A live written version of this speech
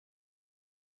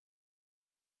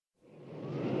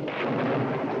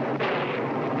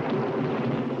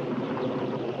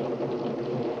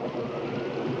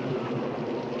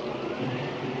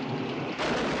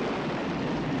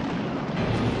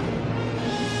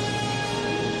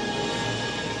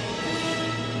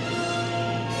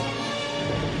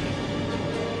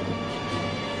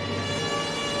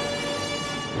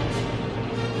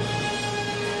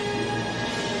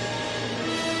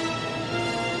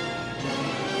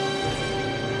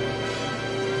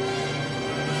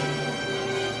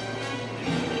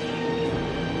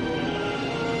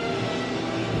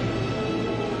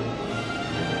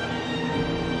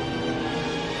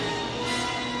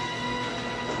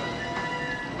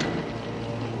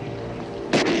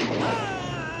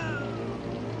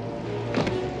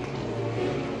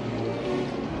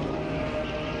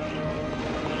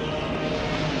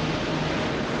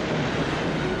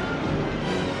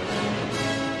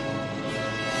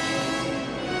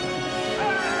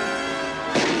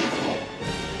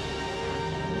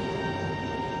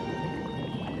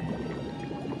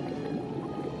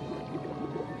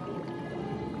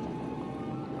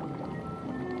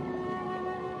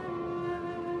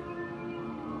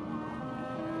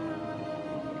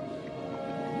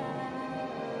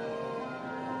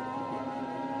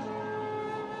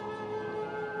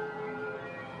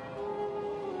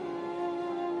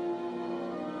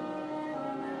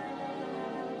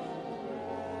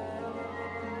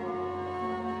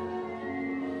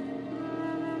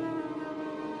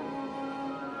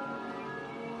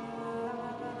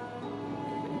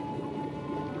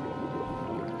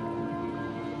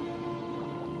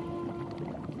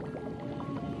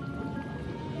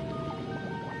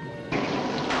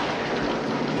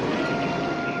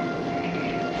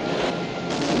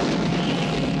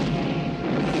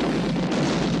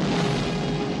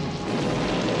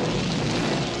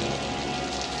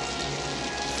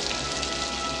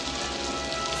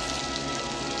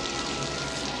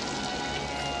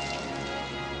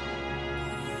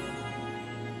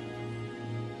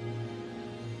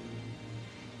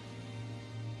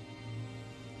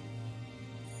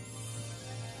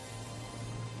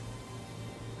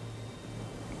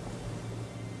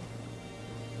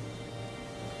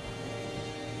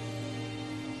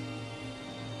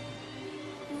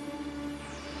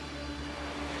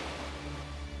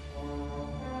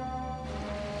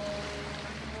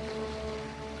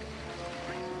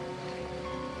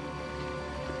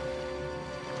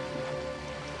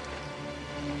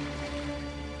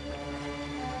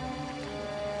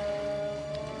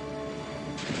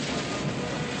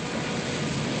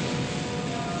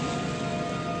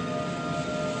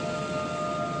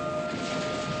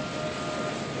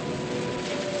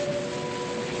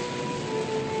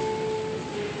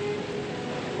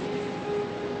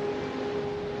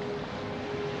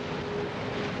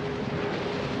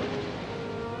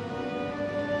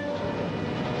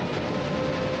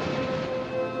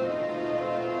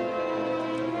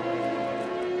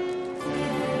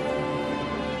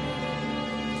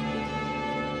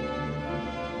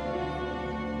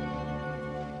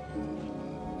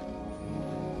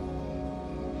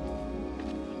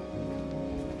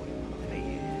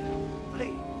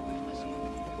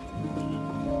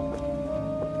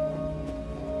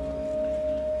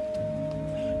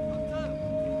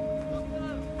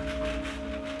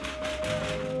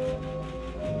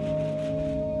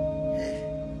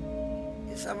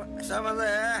Someone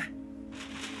there?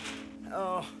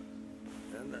 Oh.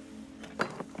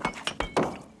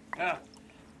 Yeah.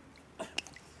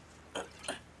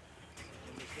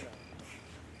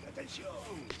 Attention!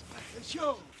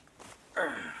 Attention!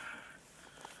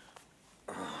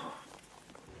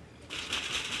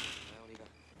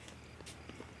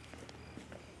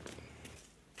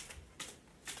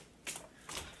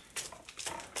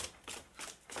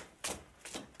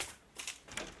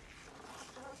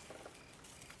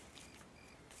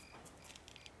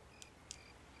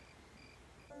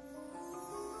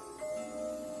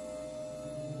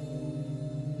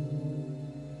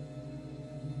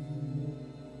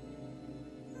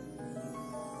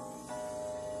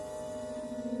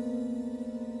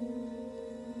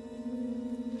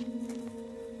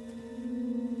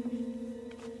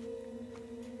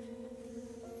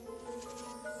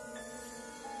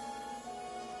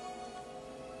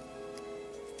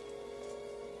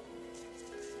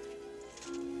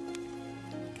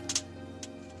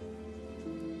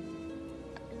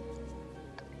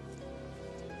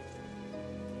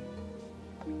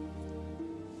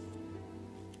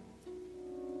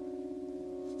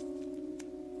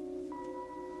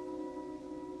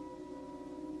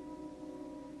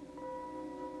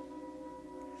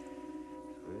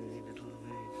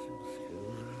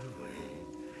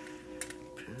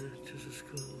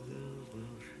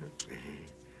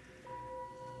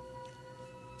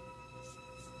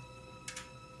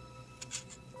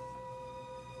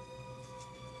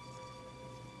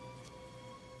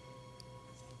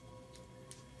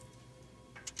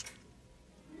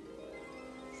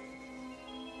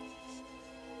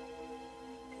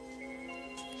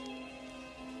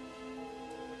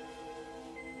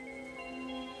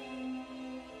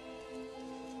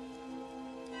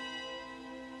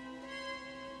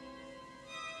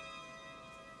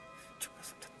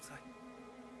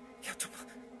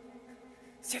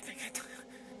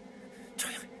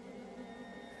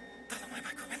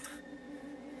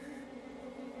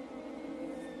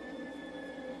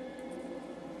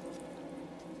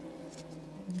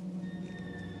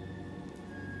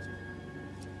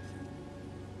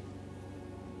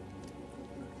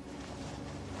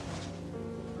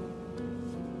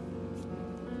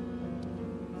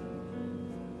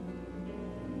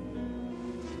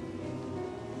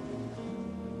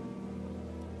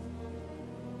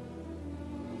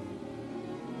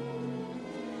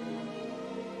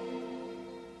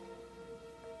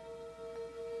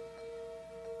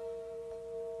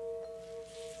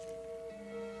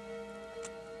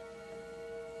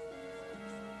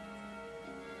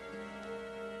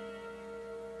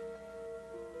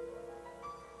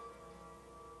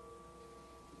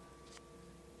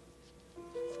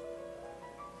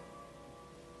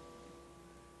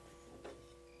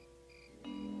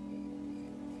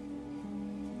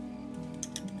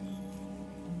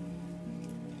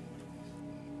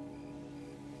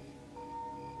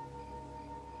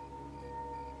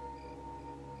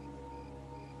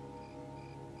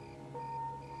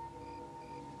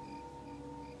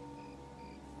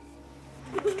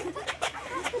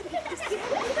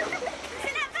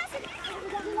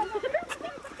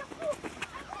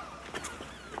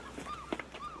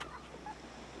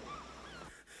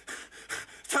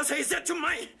 Ihr seid zu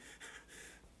mein!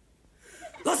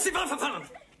 Lass die Waffe fallen!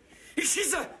 Ich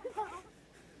schieße!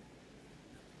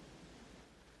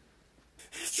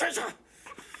 Schächer!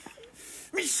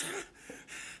 Mich!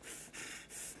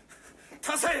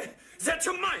 Tasse, seid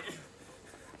zu mein!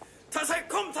 Tasse,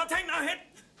 komm, Taten nach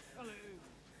hinten!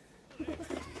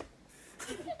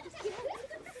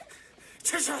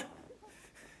 Schächer!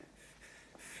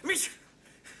 Mich!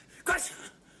 Gott!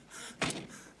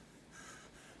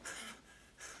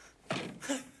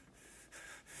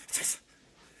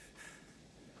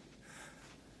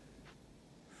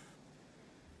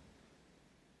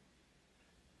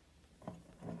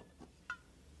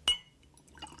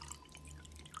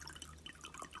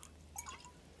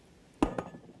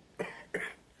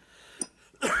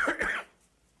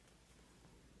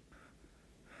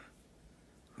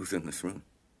 Who's in this room?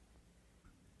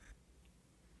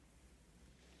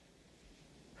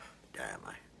 Damn,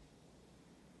 I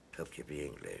hoped you'd be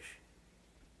English.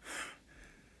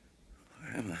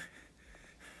 Where am I?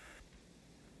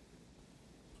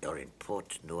 You're in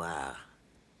Port Noir.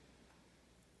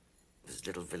 This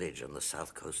little village on the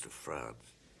south coast of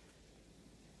France.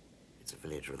 It's a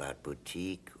village without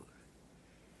boutique or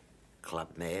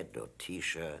Club Med or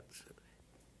T-shirts.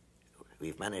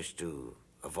 We've managed to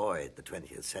avoid the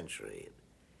 20th century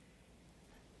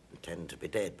and tend to be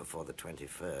dead before the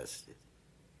 21st.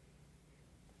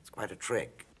 It's quite a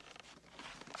trick.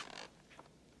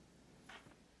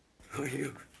 Who are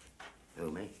you?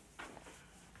 Who, me?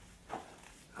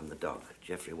 I'm the doc,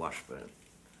 Jeffrey Washburn.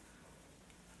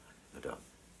 The doc.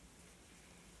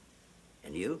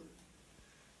 And you?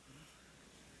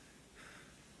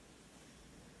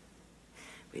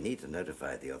 We need to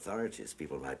notify the authorities.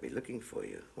 People might be looking for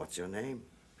you. What's your name?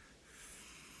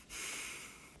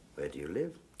 Where do you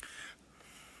live?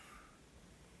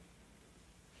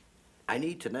 I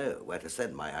need to know where to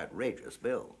send my outrageous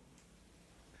bill.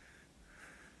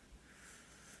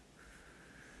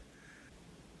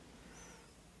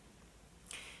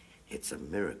 It's a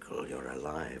miracle you're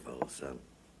alive, old son.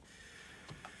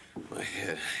 My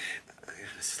head. I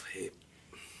gotta sleep.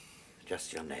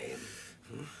 Just your name.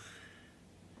 Hmm?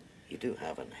 You do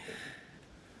have a name.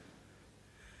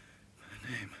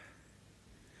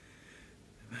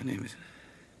 My name is...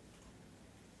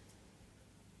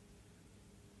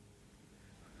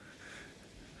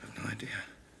 I have no idea.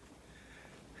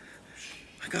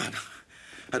 My God,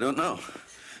 I don't know.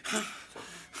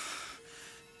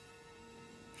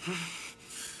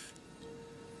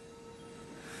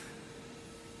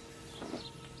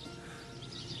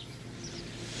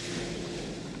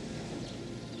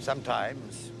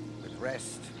 Sometimes, with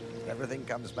rest, everything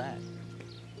comes back.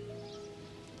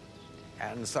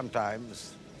 And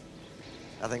sometimes,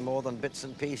 nothing more than bits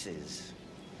and pieces.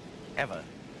 Ever.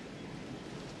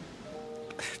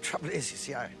 Trouble is, you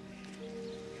see,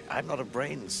 I'm not a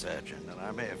brain surgeon, and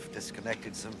I may have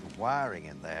disconnected some wiring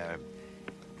in there,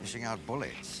 fishing out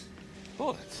bullets.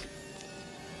 Bullets?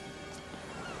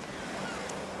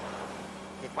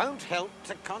 It won't help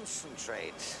to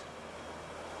concentrate.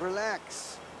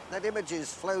 Relax. Let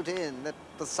images float in. Let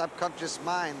the subconscious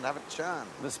mind have a chance.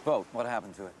 This boat, what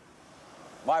happened to it?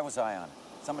 Why was I on it?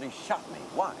 Somebody shot me.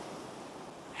 Why?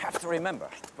 Have to remember.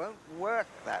 It won't work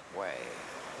that way.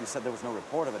 You said there was no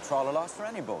report of a trawler lost or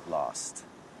any boat lost.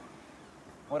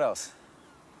 What else?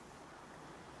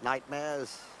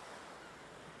 Nightmares.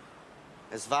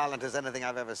 As violent as anything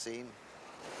I've ever seen.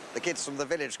 The kids from the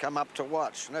village come up to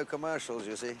watch. No commercials,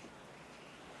 you see.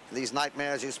 In these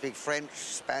nightmares, you speak French,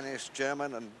 Spanish,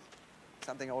 German, and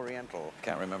something Oriental.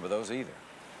 Can't remember those either.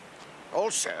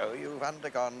 Also, you've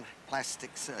undergone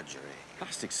plastic surgery.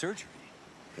 Plastic surgery?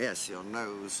 Yes, your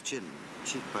nose, chin,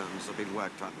 cheekbones have been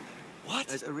worked on.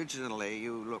 What? As originally,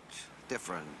 you looked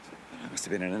different. I must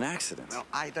have been in an accident. Well,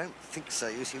 I don't think so.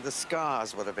 You see, the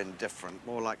scars would have been different,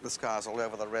 more like the scars all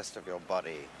over the rest of your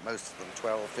body. Most of them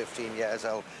 12, 15 years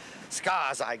old.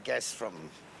 Scars, I guess, from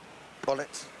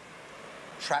bullets,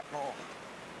 shrapnel,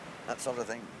 that sort of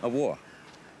thing. A war?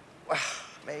 Well,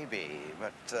 maybe,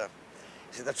 but,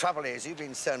 see, the trouble is, you've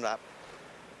been sewn up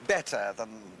better than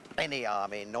any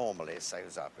army normally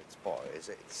sews up its boys.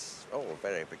 It's all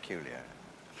very peculiar.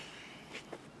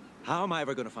 How am I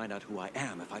ever going to find out who I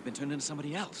am if I've been turned into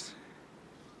somebody else?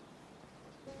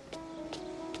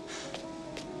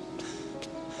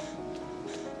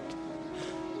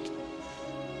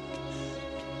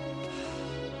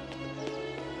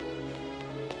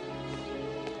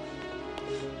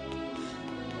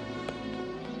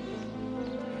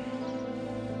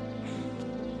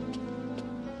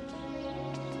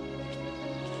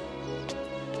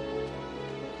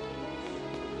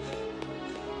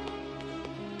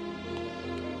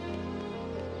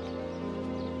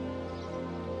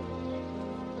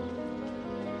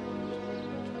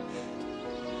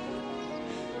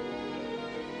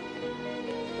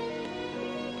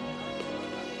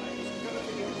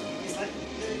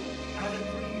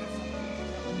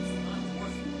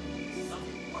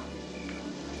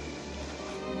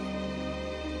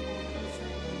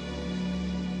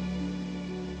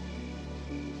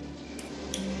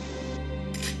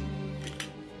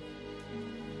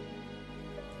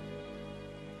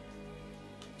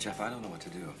 Jeff, I don't know what to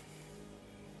do.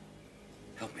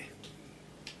 Help me.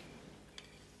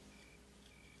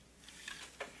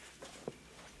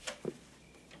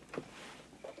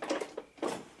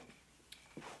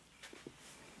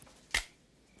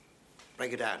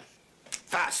 Break it down.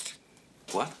 Fast.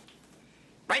 What?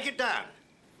 Break it down.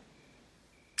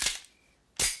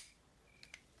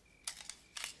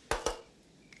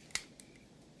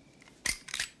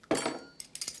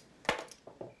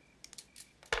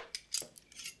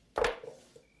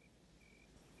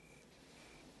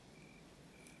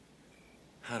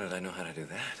 How did I know how to do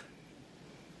that?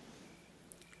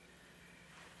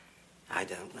 I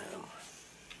don't know.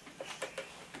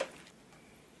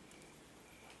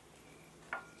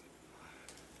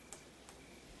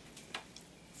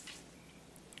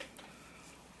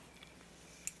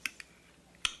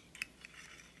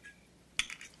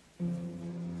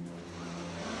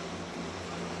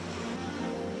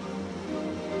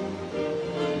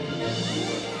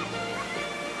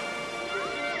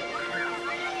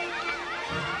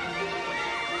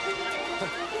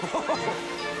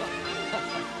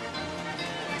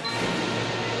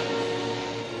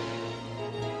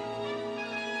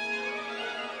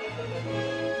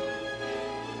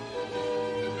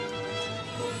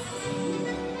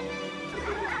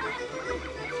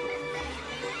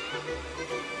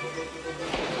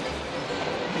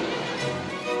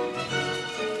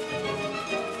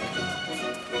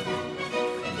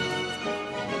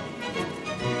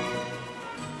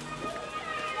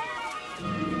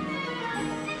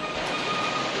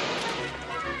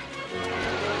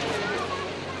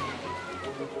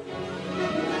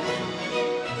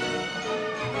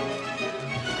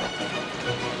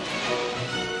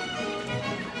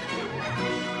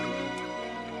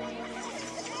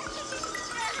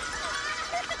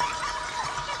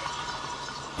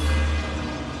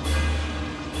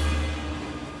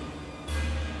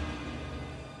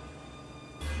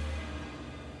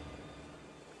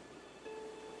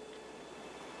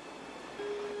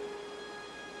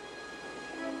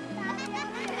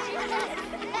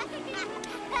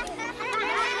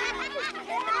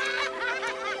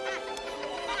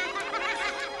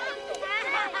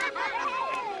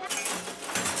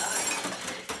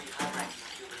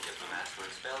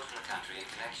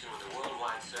 connection with a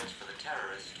worldwide search for the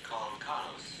terrorist called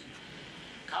Carlos.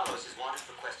 Carlos is wanted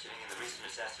for questioning in the recent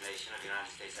assassination of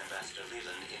United States Ambassador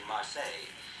Leland in Marseille.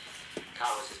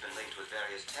 Carlos has been linked with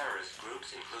various terrorist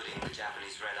groups, including the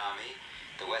Japanese Red Army,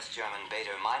 the West German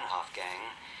Bader Meinhof Gang,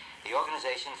 the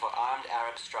Organization for Armed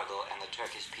Arab Struggle, and the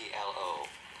Turkish PLO.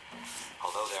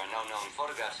 Although there are no known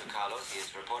photographs of Carlos, he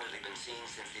has reportedly been seen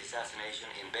since the assassination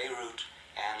in Beirut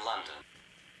and London.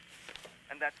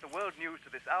 And that's the world news to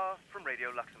this hour from Radio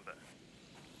Luxembourg.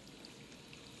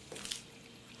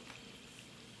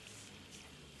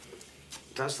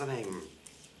 Does the name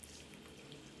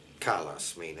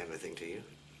Carlos mean anything to you?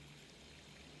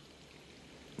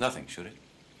 Nothing, should it?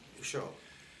 Sure.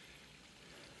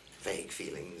 Vague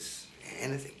feelings,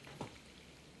 anything.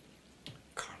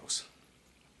 Carlos.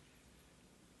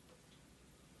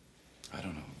 I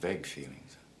don't know, vague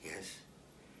feelings. Yes.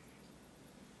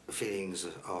 Feelings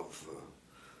of...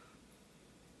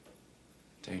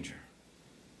 danger.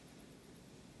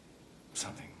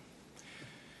 Something.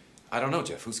 I don't know,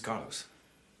 Jeff. Who's Carlos?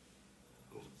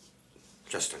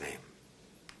 Just a name.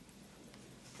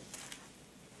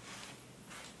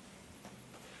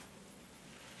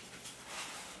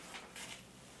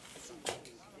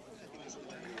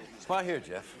 Why here,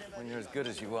 Jeff, when you're as good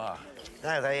as you are?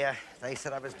 No, they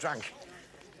said I was drunk.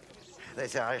 They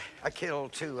said I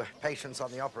killed 2 patients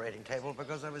on the operating table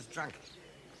because I was drunk.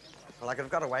 Well, I could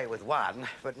have got away with 1,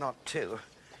 but not 2.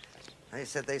 They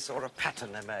said they saw a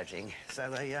pattern emerging, so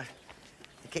they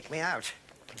kicked me out.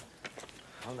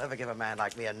 I'll never give a man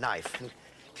like me a knife and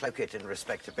cloak it in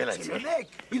respectability. C'est le mec.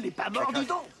 Il n'est pas mort, dis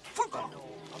donc. Fous le camp.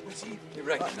 He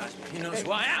recognized me. He knows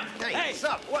who I am. Hey, what's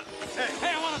up? What?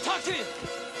 Hey, I want to talk to you.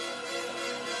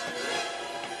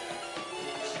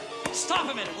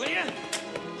 Stop a minute, will you?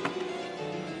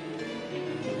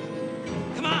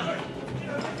 Come on.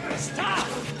 Stop!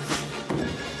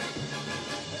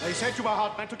 They said you were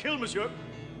hard man to kill, monsieur.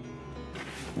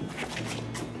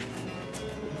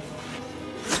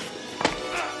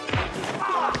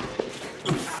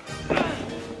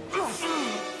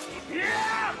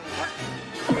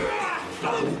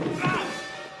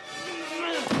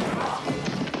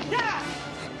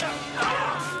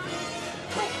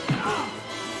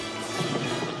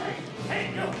 Hey,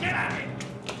 you, get out of here.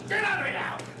 Get out of here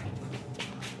now.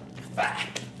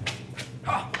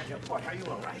 Oh, boy, are you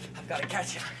all right? I've got to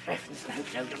catch him. No,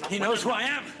 you're not He well knows who enough. I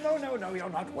am. No, you're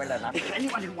not well enough.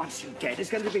 Anyone who wants you dead is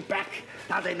going to be back.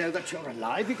 Now they know that you're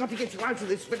alive. We've got to get you out of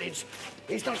this village.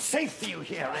 It's not safe for you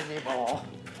here anymore.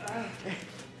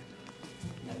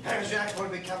 Jacques will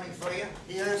be coming for you.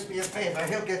 He owes me a favor.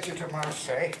 He'll get you to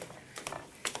Marseille.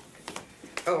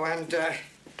 Oh, and,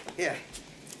 here.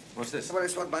 What's this? Well,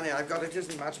 it's what money I've got. It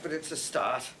isn't much, but it's a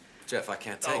start. Jeff, I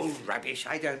can't take Oh, it. rubbish.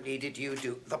 I don't need it. You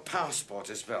do. The passport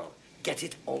as well. Get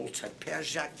it altered. Pierre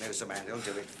Jacques knows a man. He'll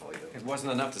do it for you. It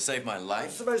wasn't enough to save my It's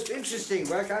life. the most interesting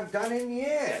work I've done in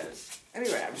years.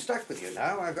 Anyway, I'm stuck with you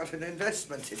now. I've got an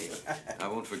investment in you. I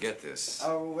won't forget this.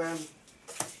 Oh,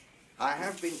 I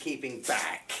have been keeping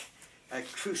back a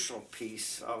crucial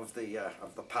piece of the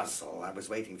puzzle. I was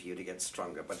waiting for you to get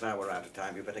stronger, but now we're out of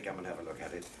time. You better come and have a look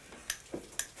at it.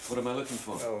 What am I looking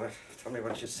for? Oh, tell me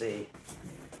what you see.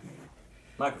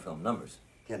 Microfilm, numbers.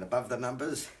 And above the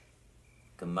numbers,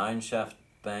 Gemeinschaft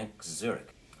Bank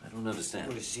Zurich. I don't understand.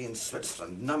 well, you see in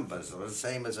Switzerland, numbers are the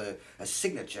same as a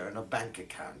signature in a bank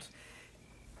account.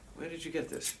 Where did you get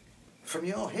this? From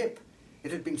your hip.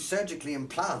 It had been surgically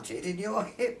implanted in your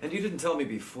hip. And you didn't tell me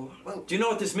before. Well- do you know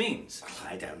what this means?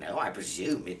 Well, I don't know. I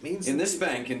presume it means... In this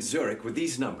bank in Zurich with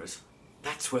these numbers,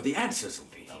 that's where the answers will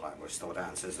be. Well, I always thought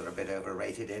answers are a bit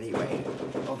overrated anyway.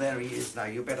 Oh, there he is now.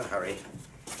 You better hurry.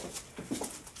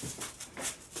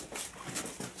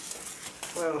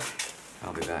 Well,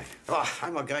 I'll be back. oh,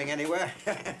 I'm not going anywhere.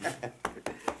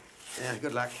 Yeah,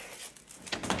 good luck.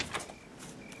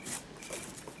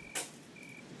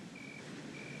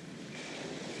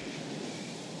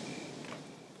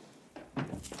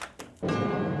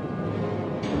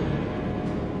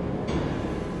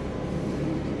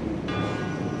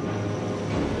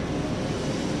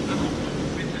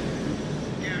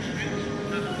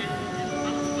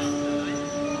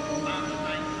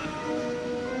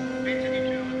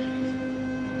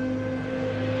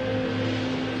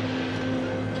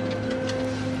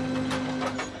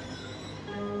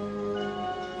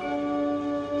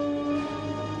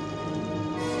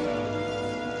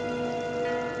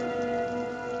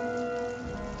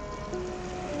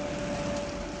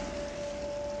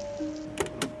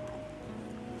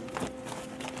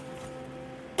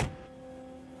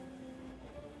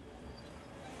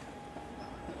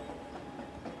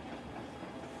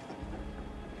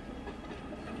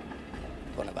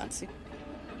 Buon avanzi.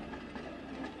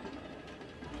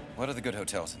 What are the good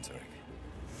hotels in Zurich?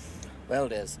 Well,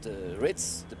 there's the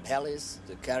Ritz, the Palace,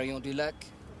 the Carillon du Lac.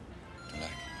 Du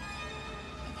Lac.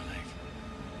 On the lake.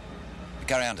 The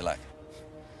Carillon du Lac.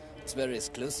 It's very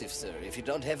exclusive, sir. If you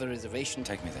don't have a reservation...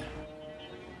 Take me there.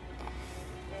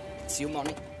 It's your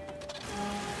money.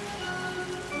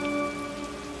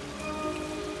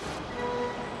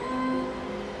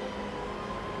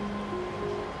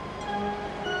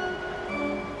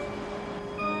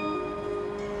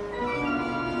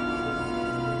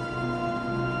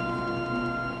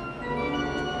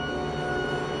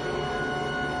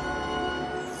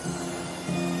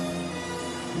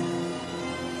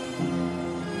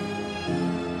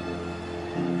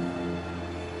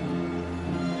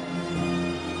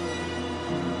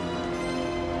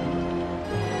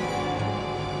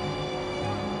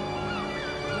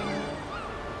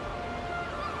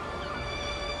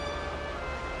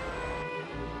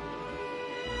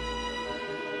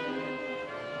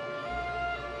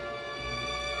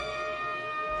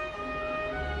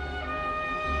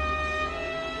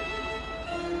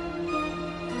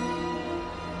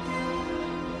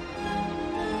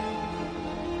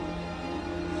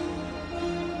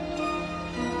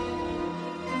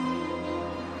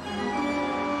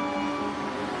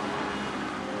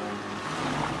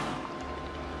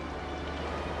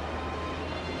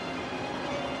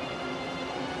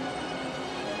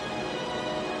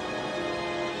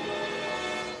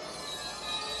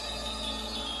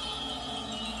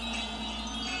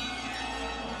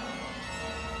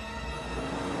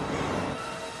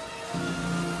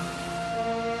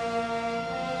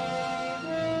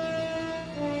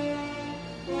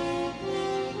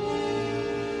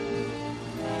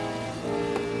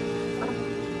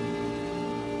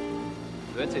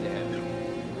 Wird sie, der Herr.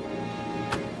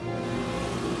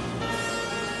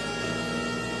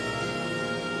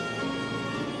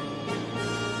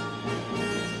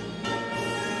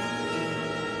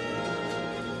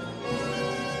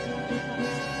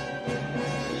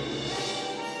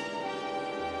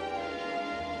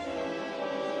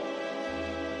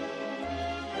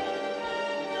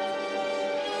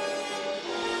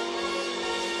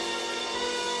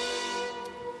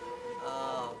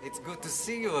 It's good to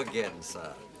see you again,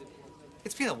 sir.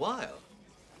 It's been a while.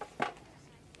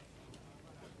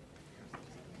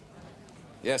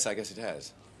 Yes, I guess it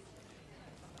has.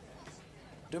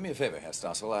 Do me a favor, Herr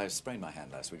Stossel. I sprained my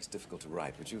hand last week. It's difficult to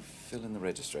write. Would you fill in the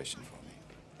registration for me?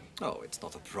 Oh, it's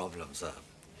not a problem, sir.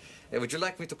 Would you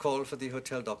like me to call for the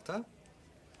hotel doctor?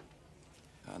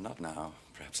 Not now.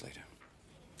 Perhaps later.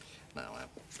 Now,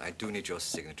 I do need your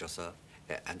signature, sir,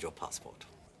 and your passport.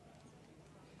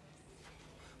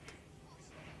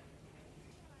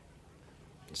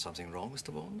 Is something wrong,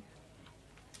 Mr. Bourne?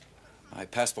 My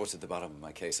passport's at the bottom of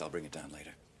my case. I'll bring it down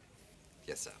later.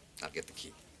 Yes, sir. I'll get the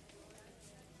key.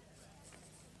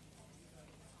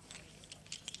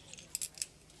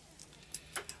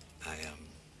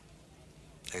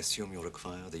 I assume you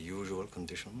require the usual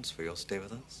conditions for your stay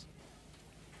with us?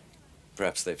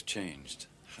 Perhaps they've changed.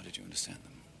 How did you understand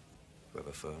them?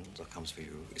 Whoever phones or comes for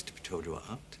you is to be told you are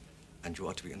out, and you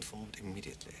are to be informed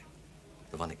immediately.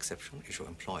 The one exception is your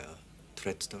employer,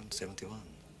 Treadstone 71.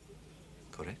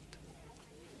 Correct?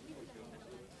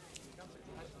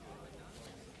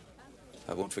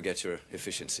 I won't forget your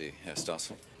efficiency, Herr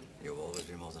Stossel. You've always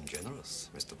been more than generous,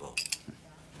 Mr. Bourne.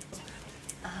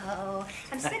 Oh,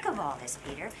 I'm sick of all this,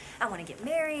 Peter. I want to get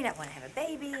married, I want to have a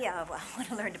baby, I want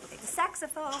to learn to play the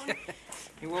saxophone.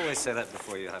 You always say that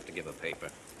before you have to give a paper.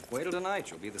 Wait till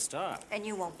tonight, you'll be the star. And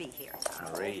you won't be here.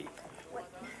 Marie. What?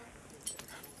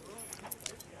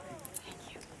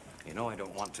 You know I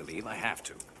don't want to leave. I have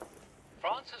to.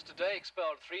 France has today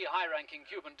expelled 3 high-ranking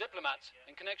Cuban diplomats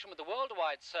in connection with the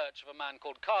worldwide search of a man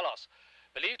called Carlos,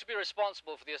 believed to be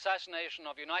responsible for the assassination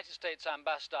of United States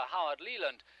Ambassador Howard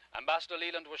Leland. Ambassador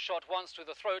Leland was shot once through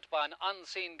the throat by an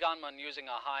unseen gunman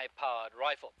using a high-powered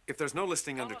rifle. If there's no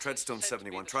listing under Treadstone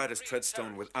 71, try it as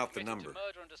Treadstone without the number.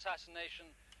 Murder and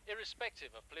assassination,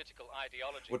 irrespective of political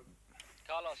ideology. What?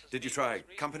 Did you try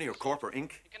company or corp or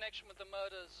Inc? In connection with the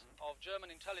murders of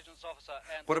German intelligence officer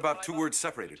and what about 2 words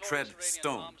separated?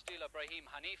 Treadstone. Arms dealer Brahim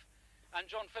Hanif and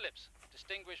John Phillips,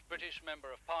 distinguished British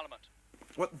member of Parliament.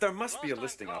 Well, there must be a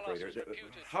listing operator.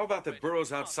 How about the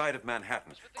boroughs outside of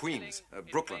Manhattan? Queens,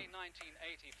 Brooklyn.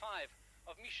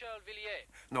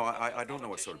 No, I don't know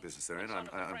what sort of business they're in.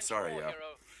 I'm sorry.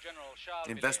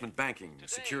 Investment banking,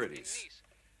 securities.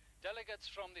 Delegates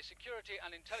from the security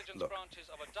and intelligence Look, branches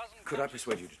of a dozen could I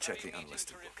persuade you to check the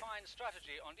unlisted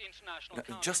book?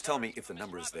 Now, just tell me if the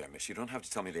number is there, miss. You don't have to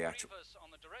tell me the actual.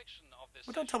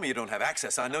 Well, don't tell me you don't have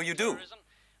access. I know you do.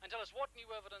 and tell us what new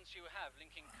evidence you have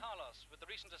linking Carlos with the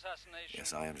recent assassination Yes,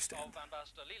 I understand. of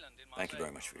Ambassador Leland in Marseille. Thank you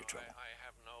very much for your trouble. I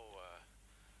have no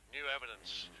new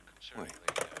evidence concerning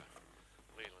Wait. the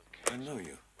Leland case. I know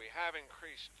you. We have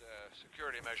increased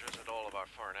security measures at all of our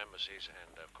foreign embassies,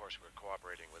 and of course we're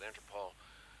cooperating with Interpol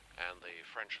and the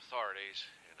French authorities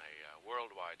in a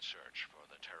worldwide search for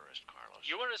the terrorist Carlos.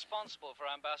 You were responsible for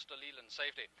Ambassador Leland's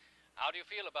safety. How do you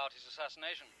feel about his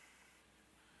assassination?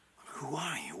 Who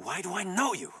are you? Why do I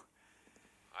know you?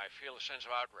 I feel a sense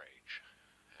of outrage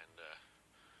and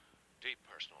deep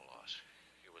personal loss.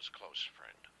 He was a close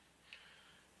friend.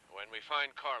 When we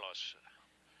find Carlos,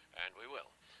 and we will,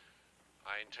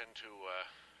 I intend to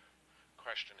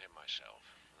question him myself.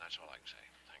 And that's all I can say.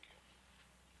 Thank you.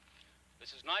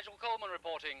 This is Nigel Coleman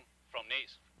reporting from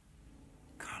Nice.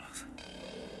 Carlos.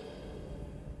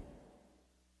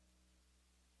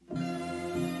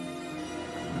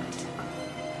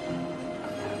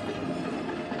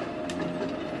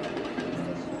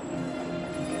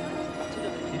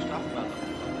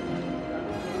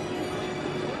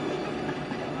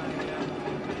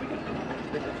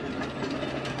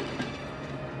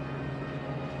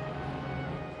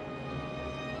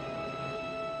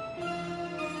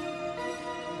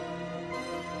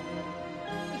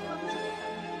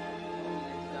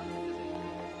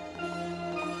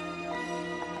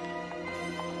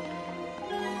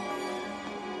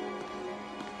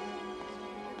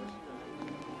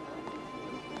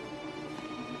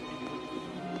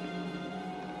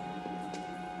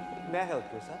 May I help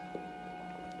you, sir?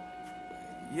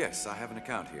 Yes, I have an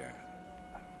account here.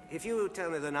 If you tell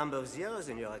me the number of zeros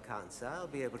in your account, sir, I'll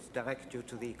be able to direct you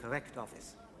to the correct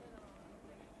office.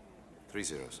 3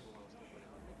 zeros.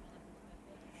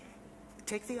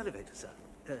 Take the elevator, sir.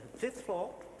 5th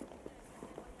floor.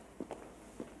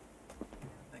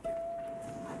 Thank you.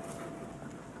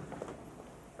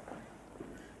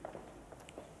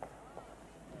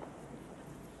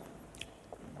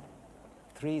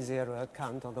 30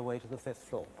 account on the way to the 5th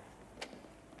floor.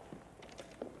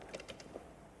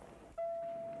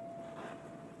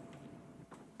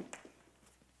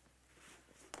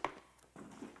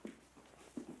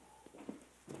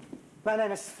 My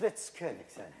name is Fritz Koenig,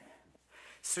 sir.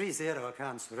 30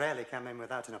 accounts rarely come in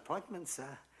without an appointment,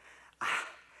 sir.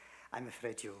 I'm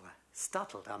afraid you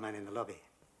startled our man in the lobby.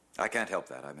 I can't help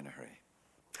that. I'm in a hurry.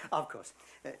 Of course.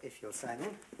 If you'll sign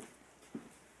in.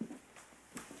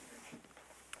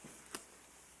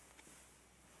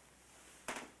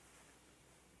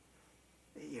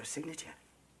 Your signature.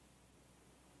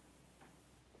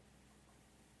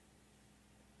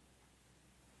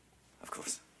 Of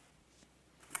course.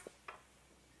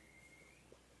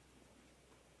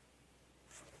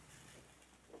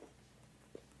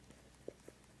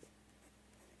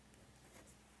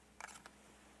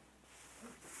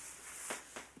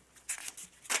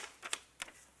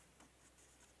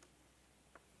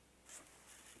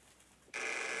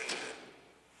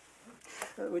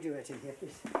 Would you wait in here,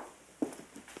 please?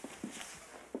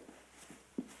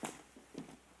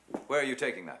 Where are you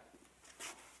taking that?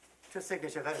 To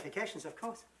signature verifications, of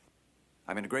course.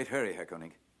 I'm in a great hurry, Herr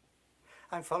Koenig.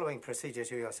 I'm following procedures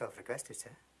you yourself requested, sir.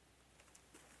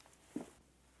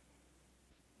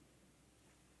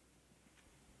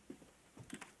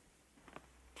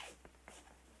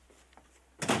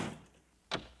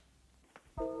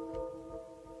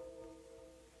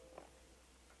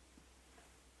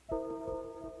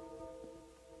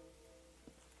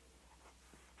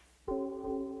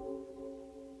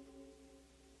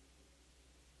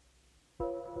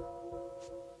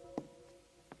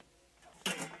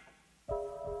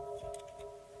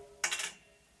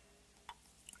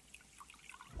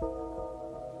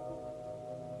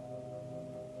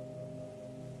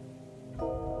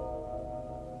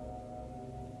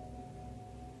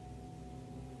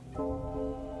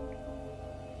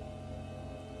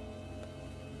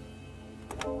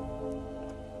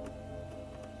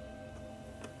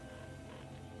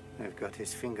 I've got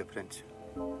his fingerprints.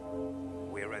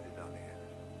 We're ready down here.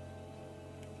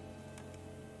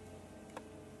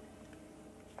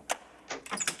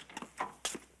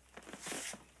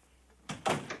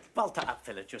 Walter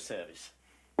Apfel at your service.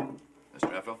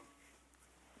 Mr. Apfel?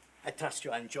 I trust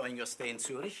you are enjoying your stay in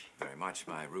Zurich. Very much.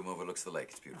 My room overlooks the lake.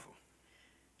 It's beautiful.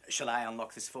 Shall I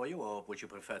unlock this for you, or would you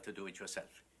prefer to do it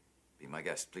yourself? Be my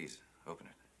guest, please. Open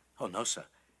it. Oh, no, sir.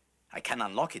 I can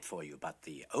unlock it for you, but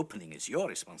the opening is your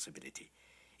responsibility.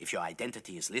 If your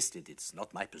identity is listed, it's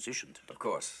not my position to... Of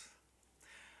course.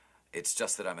 It's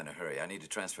just that I'm in a hurry. I need to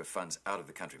transfer funds out of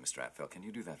the country, Mr. Apfel. Can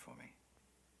you do that for me?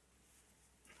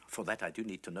 For that, I do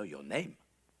need to know your name.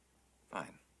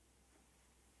 Fine.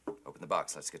 Open the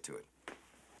box. Let's get to it.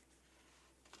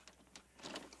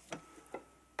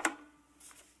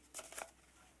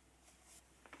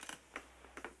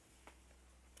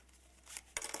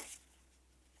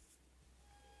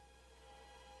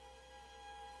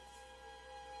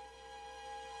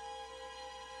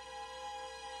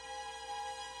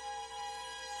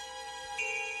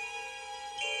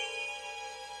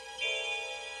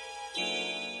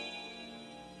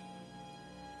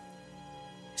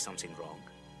 something wrong?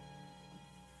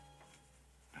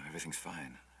 No, everything's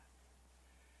fine.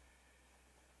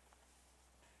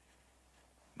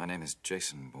 My name is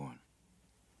Jason Bourne.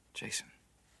 Jason.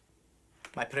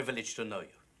 My privilege to know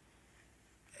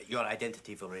you. Your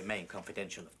identity will remain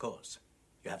confidential, of course.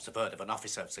 You have the word of an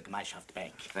officer of the Gemeinschaft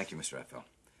Bank. Thank you, Mr. Raffel.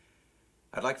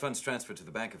 I'd like funds transferred to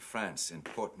the Bank of France in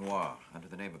Port Noir under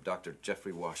the name of Dr.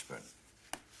 Jeffrey Washburn.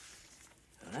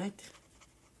 All right.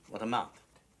 What amount?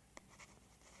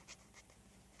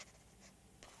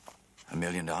 $1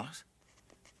 million?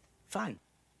 Fine.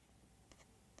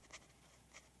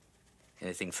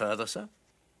 Anything further, sir?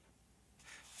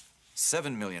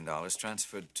 $7 million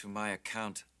transferred to my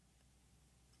account.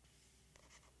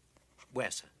 Where,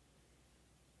 sir?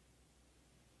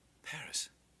 Paris.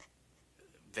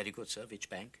 Very good, sir. Which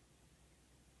bank?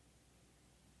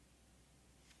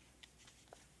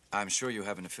 I'm sure you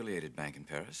have an affiliated bank in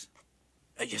Paris.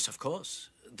 Yes, of course.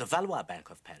 The Valois Bank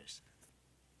of Paris.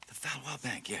 The Valois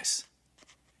Bank, yes.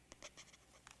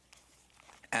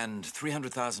 And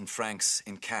 300,000 francs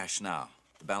in cash now.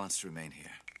 The balance to remain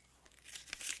here.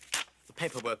 The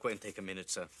paperwork won't take a minute,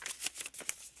 sir.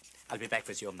 I'll be back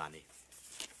with your money.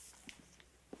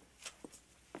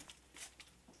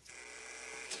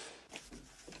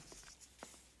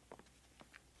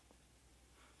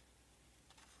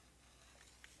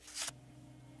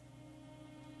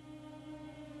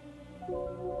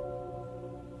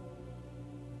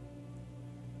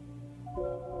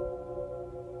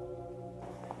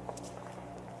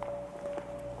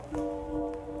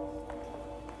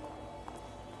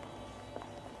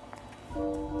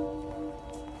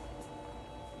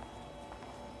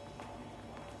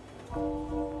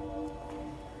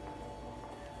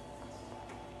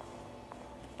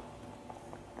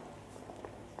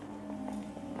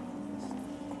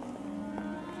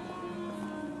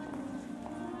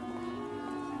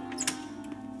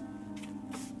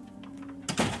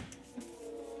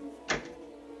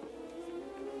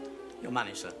 Your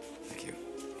money, sir. Thank you.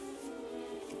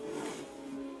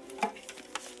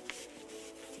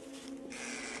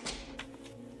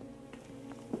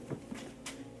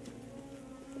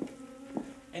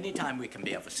 Anytime we can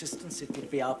be of assistance, it would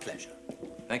be our pleasure.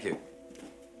 Thank you.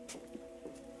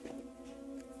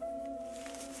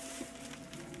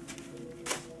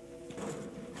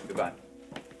 Goodbye.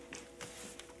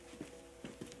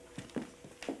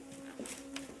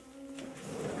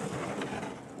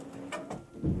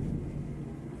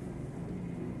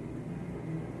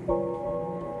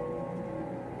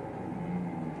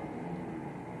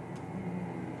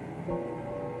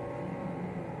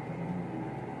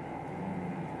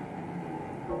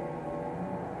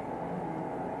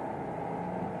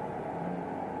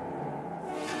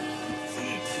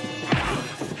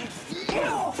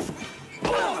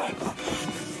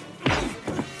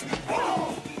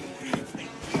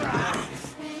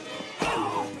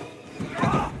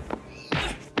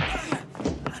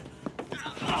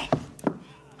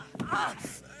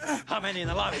 How many in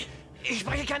the lobby? Ich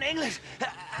spreche kein Englisch.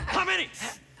 How many?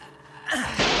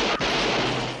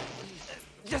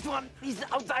 Just one. He's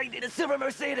outside in a silver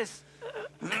Mercedes.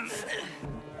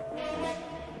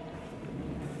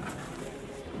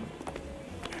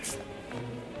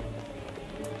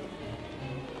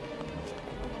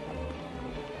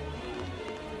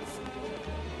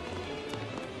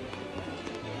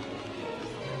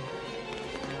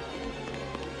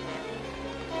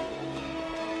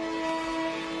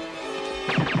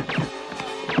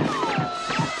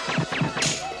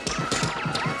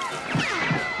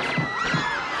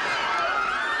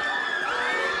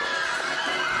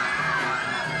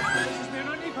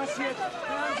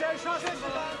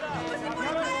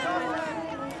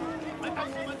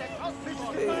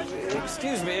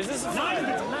 Excuse me, is this a fire?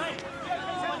 Nein!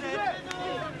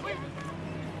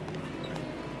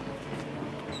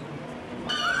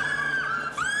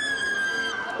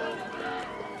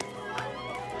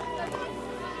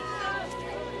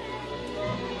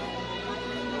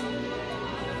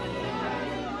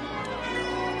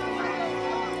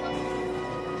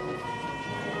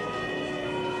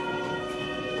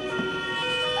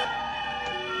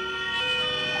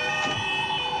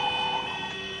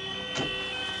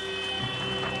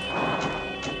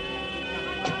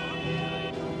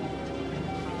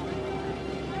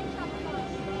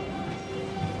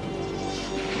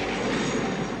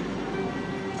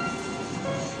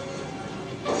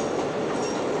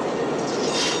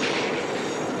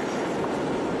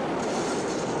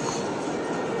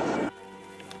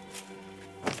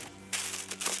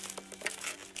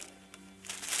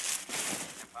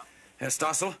 Yes,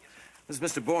 Stossel? This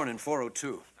is Mr. Bourne in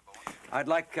 402. I'd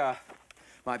like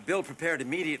my bill prepared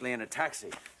immediately in a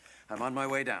taxi. I'm on my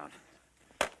way down.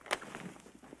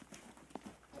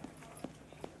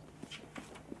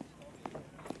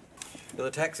 The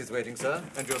taxi's waiting, sir,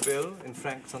 and your bill in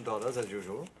francs and dollars, as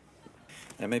usual.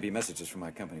 There may be messages from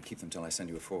my company. Keep them till I send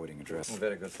you a forwarding address.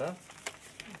 Very good, sir.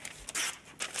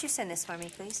 Could you send this for me,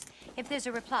 please? If there's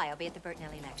a reply, I'll be at the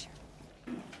Bertinelli lecture.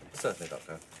 Certainly,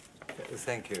 Doctor.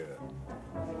 Thank you.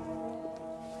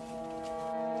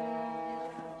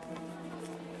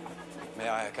 May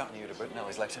I accompany you to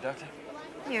Bertinelli's lecture, Doctor?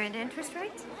 You're into interest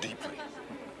rates? Deeply.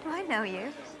 Oh, I know you.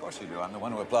 Of course you do. I'm the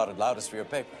one who applauded loudest for your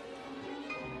paper.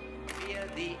 Here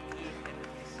the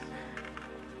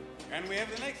And we have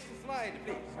the next slide,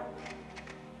 please.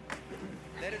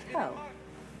 There has been Oh.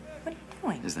 What are you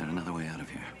doing? Is there another way out of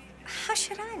here? How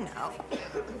should I know?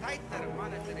 tighter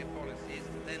monetary policies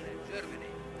than Germany.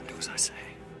 Do as I say.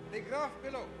 The graph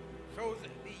below shows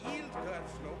the yield curve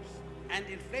slopes and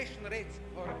inflation rates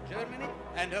for Germany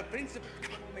and her principal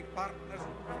economic partners,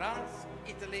 France,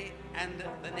 Italy, and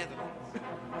the Netherlands.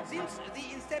 Since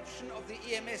the inception of the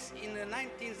EMS in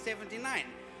 1979,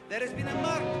 there has been a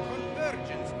marked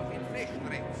convergence of inflation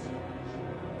rates.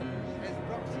 As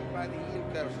proxied by the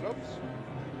yield curve slopes,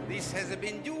 this has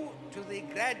been due to the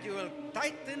gradual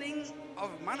tightening of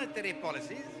monetary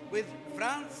policies, with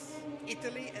France,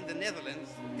 Italy, and the Netherlands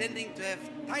tending to have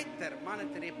tighter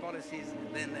monetary policies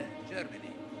than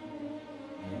Germany.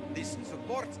 This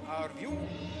supports our view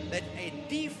that a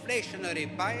deflationary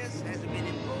bias has been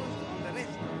imposed on the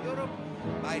rest of Europe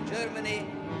by Germany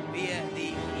via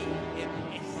the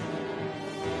EMS.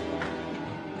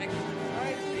 Next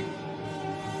slide, please.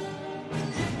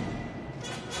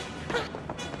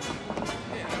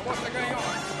 Yeah, what's going on?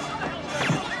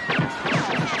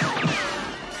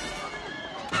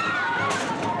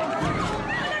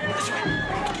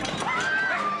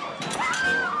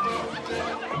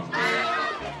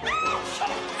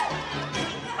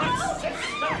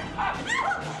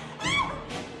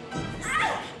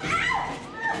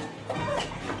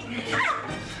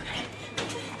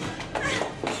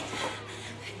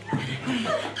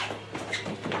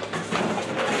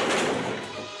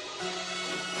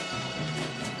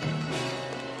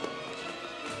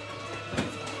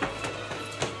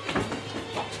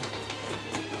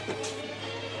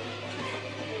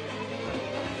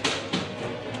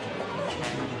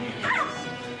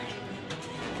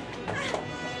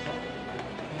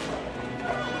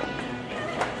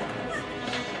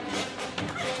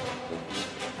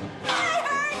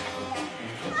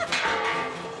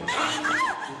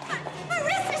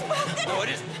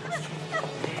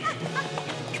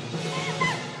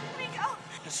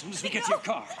 As we get to your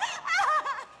car.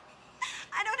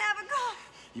 I don't have a car.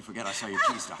 You forget I saw your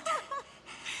keys, Doctor.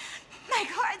 My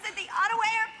car's at the Ottawa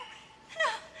airport. No.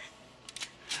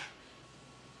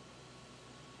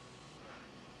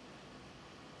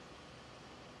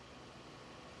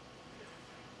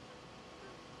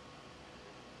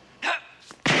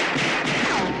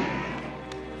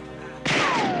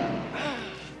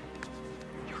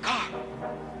 Your car.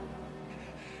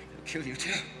 It'll kill you,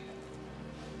 too.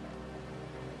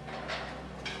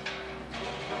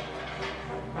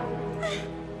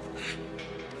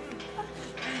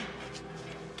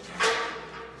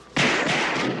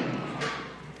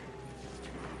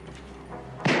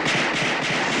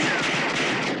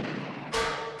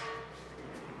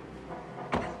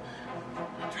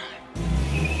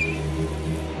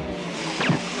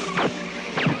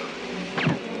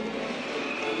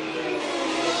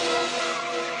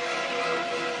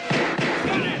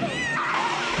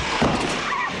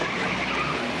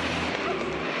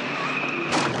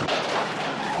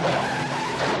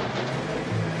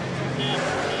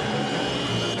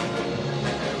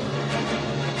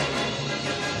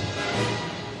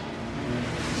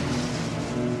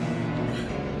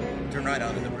 Turn right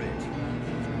onto the bridge.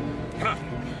 Come on.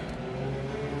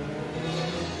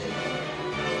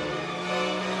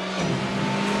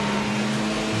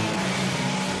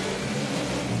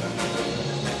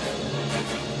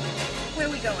 Where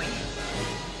are we going?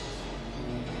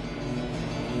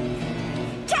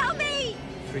 Tell me!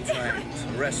 3 Triangles, a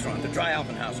restaurant, the Dry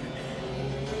Alpenhausen.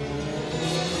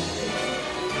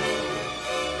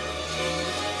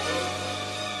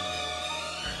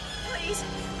 Please,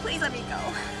 please let me go.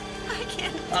 I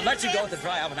can't. I'll do let you go this. at the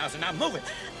Dry Alpenhausen. Now move it.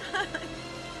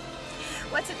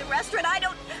 What's at the restaurant? I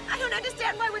don't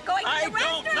understand why we're going to I the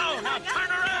restaurant. don't know. Now turn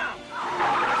around.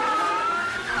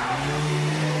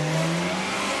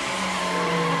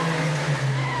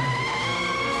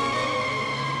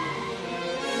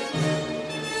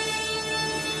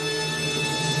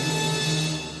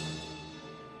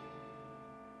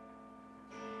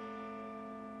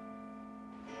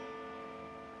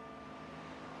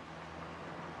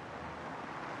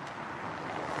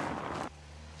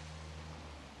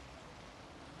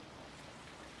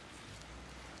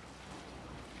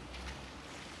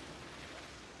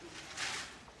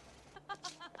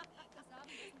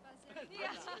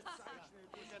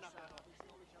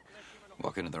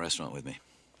 Walk into the restaurant with me.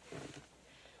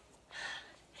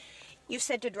 You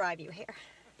said to drive you here.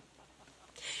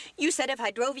 You said if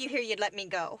I drove you here, you'd let me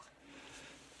go.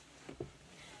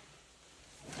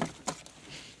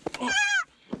 I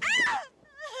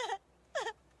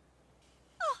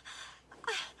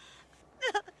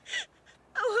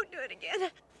won't do it again.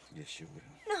 Yes, you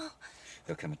will. No.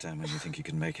 There'll come a time when you think you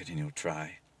can make it and you'll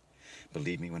try.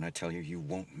 Believe me when I tell you, you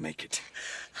won't make it.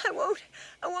 I won't.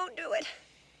 I won't do it.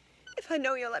 If I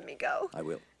know you'll let me go. I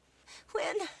will.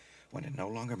 When? When it no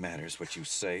longer matters what you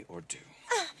say or do.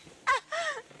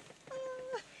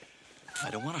 I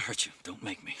don't want to hurt you. Don't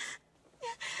make me.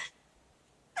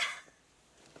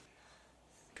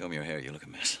 Comb your hair. You look a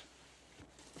mess.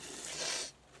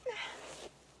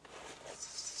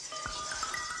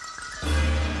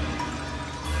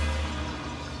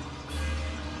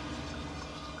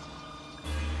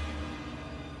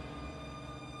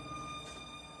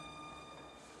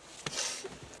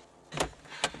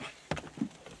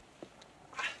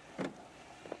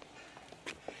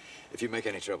 If you make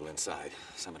any trouble inside,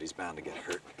 somebody's bound to get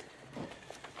hurt.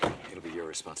 It'll be your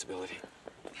responsibility.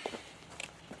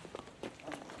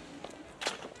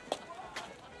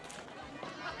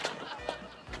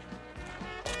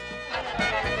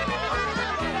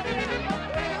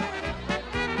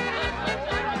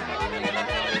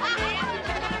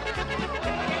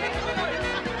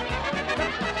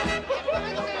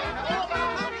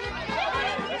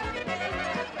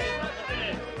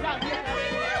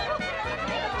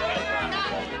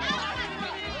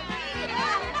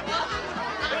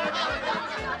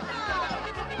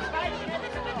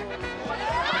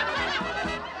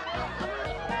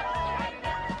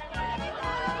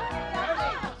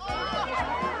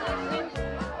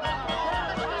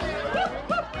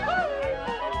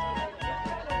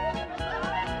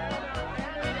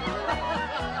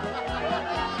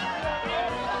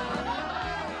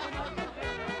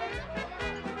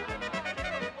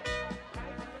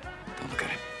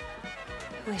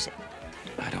 Who is it?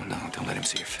 I don't know. Don't let him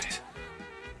see your face.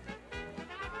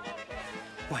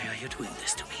 Why are you doing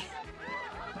this to me?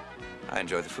 I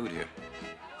enjoy the food here.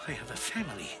 I have a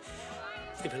family.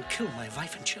 They will kill my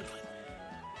wife and children.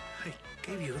 I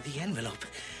gave you the envelope.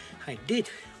 I did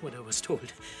what I was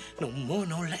told. No more,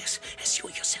 no less, as you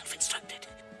yourself instructed.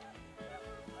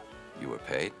 You were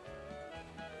paid?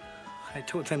 I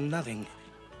told them nothing.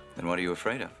 Then what are you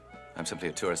afraid of? I'm simply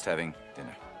a tourist having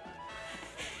dinner.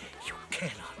 You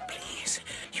cannot, please.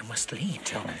 You must leave.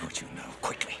 Tell me what you know,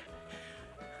 quickly.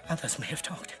 Others may have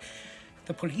talked.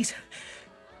 The police...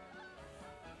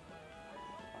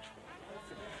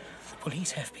 The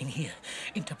police have been here,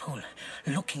 Interpol,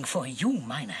 looking for you,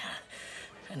 Miner.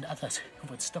 And others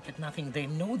would stop at nothing. They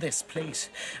know this place.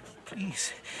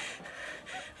 Please.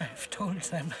 I've told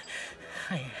them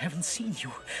I haven't seen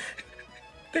you.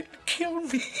 They'll kill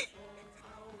me.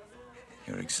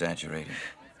 You're exaggerating.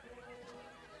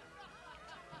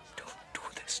 Don't do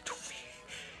this to me.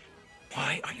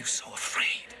 Why are you so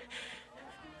afraid?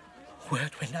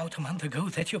 Word went out a month ago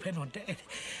that you were not dead.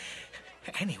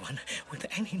 Anyone with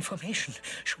any information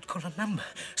should call a number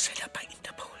set up by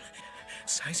Interpol.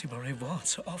 Sizable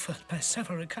rewards offered by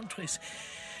several countries.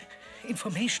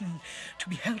 Information to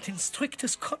be held in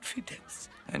strictest confidence.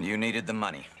 And you needed the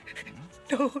money.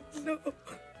 No,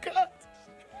 God.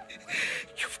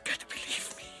 You've got to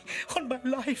believe me. On my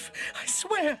life, I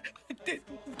swear I didn't.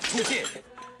 Who did?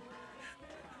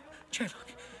 Sherlock,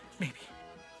 maybe.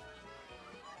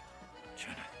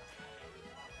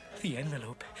 The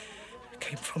envelope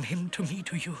came from him to me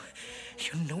to you.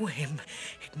 You know him.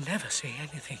 He'd never say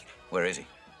anything. Where is he?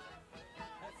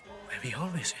 Where he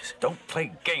always is. Don't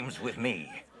play games with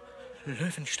me.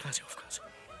 Löwenstraße, of course.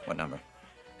 What number?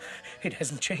 It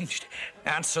hasn't changed.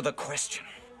 Answer the question.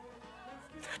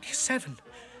 37.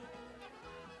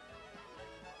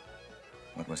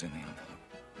 What was in the envelope?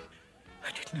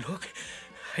 I didn't look.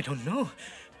 I don't know.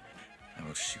 I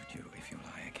will shoot you if you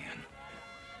lie again.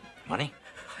 Money?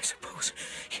 I suppose,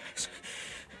 yes.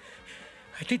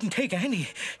 I didn't take any.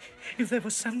 If there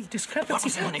was some discrepancy... What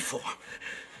was the money for?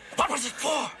 What was it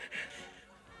for?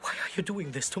 Why are you doing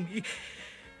this to me?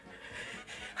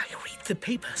 I read the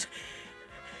papers.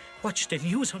 Watch the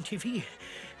news on TV.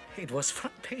 It was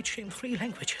front page in 3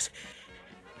 languages.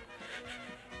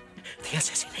 The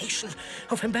assassination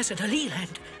of Ambassador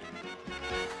Leland.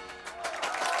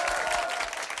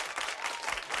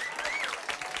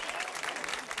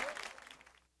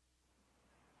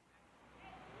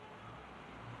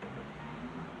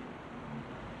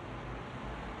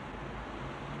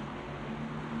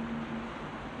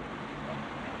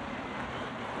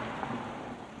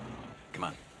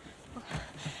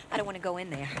 I don't want to go in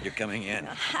there. You're coming in.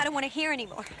 I don't want to hear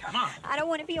anymore. Come on. I don't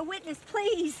want to be a witness.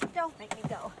 Please, don't make me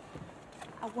go.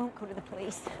 I won't go to the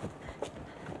police.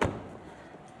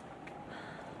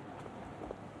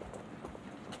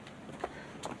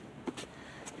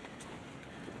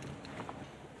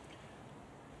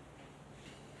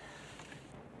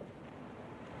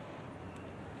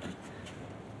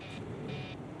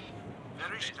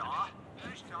 Wer ist da?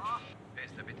 Wer ist da? Wer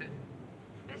ist da bitte?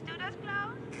 Bist du das,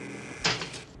 Klaus?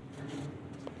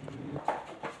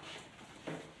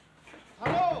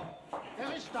 Hallo?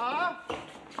 Wer ist da?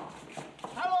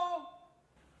 Hallo?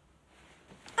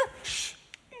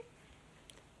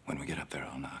 When we get up there,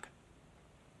 I'll knock.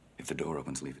 If the door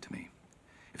opens, leave it to me.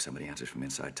 If somebody answers from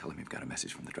inside, tell them you've got a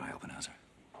message from the dry open houser.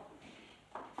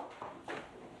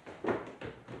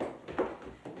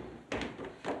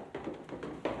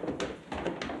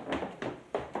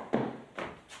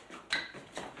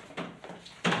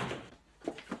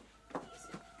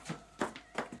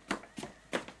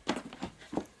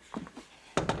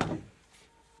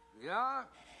 Ja?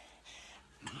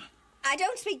 I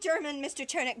don't speak German, Mr.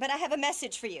 Chernick, but I have a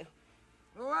message for you.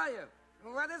 Who are you?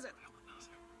 What is it?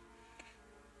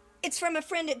 It's from a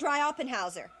friend at Dry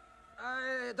Oppenhauser.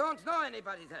 I don't know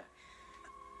anybody there.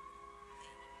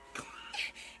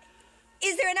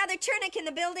 Is there another Chernick in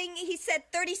the building? He said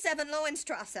 37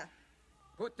 Lowenstrasse.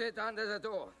 Put it under the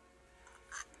door.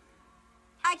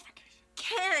 I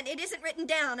can't. It isn't written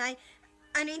down. I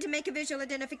need to make a visual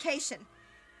identification.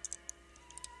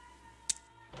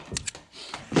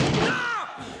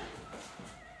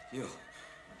 You.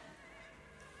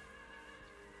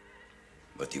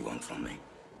 What do you want from me?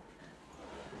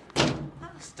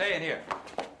 Stay in here.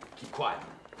 Keep quiet.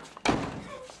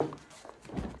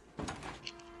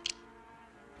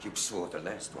 You swore the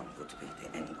last one would be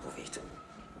the end of it.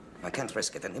 I can't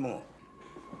risk it anymore.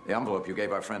 The envelope you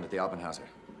gave our friend at the Oppenhauser.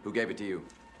 Who gave it to you?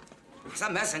 The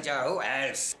messenger. Who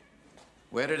else?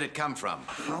 Where did it come from?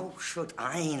 How should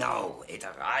I know? It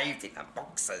arrived in the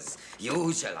boxes.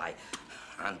 Usually, I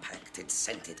unpacked it,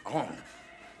 sent it on.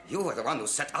 You were the one who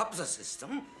set up the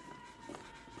system.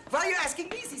 Why are you asking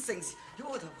me these things? You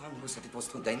were the one who said it was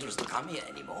too dangerous to come here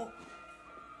anymore.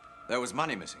 There was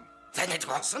money missing. Then it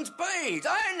wasn't paid.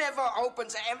 I never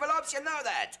opened the envelopes, you know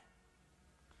that.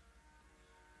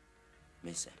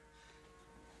 Missing?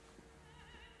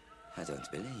 I don't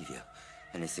believe you.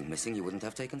 Anything missing, you wouldn't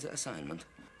have taken the assignment.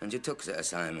 And you took the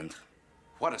assignment.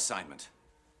 What assignment?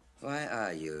 Why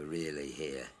are you really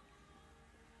here?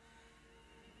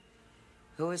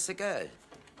 Who is the girl?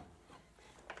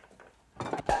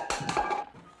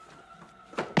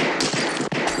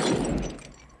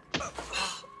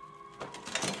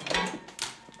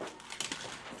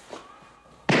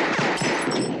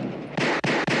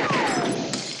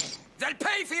 They'll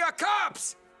pay for your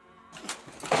corpse!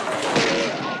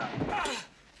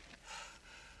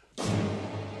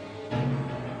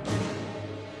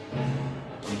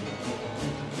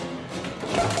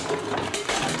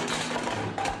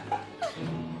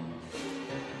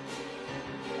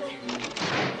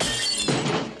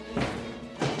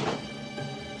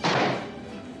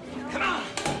 Come on!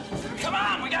 Come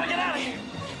on! We gotta get out of here!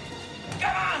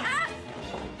 Come on!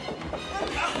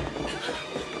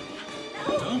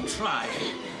 Don't try.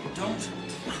 Don't try.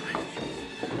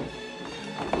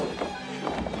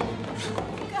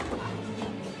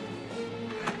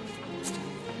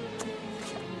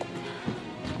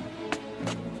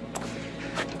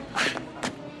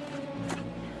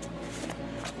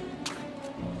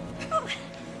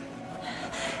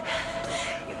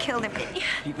 You killed him, didn't you?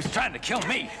 He was trying to kill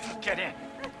me. Get in.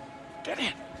 Get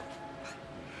in.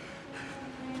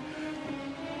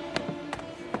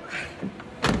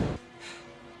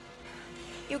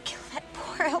 You killed that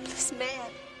poor, helpless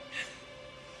man.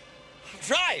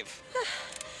 Drive!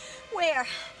 Where?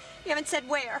 You haven't said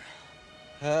where.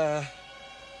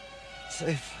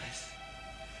 Safe place.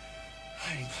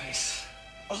 Hiding place.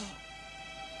 Oh.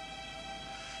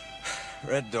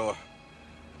 Red door.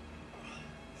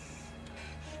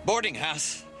 Boarding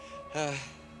house.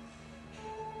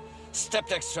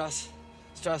 Stepdeckstrasse.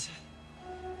 Strasse.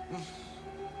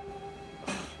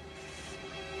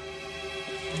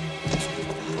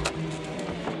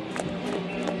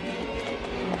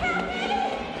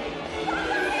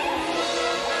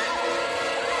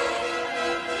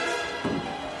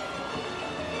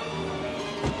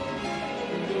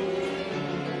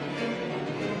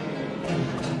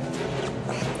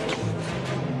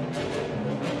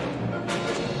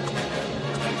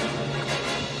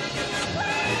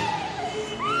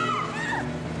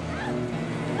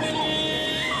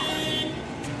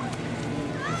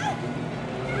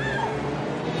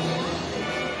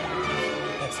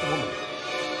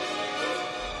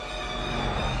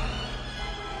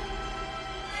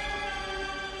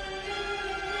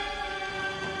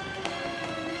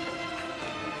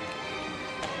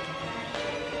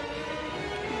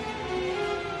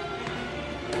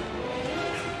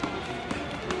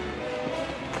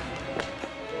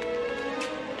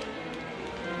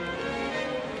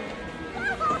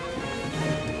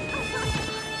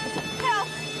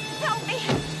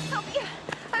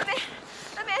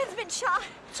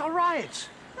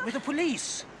 Outside, with the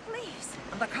police. Police?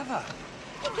 Undercover.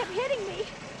 He kept hitting me.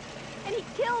 And he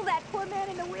killed that poor man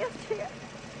in the wheelchair.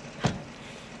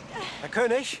 Herr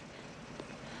König?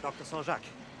 Dr. Saint-Jacques.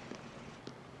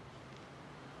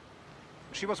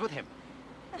 She was with him.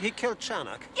 He killed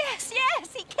Charnock. Yes,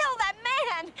 he killed that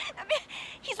man. I mean,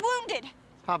 he's wounded.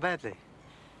 How badly?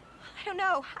 I don't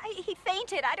know. He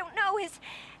fainted. I don't know.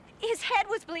 His head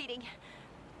was bleeding.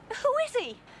 Who is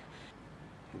he?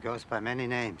 He goes by many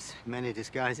names, many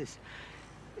disguises.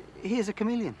 He is a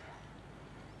chameleon.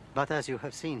 But as you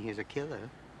have seen, he is a killer.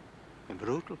 A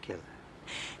brutal killer.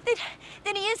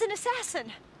 Then he is an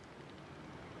assassin.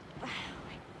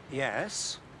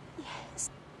 Yes? Yes.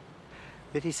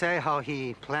 Did he say how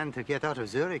he planned to get out of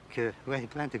Zurich, where he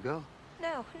planned to go?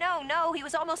 No. He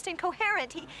was almost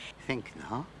incoherent. Think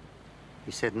now.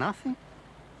 He said nothing?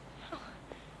 Oh,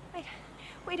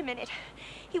 wait a minute.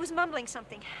 He was mumbling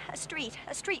something. A street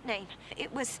name.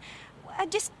 It was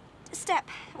just Step.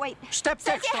 Wait.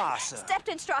 Steptenstrasse.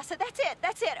 Steptenstrasse.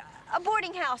 That's it. A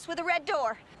boarding house with a red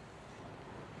door.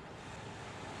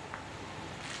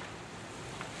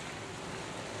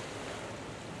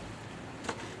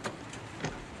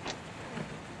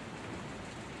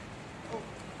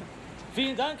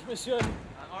 Vielen Dank, Monsieur.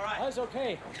 All right. Alles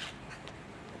okay.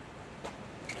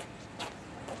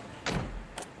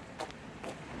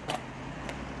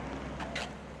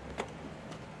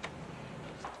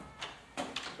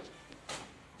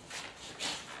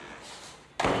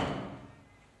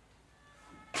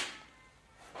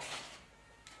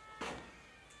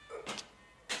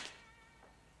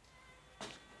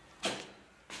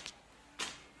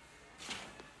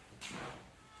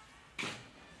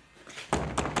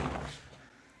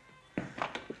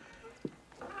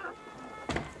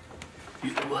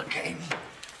 You came.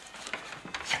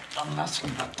 You've done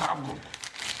nothing but trouble.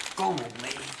 Go with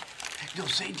me. You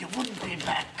said you wouldn't be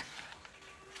back.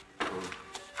 Do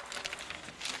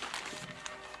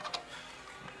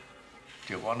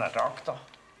you want a doctor?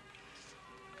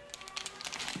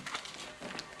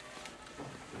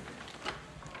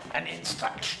 And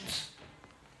instructions.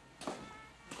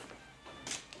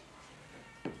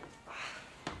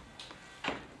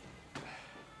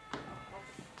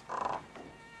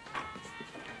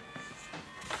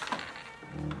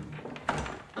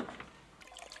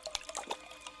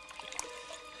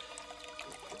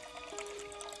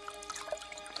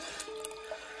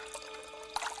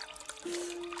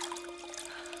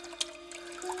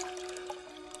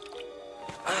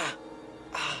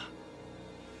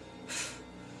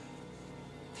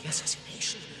 The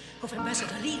assassination of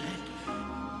Ambassador Leland.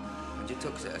 And you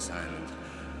took the assignment.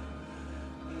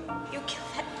 You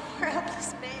killed that poor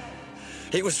helpless man.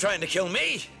 He was trying to kill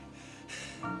me.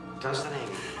 Does the name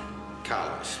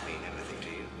Carlos mean anything to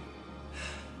you?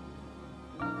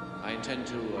 I intend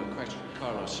to question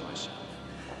Carlos myself.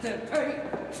 They'll pay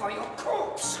for your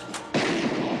corpse.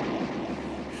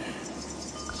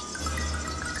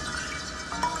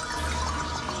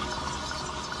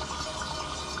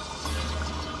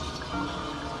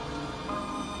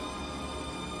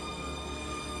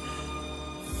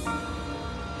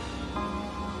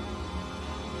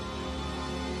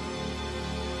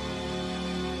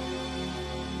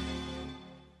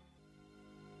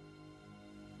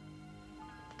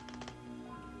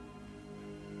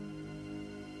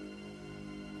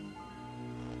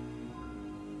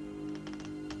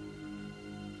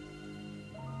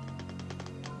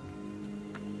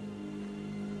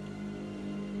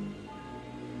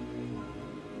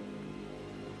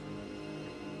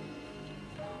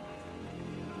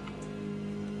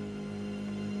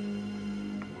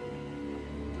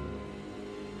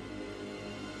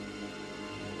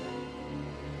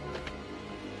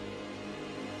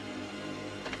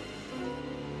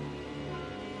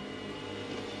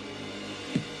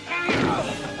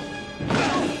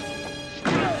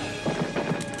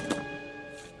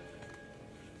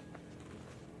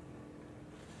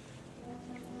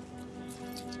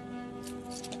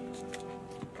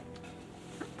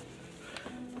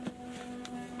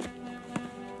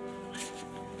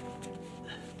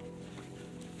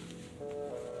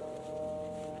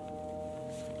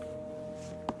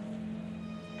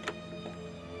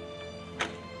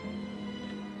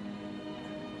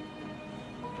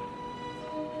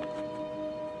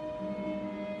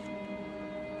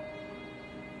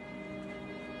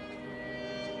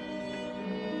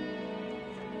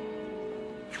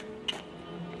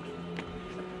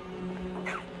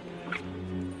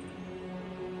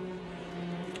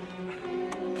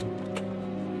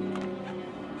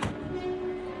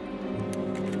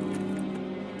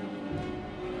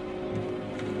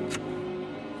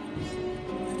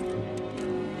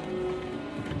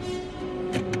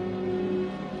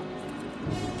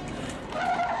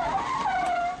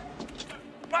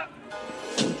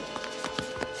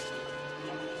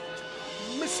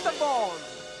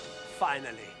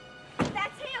 finally.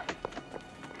 That's him.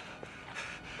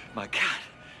 My God.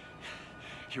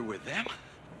 You're with them?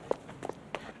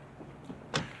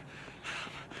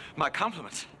 My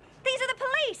compliments. These are the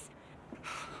police.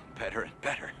 Better and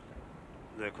better.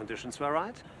 The conditions were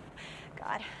right?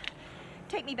 God.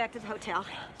 Take me back to the hotel.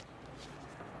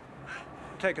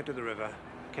 Take her to the river.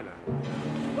 Kill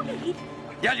her. Wait.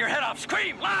 Yell your head off!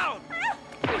 Scream loud!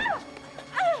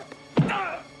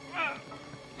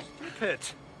 Stupid.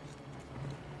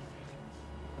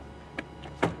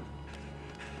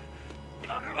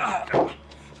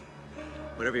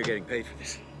 Whatever you're getting paid for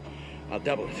this, I'll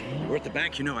double it. We're at the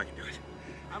bank, you know I can do it.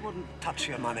 I wouldn't touch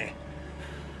your money.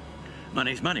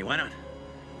 Money's money, why not?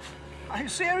 Are you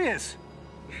serious?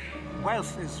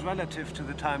 Wealth is relative to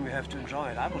the time you have to enjoy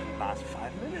it. I wouldn't last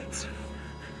 5 minutes.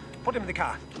 Put him in the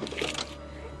car.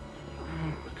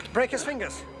 Break his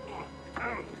fingers.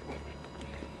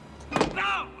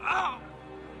 No! Oh!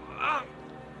 Oh!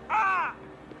 Ah!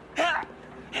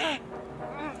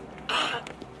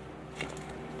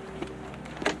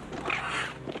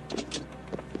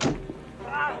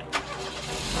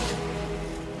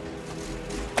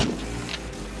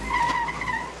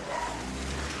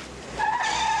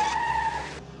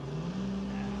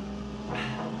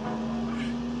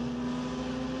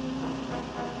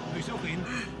 Durchsuch ihn.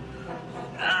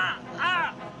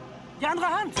 Die andere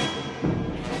Hand!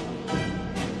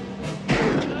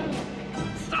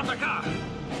 Stop the car!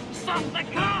 Stop the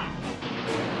car!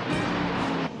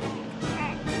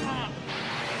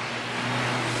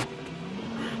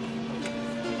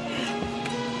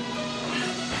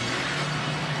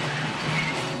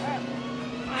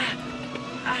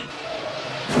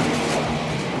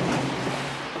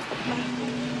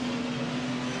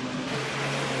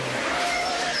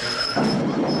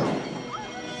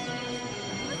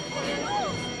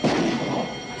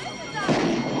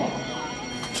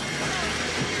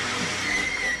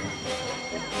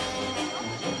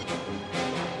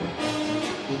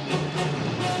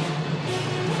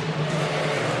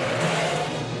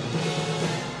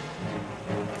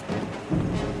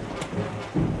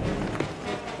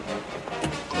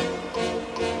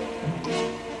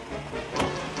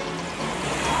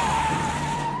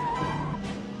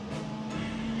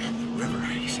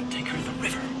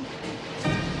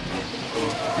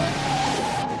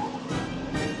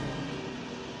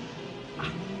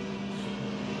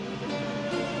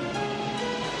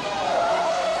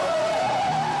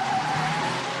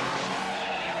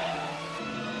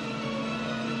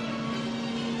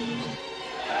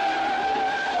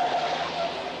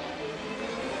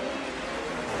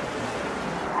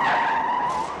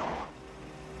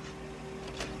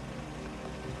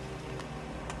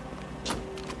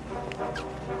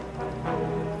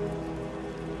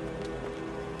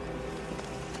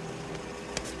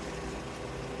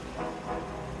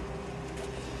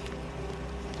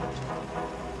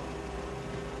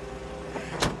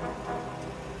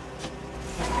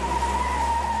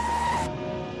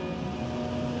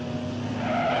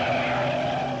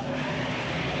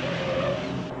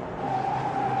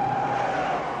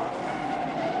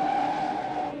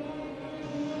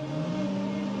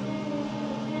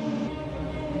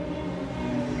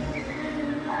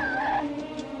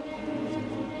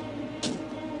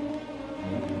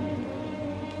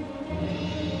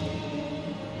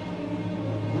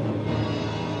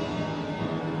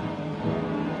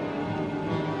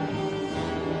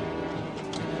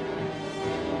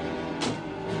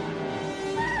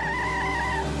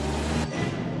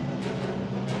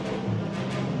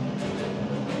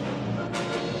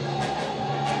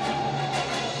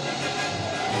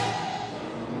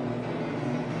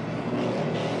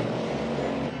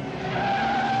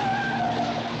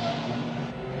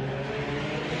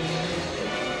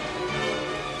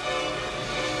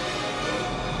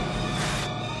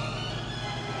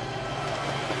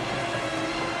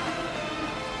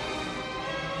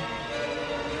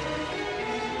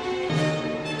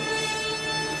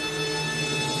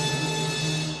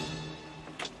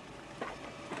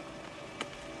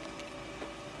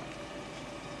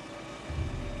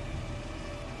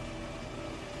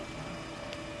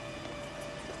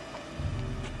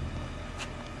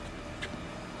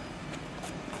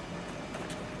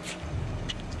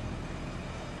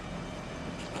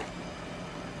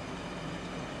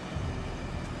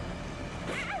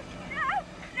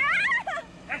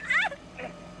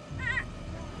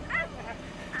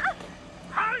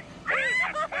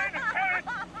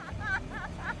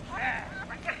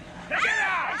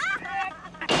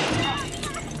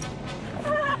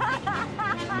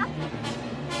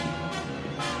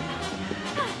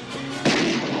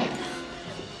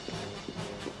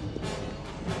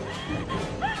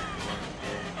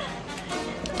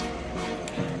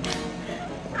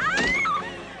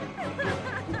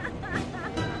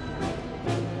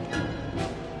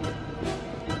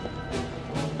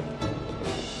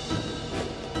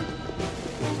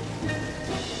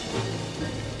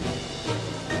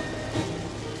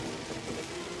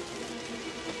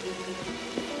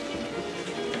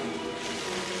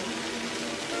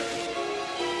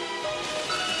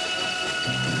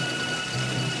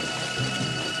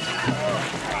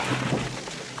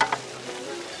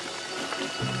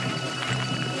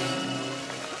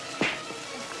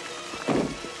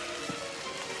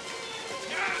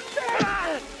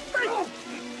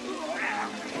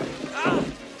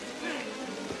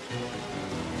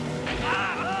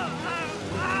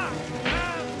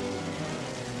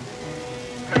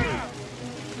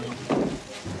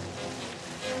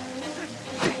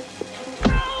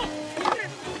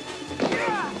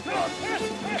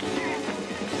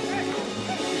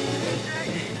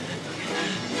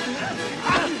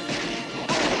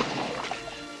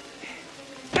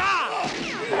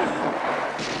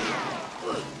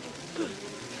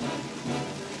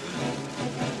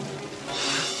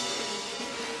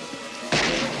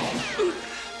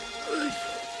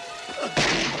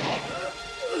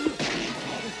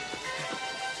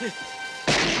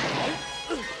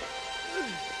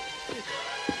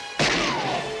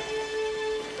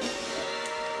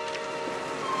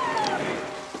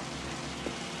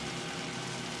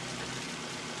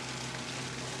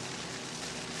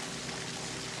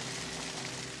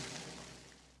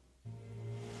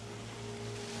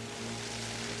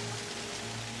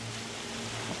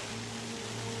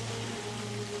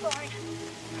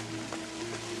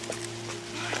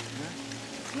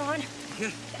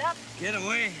 up. Get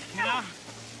away, you know?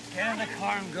 Get in the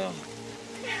car and go.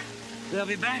 They'll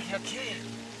be back. They'll kill you.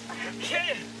 They'll kill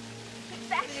you. Get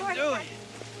back, What are you doing?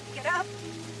 Get up.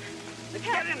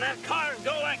 Get in that car and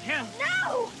go like him.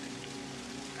 No!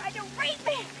 Try to rape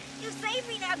me. You saved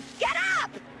me now. Get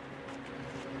up!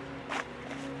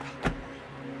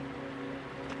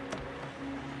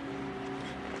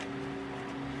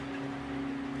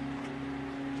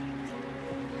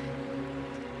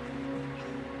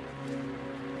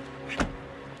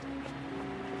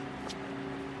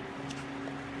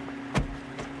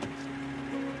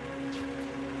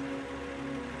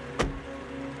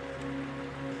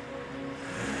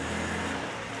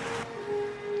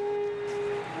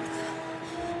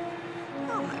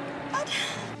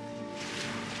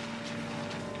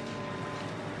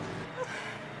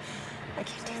 I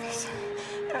can't do this.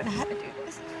 I don't know how to do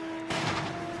this.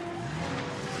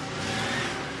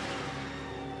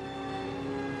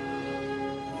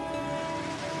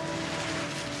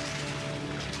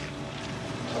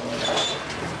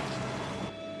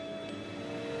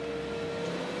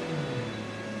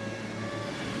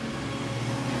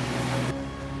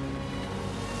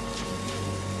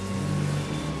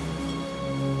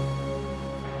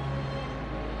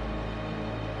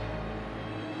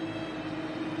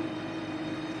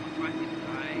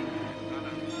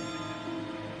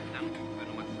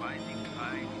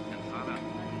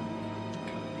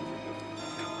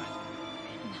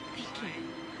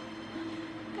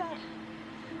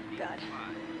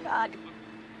 God,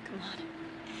 come on.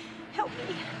 Help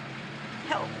me.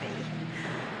 Help me.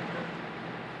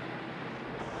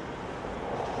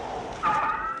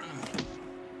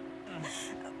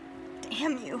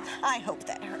 Damn you. I hope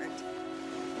that hurt.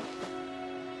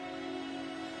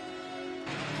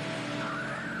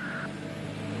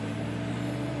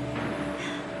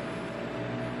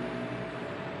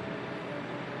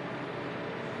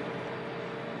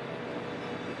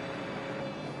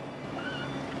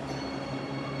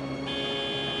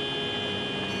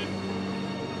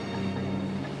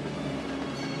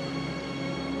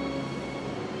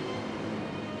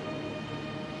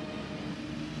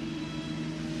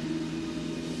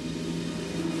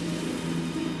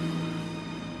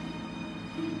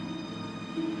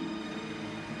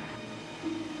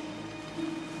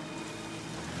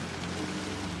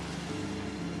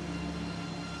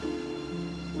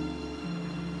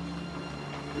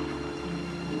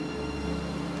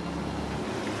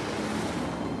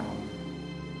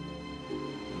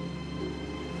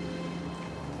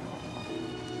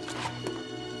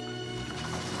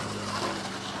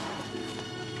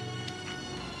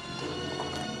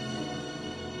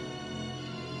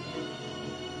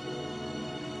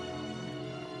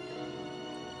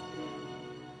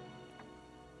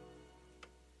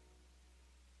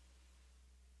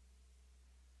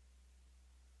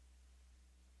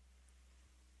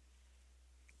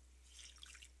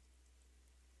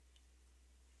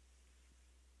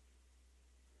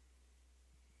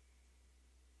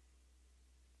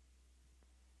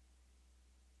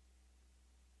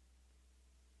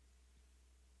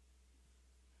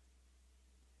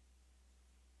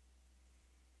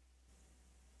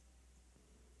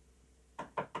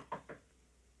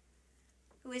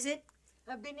 Who is it?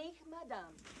 Beneath,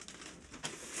 madame.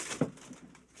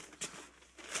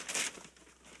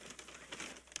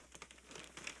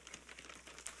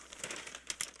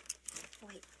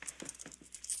 Wait.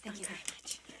 Thank you very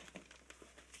much.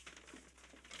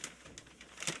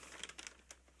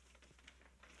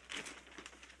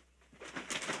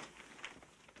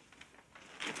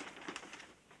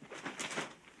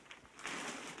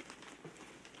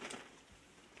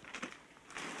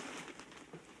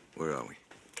 Where are we?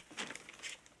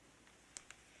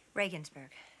 Regensburg,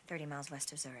 30 miles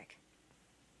west of Zurich.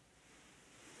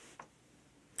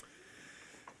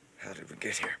 How did we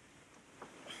get here?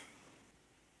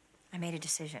 I made a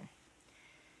decision.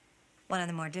 One of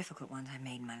the more difficult ones I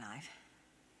made in my life.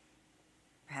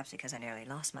 Perhaps because I nearly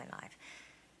lost my life.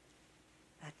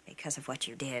 But because of what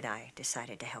you did, I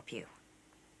decided to help you.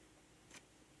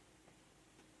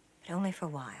 But only for a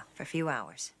while, for a few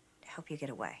hours, to help you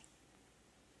get away.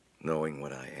 Knowing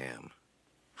what I am.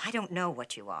 I don't know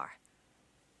what you are.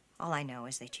 All I know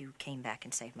is that you came back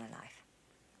and saved my life.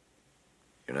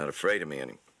 You're not afraid of me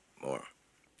anymore.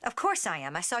 Of course I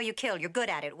am. I saw you kill. You're good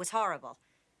at it. It was horrible.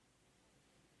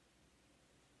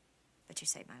 But you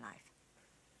saved my life.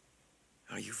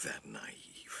 Are you that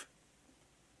naive?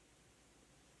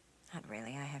 Not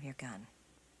really. I have your gun.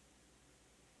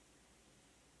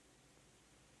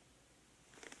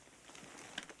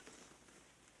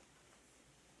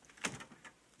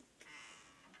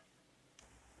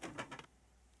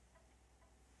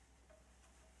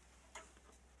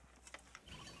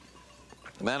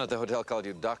 The man at the hotel called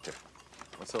you doctor.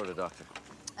 What sort of doctor?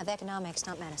 Of economics,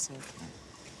 not medicine.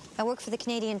 I work for the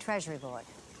Canadian Treasury Board.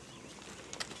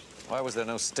 Why was there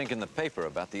no stink in the paper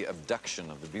about the abduction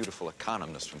of the beautiful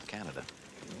economist from Canada?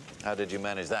 How did you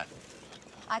manage that?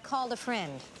 I called a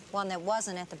friend, one that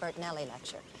wasn't at the Bertinelli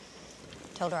lecture.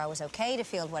 Told her I was okay to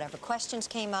field whatever questions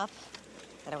came up,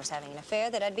 that I was having an affair,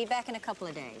 that I'd be back in a couple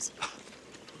of days.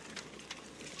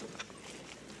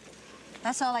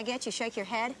 That's all I get? You shake your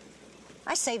head?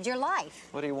 I saved your life.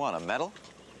 What do you want, a medal?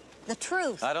 The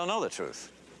truth. I don't know the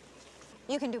truth.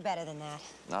 You can do better than that.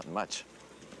 Not much.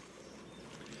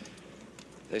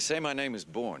 They say my name is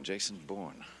Bourne, Jason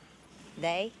Bourne.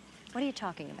 They? What are you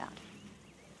talking about?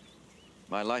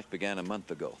 My life began a month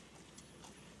ago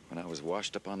when I was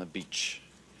washed up on the beach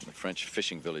in the French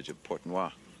fishing village of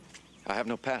Port-Noir. I have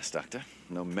no past, Doctor.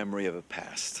 No memory of a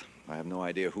past. I have no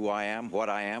idea who I am,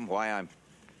 why I'm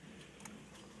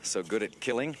so good at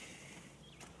killing,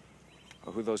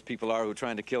 or who those people are who are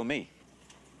trying to kill me.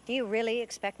 Do you really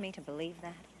expect me to believe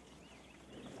that?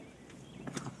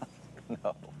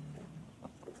 No.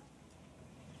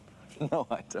 No,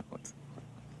 I don't.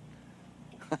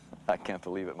 I can't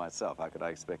believe it myself. How could I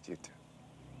expect you to?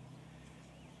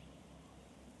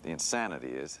 The insanity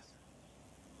is,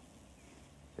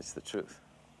 it's the truth.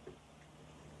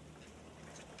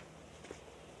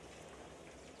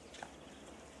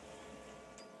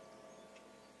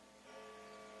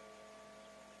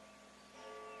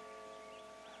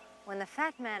 When the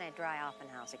fat man at Dry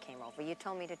Oppenhauser came over, you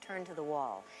told me to turn to the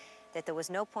wall, that there was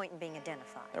no point in being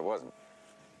identified. There wasn't.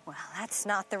 Well, that's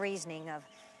not the reasoning of...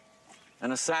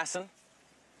 An assassin?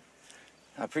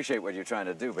 I appreciate what you're trying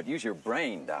to do, but use your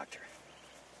brain, Doctor.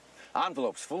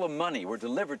 Envelopes full of money were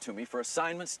delivered to me for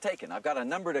assignments taken. I've got a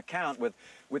numbered account with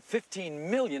 $15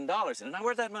 million in it. Now,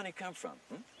 where'd that money come from?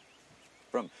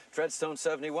 From Treadstone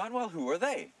 71? Well, who are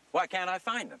they? Why can't I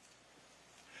find them?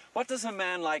 What does a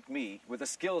man like me, with the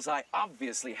skills I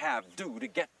obviously have, do to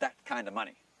get that kind of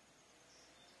money?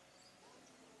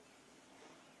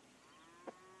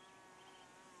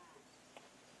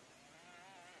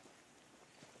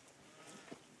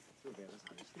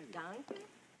 Danke.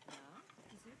 Ja,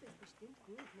 die Suppe ist bestimmt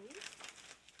gut, nicht?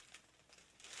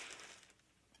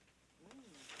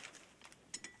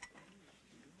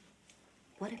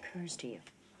 What occurs to you?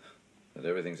 That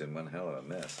everything's in one hell of a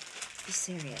mess. Be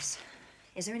serious.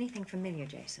 Is there anything familiar,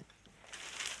 Jason?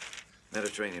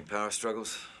 Mediterranean power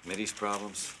struggles, Mideast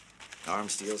problems,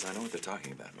 arms deals. I know what they're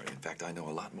talking about, Marie. In fact, I know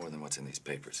a lot more than what's in these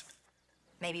papers.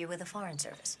 Maybe you're with the Foreign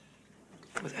Service.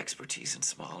 With expertise in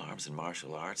small arms and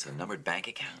martial arts, a numbered bank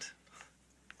account.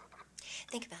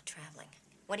 Think about traveling.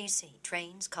 What do you see?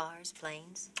 Trains, cars,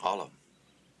 planes? All of them.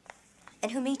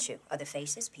 And who meets you? Other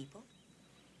faces, people?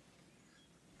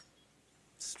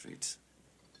 Streets.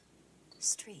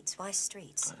 Streets? Why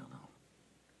streets? I don't know.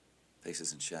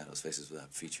 Faces and shadows, faces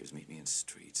without features meet me in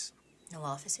streets. No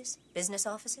offices? Business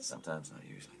offices? Sometimes, not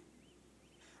usually.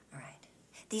 All right.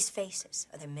 These faces,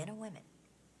 are they men or women?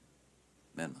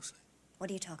 Men mostly. What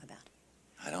do you talk about?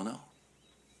 I don't know.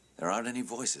 There aren't any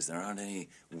voices. There aren't any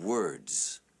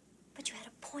words. But you had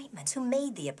appointments. Who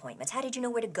made the appointments? How did you know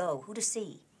where to go? Who to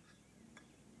see?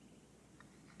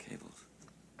 Cables.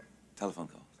 Telephone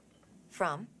calls.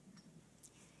 From?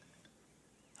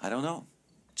 I don't know.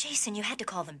 Jason, you had to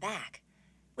call them back.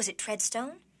 Was it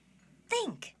Treadstone?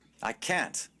 Think. I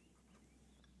can't.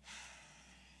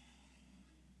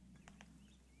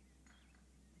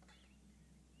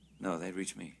 No, they'd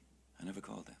reach me. I never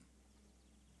called them.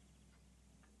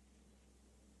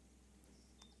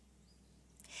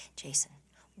 Jason,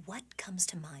 what comes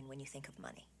to mind when you think of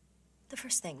money? The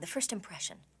first thing, the first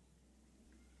impression.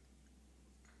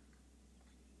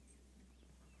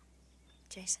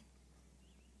 Jason?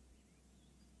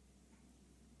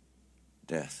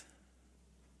 Death.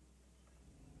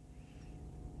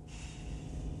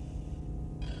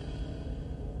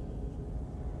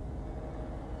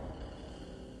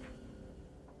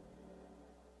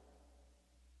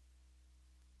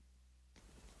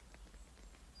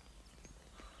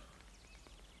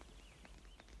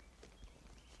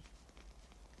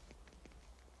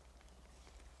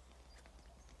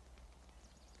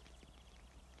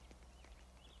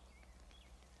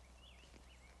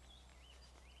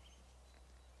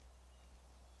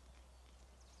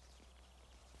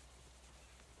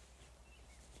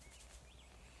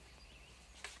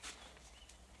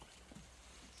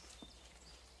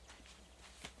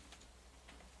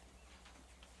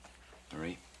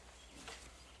 Marie.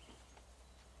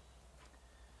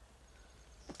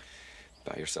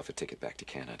 Buy yourself a ticket back to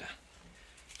Canada.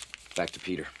 Back to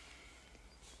Peter.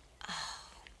 Oh,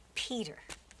 Peter.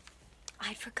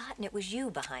 I'd forgotten it was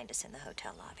you behind us in the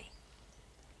hotel lobby.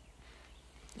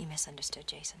 You misunderstood,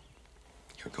 Jason.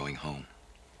 You're going home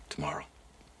tomorrow.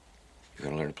 You're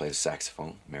going to learn to play the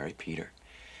saxophone, marry Peter,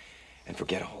 and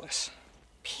forget all this.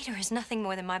 Peter is nothing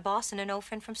more than my boss and an old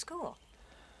friend from school.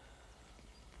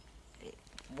 At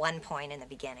one point in the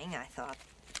beginning, I thought,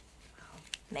 well,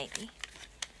 maybe.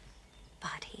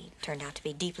 But he turned out to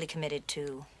be deeply committed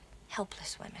to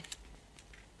helpless women.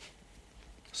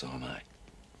 So am I.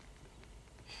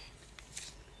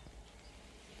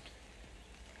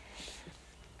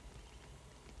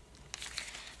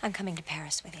 I'm coming to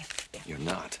Paris with you. You're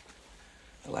not.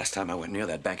 The last time I went near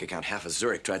that bank account, half of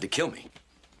Zurich tried to kill me.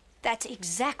 That's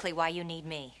exactly why you need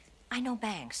me. I know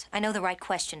banks. I know the right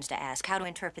questions to ask, how to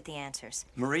interpret the answers.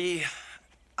 Marie,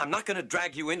 I'm not going to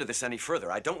drag you into this any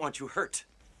further. I don't want you hurt.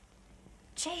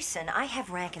 Jason, I have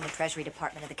rank in the Treasury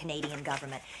Department of the Canadian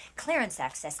government. Clearance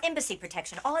access, embassy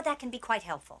protection, all of that can be quite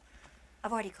helpful.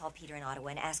 I've already called Peter in Ottawa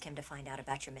and asked him to find out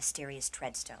about your mysterious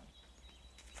treadstone.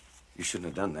 You shouldn't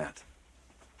have done that.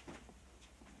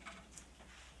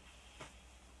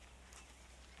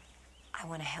 I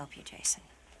want to help you, Jason.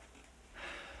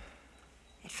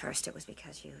 At first, it was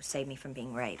because you saved me from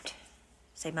being raped.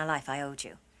 Saved my life. I owed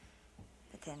you.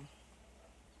 But then...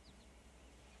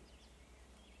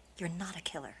 you're not a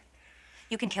killer.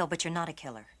 You can kill, but you're not a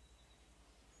killer.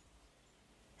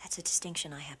 That's a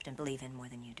distinction I happen to believe in more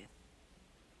than you do.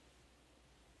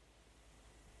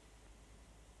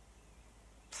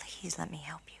 Please let me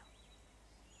help you.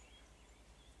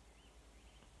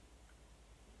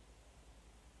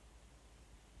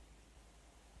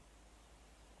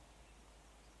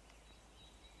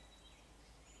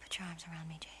 Put your arms around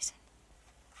me, Jason.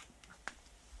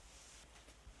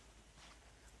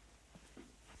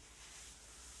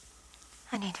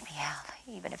 I need to be held,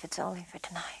 even if it's only for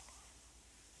tonight.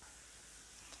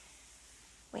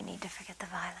 We need to forget the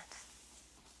violence.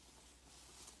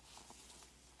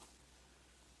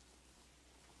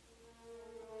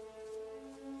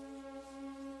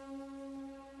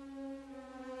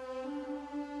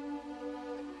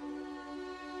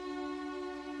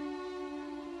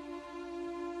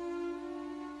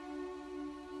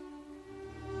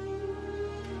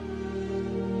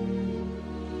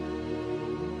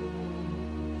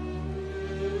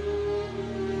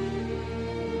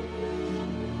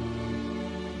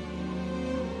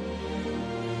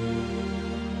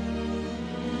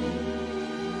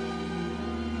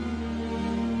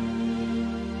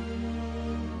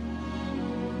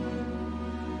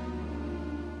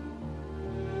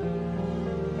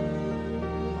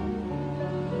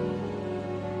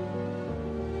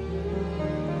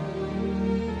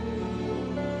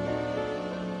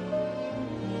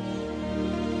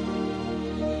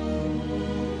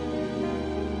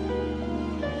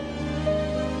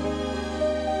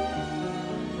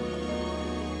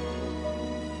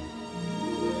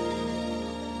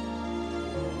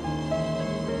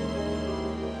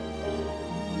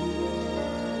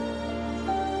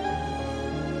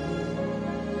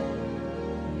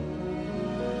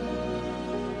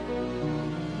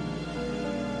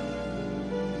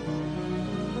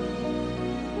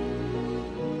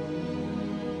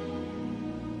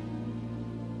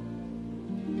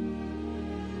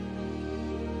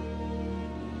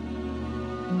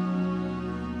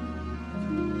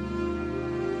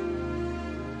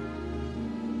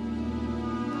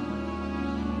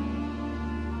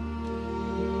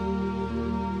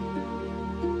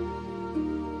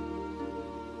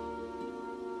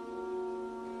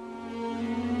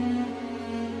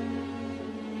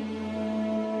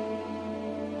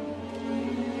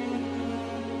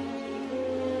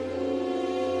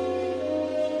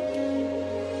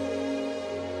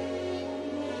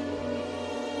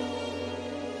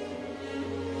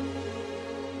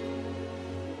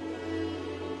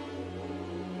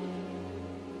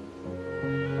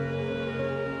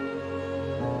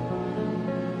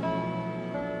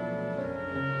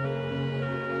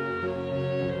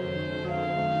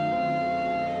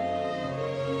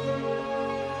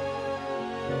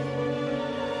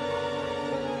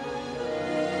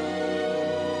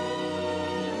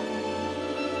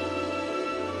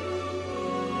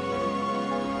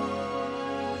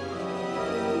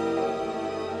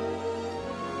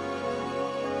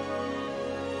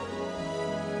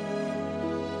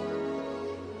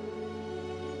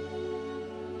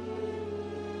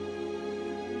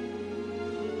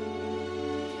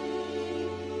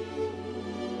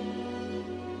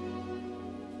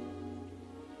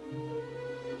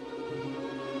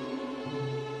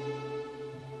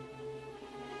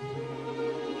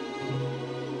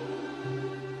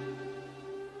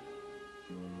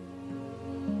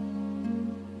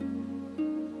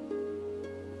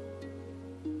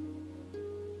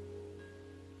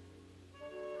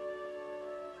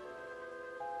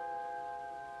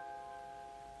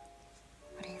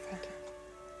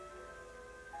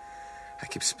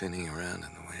 keep spinning around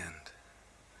in the wind.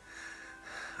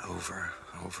 Over,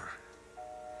 over.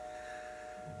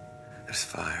 There's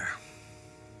fire.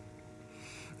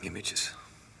 Images.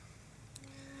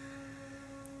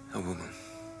 A woman.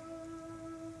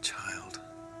 Child.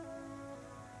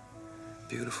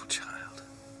 Beautiful child.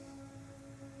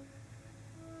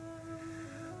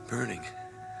 Burning.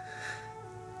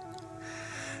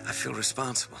 I feel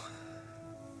responsible.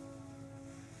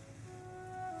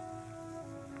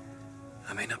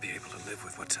 I may not be able to live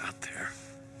with what's out there.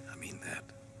 I mean that.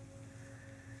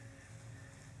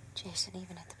 Jason,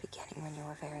 even at the beginning when you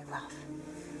were very rough,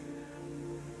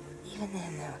 even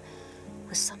then there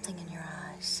was something in your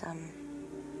eyes, some,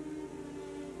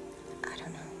 I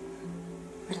don't know,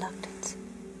 reluctance.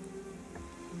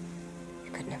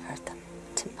 You couldn't have hurt them.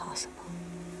 It's impossible.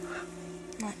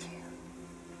 Not you.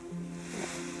 No.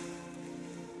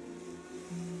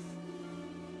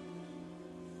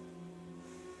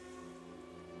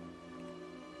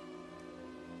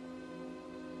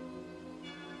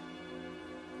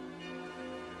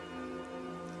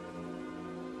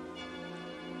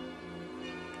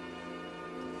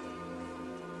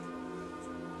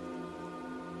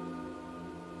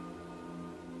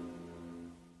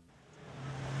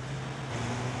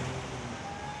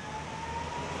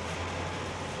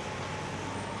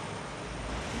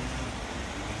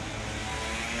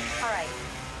 All right.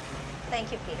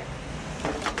 Thank you, Peter.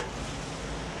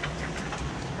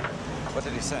 What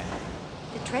did he say?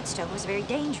 The Treadstone was very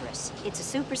dangerous. It's a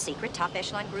super secret top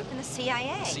echelon group in the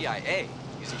CIA. The CIA?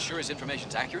 Is he sure his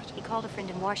information's accurate? He called a friend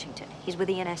in Washington. He's with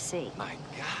the NSC. My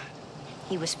God.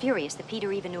 He was furious that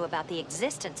Peter even knew about the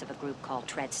existence of a group called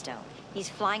Treadstone. He's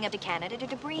flying up to Canada to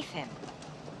debrief him.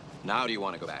 Now do you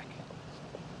want to go back?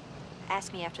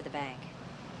 Ask me after the bank.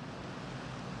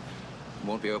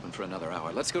 Won't be open for another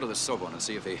hour. Let's go to the Sorbonne and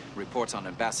see if the reports on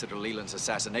Ambassador Leland's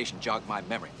assassination jog my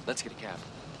memory. Let's get a cab.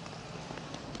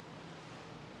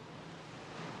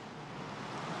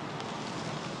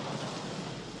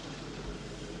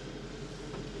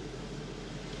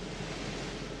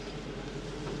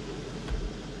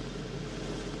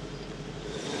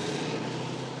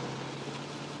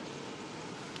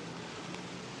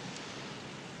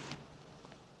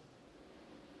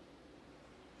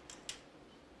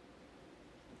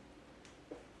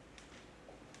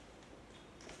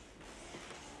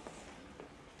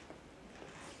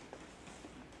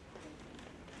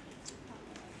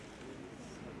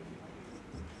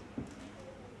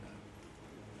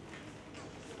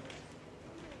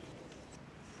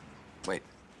 Wait.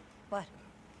 What?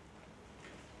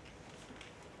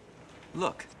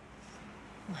 Look.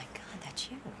 Oh my God, that's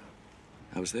you.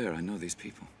 I was there. I know these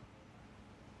people.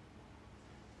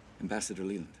 Ambassador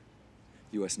Leland,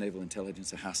 U.S. Naval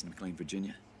Intelligence at Hassan McLean,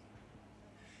 Virginia.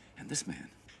 And this man,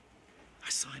 I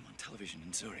saw him on television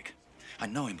in Zurich. I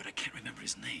know him, but I can't remember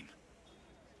his name.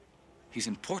 He's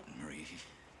important, Marie. He,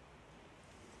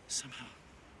 somehow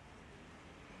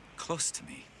close to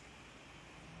me.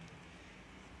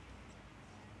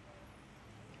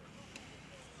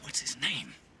 What's his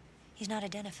name? He's not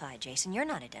identified, Jason. You're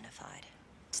not identified.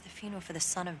 It's the funeral for the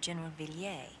son of General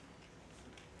Villiers.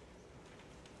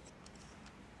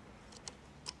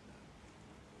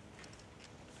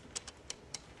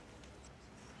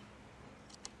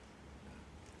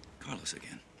 Carlos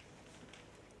again.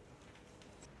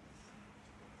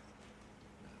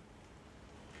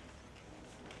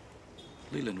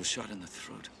 Leland was shot in the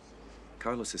throat.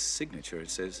 Carlos's signature, it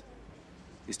says,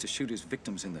 is to shoot his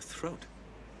victims in the throat.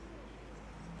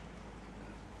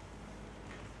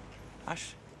 I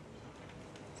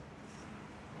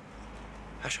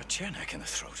shot Chernak in the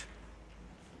throat.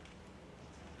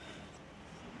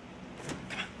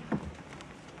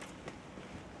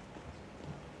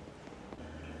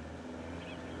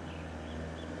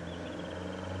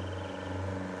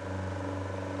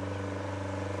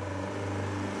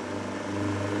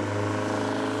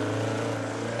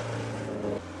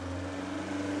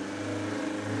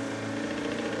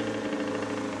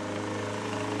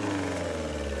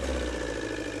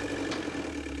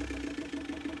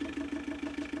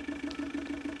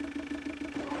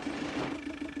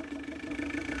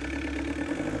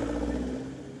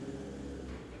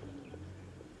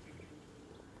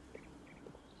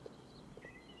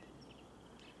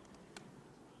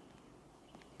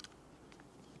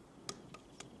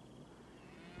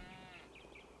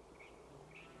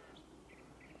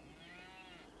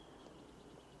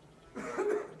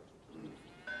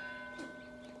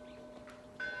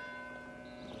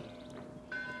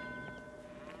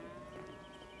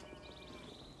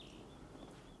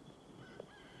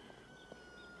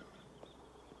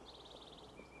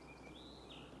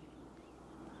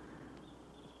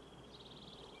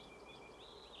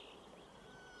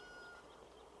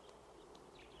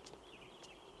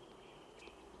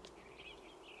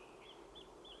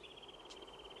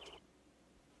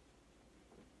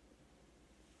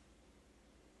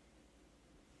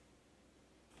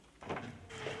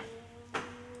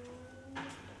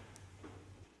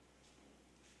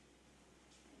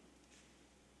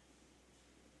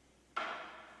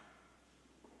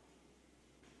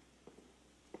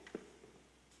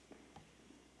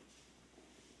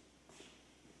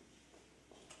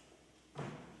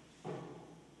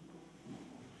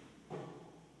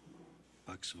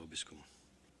 Max vobiskum.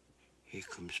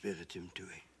 Hicum spiritum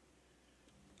tui.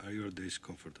 Are your days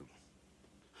comfortable?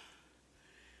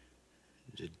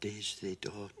 The days they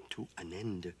draw to an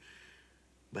end,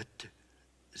 but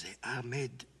they are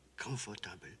made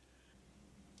comfortable.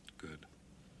 Good.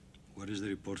 What is the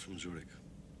report from Zurich?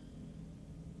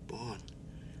 Bourne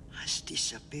has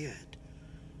disappeared.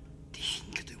 They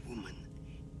think the woman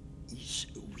is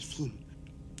with him.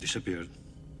 Disappeared?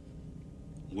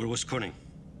 Where was Koenig?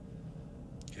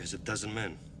 He has 12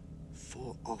 men.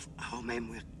 4 of our men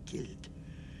were killed.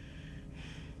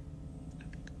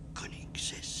 Koenig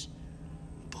says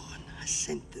Bourne has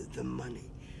sent the money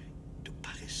to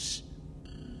Paris.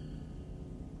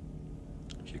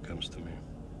 He comes to me.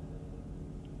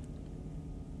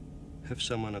 Have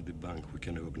someone at the bank who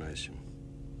can recognize him.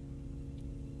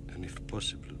 And if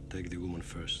possible, take the woman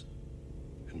first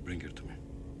and bring her to me.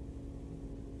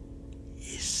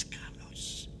 Yes,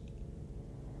 Carlos.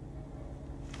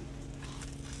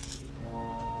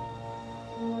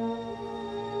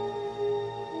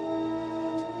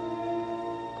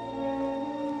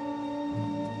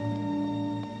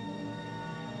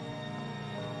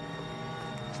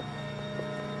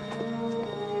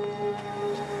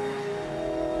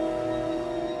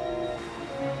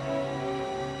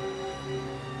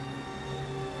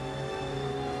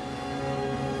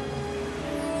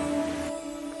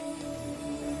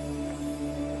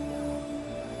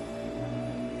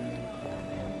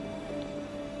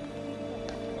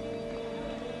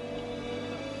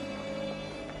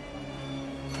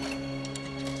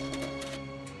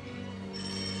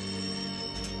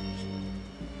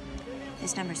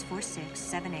 His number's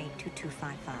 46782255.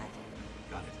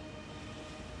 Got it.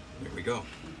 Here we go.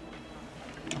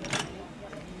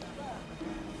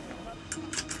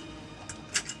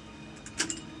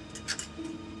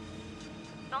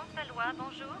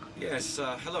 Bonjour. Yes,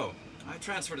 hello. I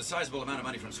transferred a sizable amount of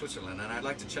money from Switzerland, and I'd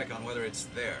like to check on whether it's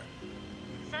there.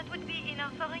 That would be in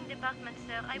our foreign department,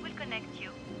 sir. I will connect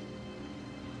you.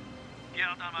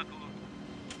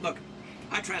 Look,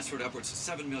 I transferred upwards of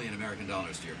 $7 million American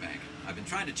dollars to your bank. I've been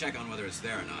trying to check on whether it's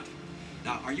there or not.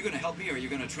 Now, are you going to help me, or are you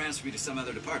going to transfer me to some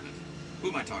other department? Who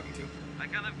am I talking to? I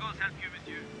can of course help you,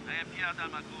 monsieur. I am Pierre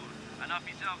Dalmacour, an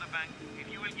officer of the bank. If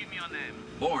you will give me your name.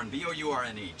 Bourne,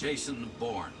 B-O-U-R-N-E, Jason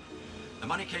Bourne. The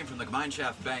money came from the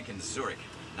Gemeinschaft Bank in Zurich.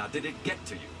 Now, did it get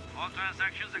to you? All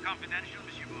transactions are confidential,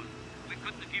 Monsieur Bourne. We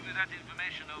couldn't give you that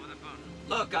information over the phone.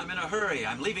 Look, I'm in a hurry.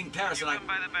 I'm leaving Paris and I... Come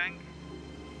by the bank?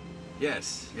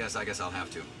 Yes, I guess I'll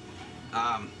have to.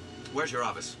 Where's your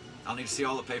office? I'll need to see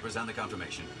all the papers and the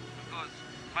confirmation. Of course.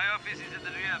 My office is at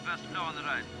the rear, first floor on the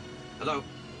right. Hello?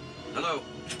 Hello?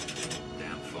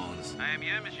 Damn phones. I am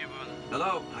here, Monsieur Bourne.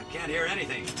 Hello? I can't hear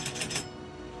anything.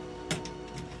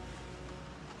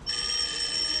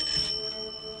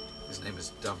 His name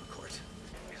is Dumcourt.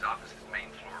 His office is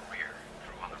main floor rear,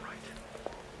 through on the right.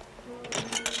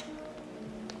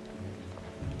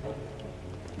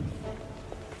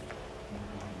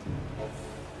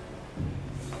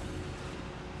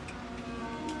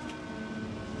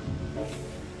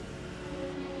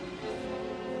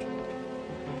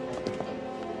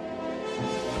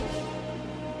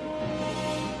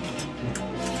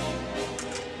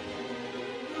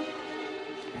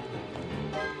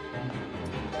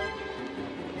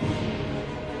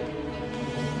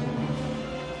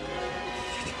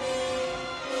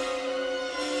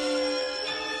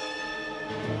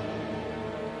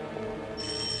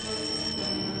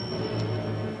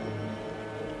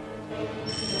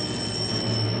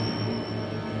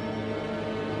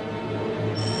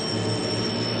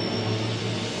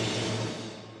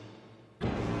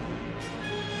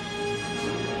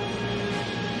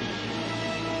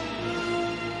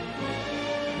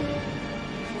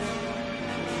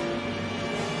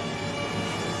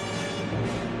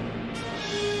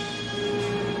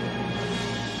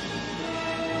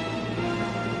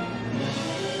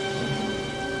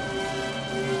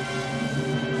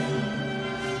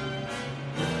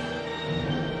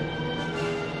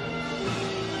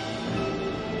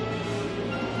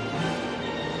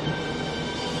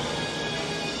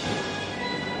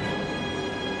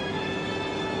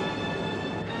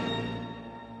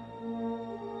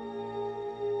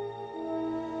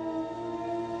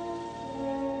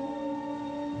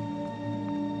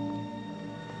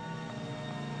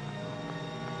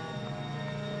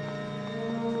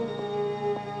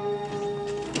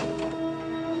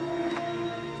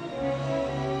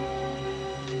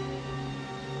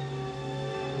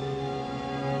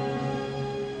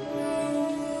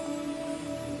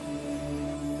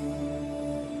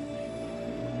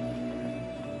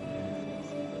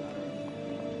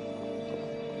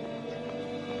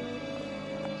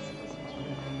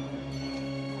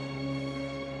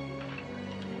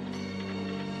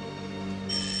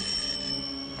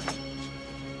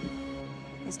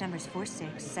 number's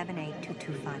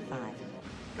 46782255.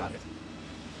 Got it.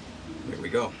 Here we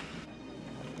go.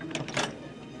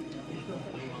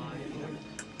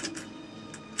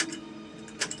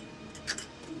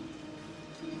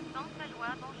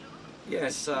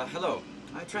 Yes, hello.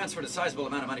 I transferred a sizable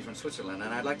amount of money from Switzerland,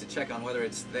 and I'd like to check on whether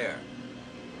it's there.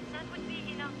 That would be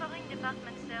in our foreign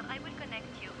department, sir. I will connect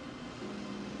you.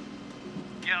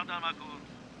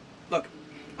 Look,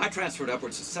 I transferred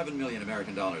upwards of $7 million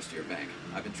American dollars to your bank.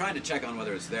 I've been trying to check on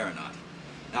whether it's there or not.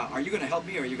 Now, are you going to help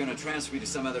me, or are you going to transfer me to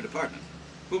some other department?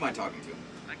 Who am I talking to?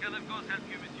 I can of course help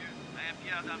you, monsieur. I am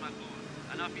Pierre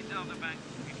Dalmacourt, an officer of the bank.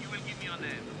 If you will give me your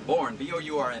name. Bourne,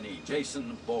 B-O-U-R-N-E,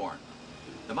 Jason Bourne.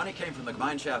 The money came from the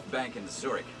Gemeinschaft Bank in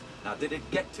Zurich. Now, did it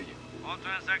get to you? All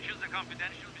transactions are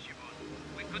confidential, monsieur Bourne.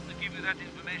 We couldn't give you that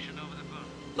information over the phone.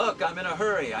 Look, I'm in a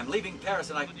hurry. I'm leaving Paris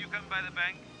and I... Would you come by the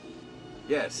bank?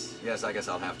 Yes, I guess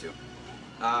I'll have to.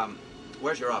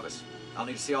 Where's your office? I'll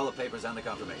need to see all the papers and the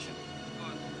confirmation. Of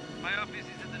course. My office is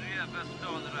at the rear, first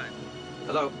floor on the right.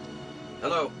 Hello?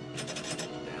 Hello?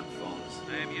 Damn phones.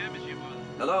 I am here, monsieur Bourne.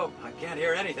 Hello? I can't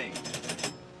hear anything.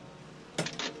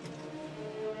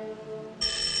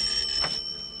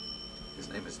 His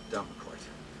name is Dalmacourt.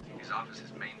 His office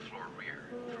is main floor rear,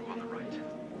 through on the right.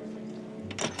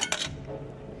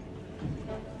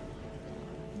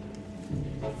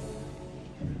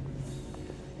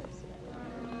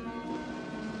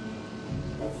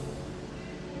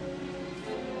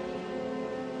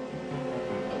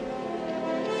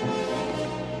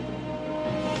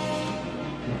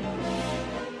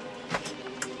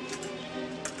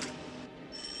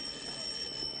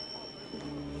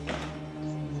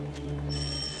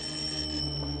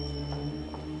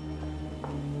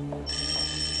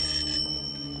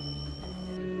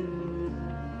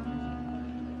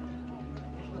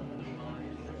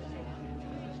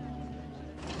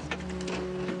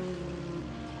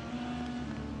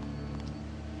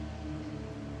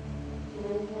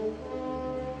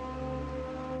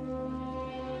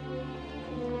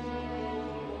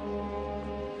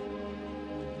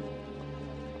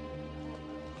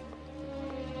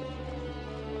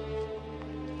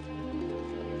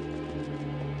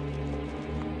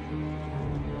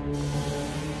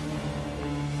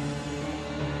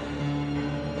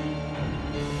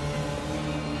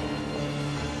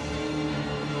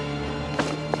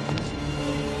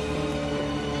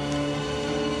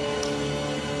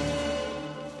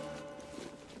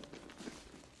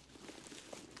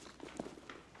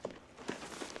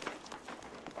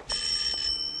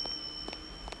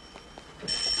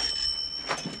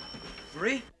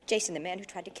 Jason, the man who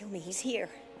tried to kill me, he's here.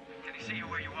 Can he see you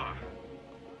where you are?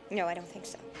 No, I don't think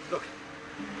so. Look,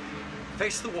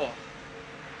 face the wall,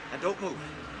 and don't move.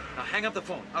 Now hang up the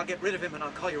phone. I'll get rid of him and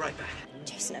I'll call you right back.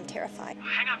 Jason, I'm terrified.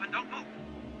 Hang up and don't move.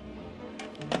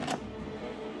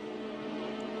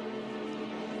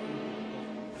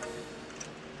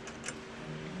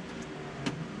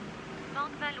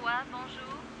 Banque Valois,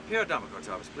 bonjour. Pierre Dalmacourt's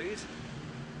office, please.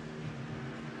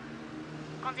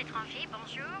 Comptes étrangers,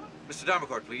 bonjour. Mr.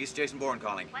 Dalmacourt, please. Jason Bourne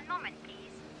calling. One moment, please.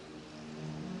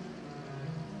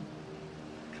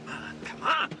 Come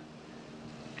on!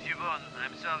 Monsieur Bourne,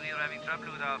 I'm sorry you're having trouble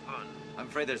with our phone. I'm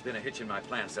afraid there's been a hitch in my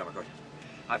plans, Dalmacourt.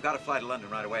 I've got to fly to London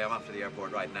right away. I'm off to the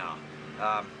airport right now.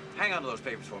 Hang on to those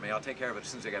papers for me. I'll take care of it as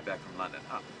soon as I get back from London.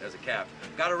 Oh, there's a cab.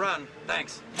 Gotta run.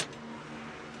 Thanks.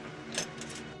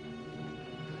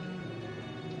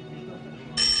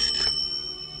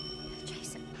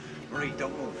 Jason. Marie,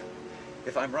 don't move.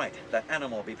 If I'm right, that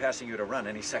animal will be passing you to run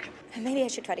any second. Maybe I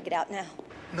should try to get out now.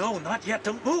 No, not yet.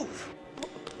 Don't move.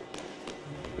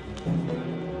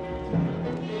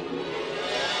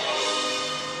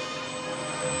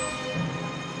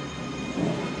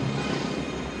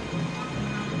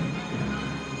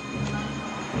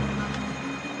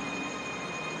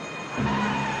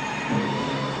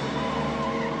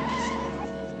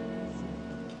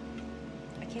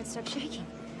 I can't stop shaking.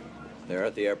 They're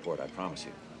at the airport, I promise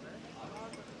you.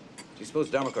 Do you suppose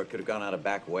Dalmacourt could have gone out a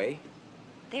back way?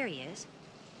 There he is.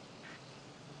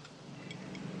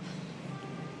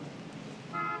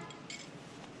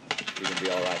 You're gonna be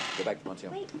all right. Go back to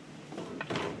Montreal. Wait.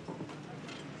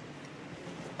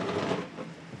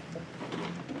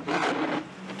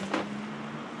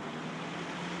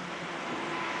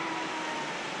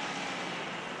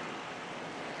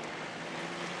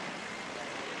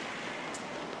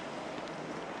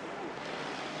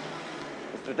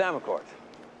 Mr. Dalmacourt,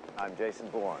 I'm Jason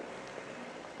Bourne.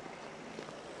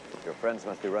 Your friends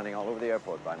must be running all over the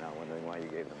airport by now, wondering why you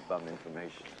gave them bum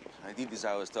information. I did as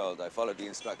I was told. I followed the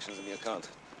instructions in the account.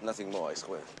 Nothing more, I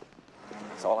swear.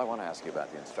 That's all I want to ask you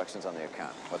about, the instructions on the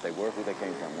account. What they were, who they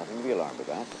came from. Nothing to be alarmed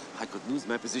about. I could lose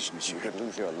my position, monsieur. You could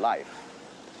lose your life.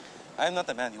 I'm not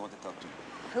the man you want to talk to.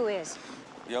 Who is?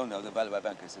 The owner of the Valois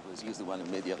Bank, I suppose. He's the one who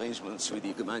made the arrangements with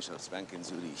the Gemeinschaftsbank in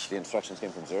Zurich. The instructions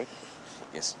came from Zurich?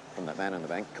 Yes. From that man in the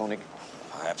bank, Koenig?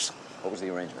 Perhaps. What was the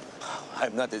arrangement?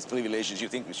 I'm not as privileged as you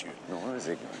think, monsieur. Nor as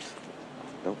ignorant.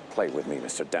 Don't play with me,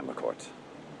 Mr. Demacourt.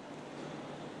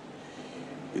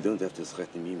 You don't have to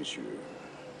threaten me, monsieur.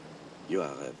 You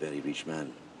are a very rich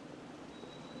man.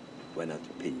 Why not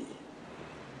pay me?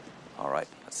 All right,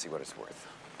 let's see what it's worth.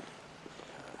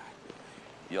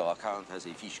 Your account has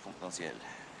a fiche confidentielle.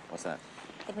 What's that?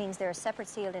 It means there are separate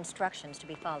sealed instructions to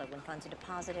be followed when funds are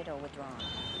deposited or withdrawn.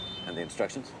 And the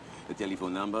instructions? The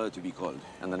telephone number to be called.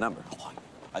 And the number? Oh,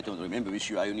 I don't remember,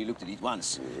 monsieur. I only looked at it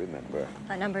once. You remember?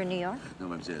 A number in New York? No,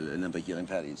 mademoiselle. A number here in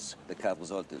Paris. The card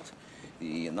was altered.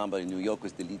 The number in New York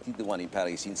was deleted. The one in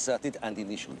Paris inserted and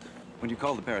initialed. When you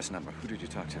called the Paris number, who did you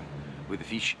talk to? With the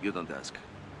fiche, you don't ask.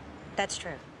 That's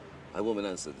true. A woman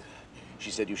answered. She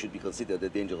said you should be considered a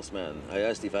dangerous man. I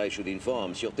asked if I should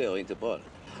inform Sûreté or Interpol.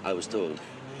 I was told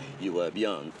you were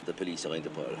beyond the police or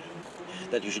Interpol.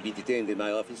 That you should be detained in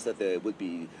my office, that there would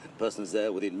be persons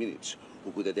there within minutes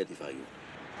who could identify you.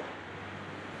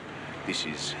 This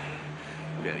is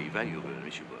very valuable,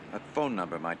 Monsieur Bourne. That phone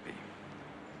number might be.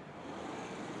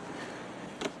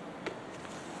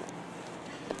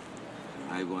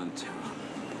 I want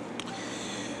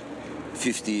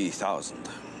 50,000.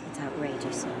 It's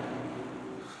outrageous.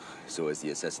 So is the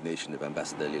assassination of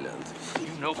Ambassador Leland.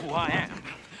 You know who I am.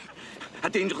 A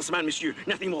dangerous man, monsieur.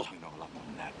 Nothing more. You know a lot more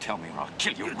than that. Tell me or I'll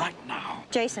kill you right now.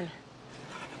 Jason.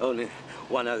 Only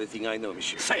one other thing I know,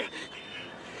 monsieur. Say it.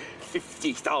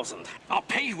 50,000. I'll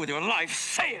pay you with your life.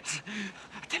 Say it.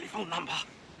 A telephone number.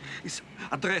 His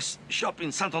address, shop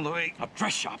in Saint-André. A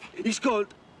dress shop. He's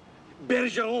called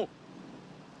Bergeron.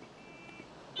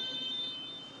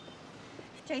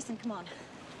 Jason, come on.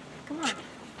 Come on.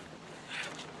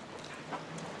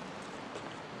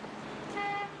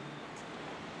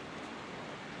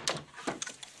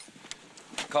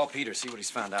 Call Peter, see what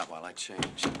he's found out while I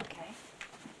change. Okay.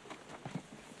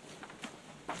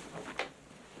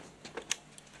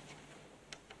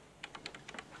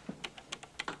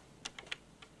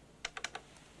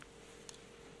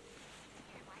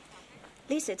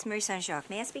 Lisa, it's Marie Saint-Jacques.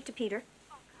 May I speak to Peter?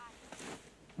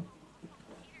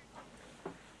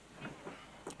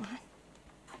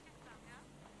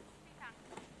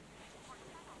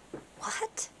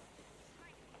 What?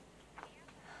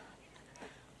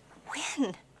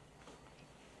 When?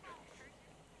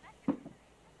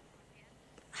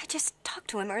 I just talked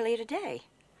to him earlier today.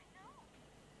 Oh,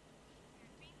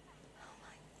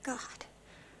 my God.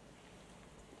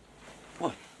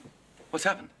 What? What's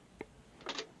happened?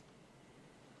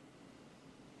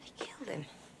 They killed him.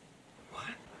 What?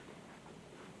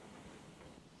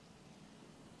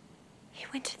 He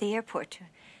went to the airport to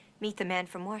meet the man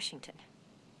from Washington.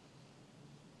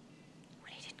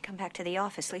 When he didn't come back to the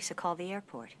office, Lisa called the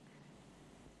airport.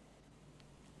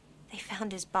 They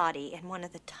found his body in one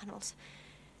of the tunnels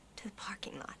to the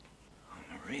parking lot. Oh,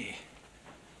 Marie.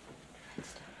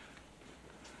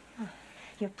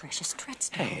 Your precious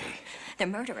Treadstone. Hey. They're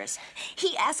murderers.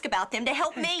 He asked about them to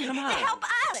help me. come on. To help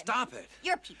us. Stop it.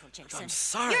 Your people, Jason. I'm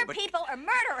sorry, Your but- people are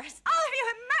murderers. All of you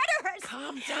are murderers.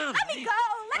 Calm down, Let me go.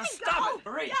 Let Now me stop go. it,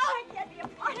 Marie. No, I can't be a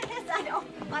part of this. I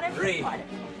don't want to be Marie. a part of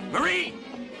it. Marie!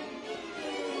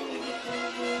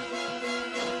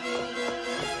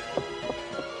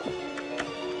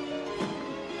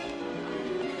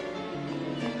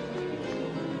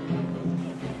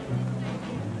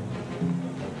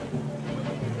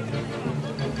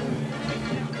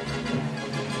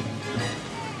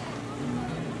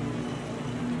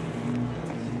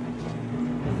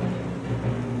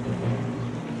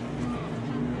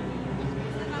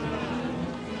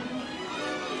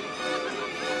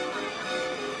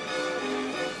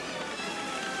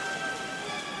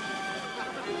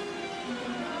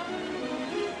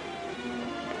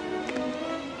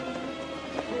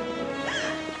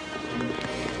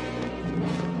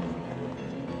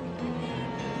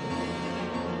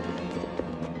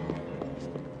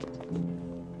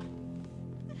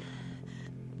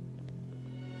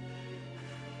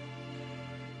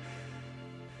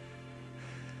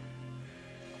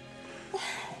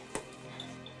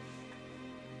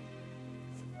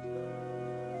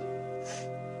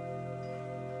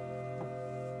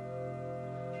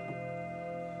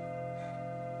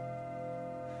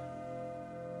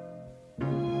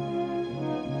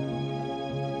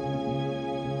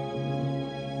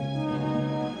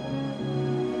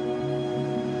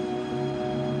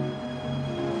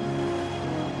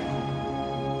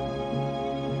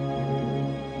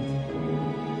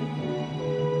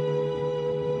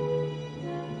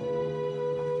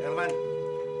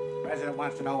 President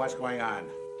wants to know what's going on.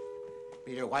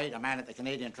 Peter White, a man at the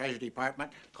Canadian Treasury Department,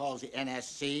 calls the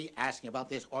NSC asking about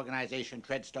this organization,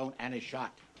 Treadstone, and is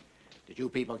shot. Did you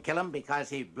people kill him because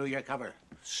he blew your cover?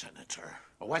 Senator.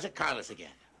 Or was it Carlos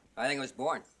again? I think it was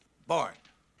Bourne. Bourne.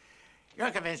 You're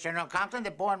convinced, General Conklin,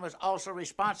 that Bourne was also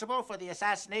responsible for the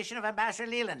assassination of Ambassador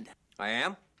Leland? I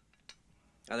am.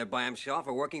 Either by himself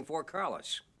or working for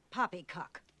Carlos.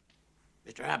 Poppycock.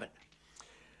 Mr. Abbott.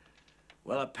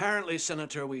 Well, apparently,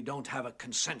 Senator, we don't have a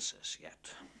consensus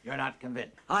yet. You're not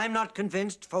convinced? I'm not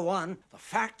convinced, for one. The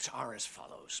facts are as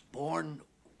follows. Bourne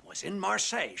was in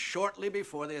Marseille shortly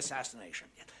before the assassination.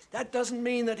 That doesn't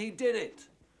mean that he did it.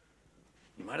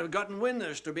 He might have gotten wind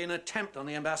there's to be an attempt on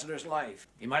the ambassador's life.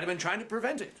 He might have been trying to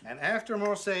prevent it. And after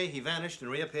Marseille, he vanished and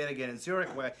reappeared again in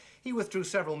Zurich, where he withdrew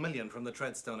several million from the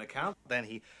Treadstone account. Then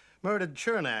he murdered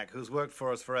Chernak, who's worked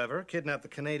for us forever, kidnapped the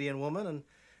Canadian woman, and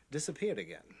disappeared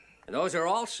again. And those are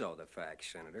also the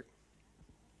facts, Senator.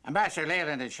 Ambassador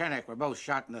Leland and Chernak were both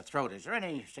shot in the throat. Is there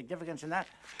any significance in that?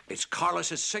 It's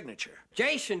Carlos's signature.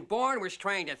 Jason Bourne was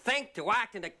trained to think, to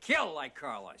act, and to kill like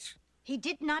Carlos. He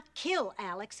did not kill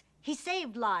Alex. He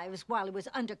saved lives while he was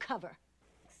undercover.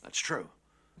 That's true.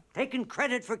 Taking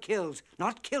credit for kills,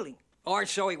 not killing. Or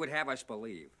so he would have us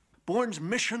believe. Bourne's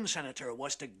mission, Senator,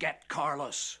 was to get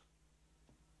Carlos.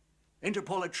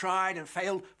 Interpol had tried and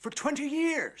failed for 20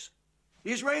 years.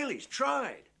 The Israelis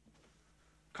tried.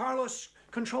 Carlos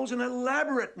controls an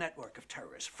elaborate network of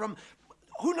terrorists from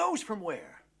who knows from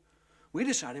where. We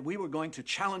decided we were going to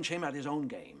challenge him at his own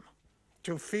game.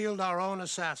 To field our own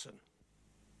assassin.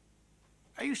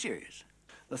 Are you serious?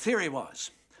 The theory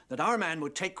was that our man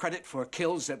would take credit for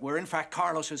kills that were in fact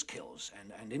Carlos's kills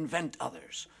and invent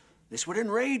others. This would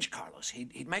enrage Carlos.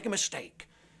 He'd make a mistake.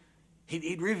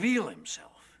 He'd reveal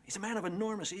himself. He's a man of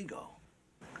enormous ego.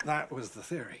 That was the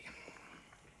theory.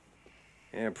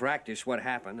 In practice, what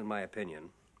happened, in my opinion,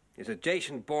 is that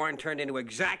Jason Bourne turned into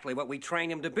exactly what we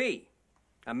trained him to be.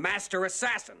 A master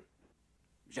assassin.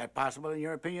 Is that possible in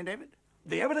your opinion, David?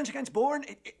 The evidence against Bourne,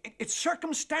 it's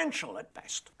circumstantial at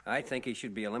best. I think he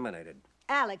should be eliminated.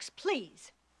 Alex,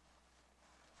 please.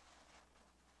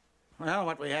 Well,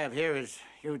 what we have here is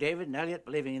you, David, and Elliot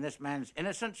believing in this man's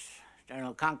innocence,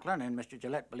 General Conklin and Mr.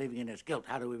 Gillette believing in his guilt.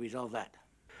 How do we resolve that?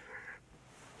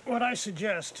 What I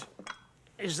suggest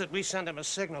is that we send him a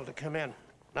signal to come in.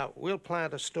 Now, we'll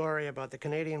plant a story about the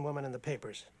Canadian woman in the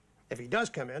papers. If he does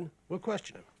come in, we'll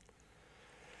question him.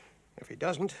 If he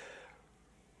doesn't,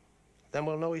 then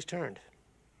we'll know he's turned.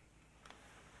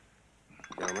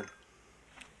 Gentlemen.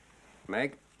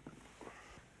 Meg?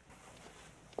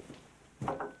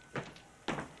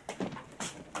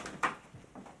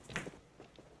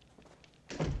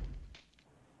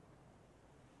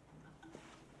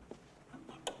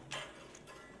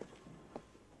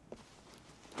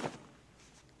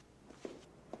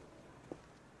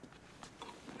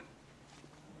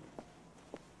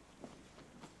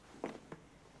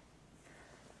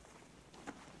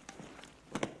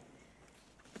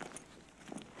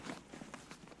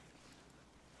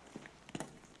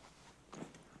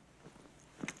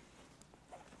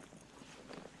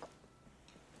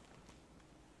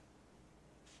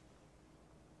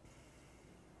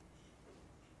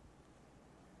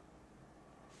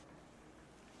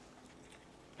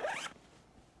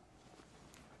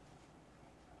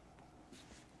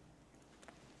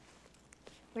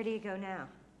 Where do you go now?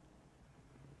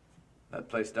 That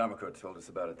place Darmacourt told us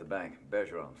about at the bank.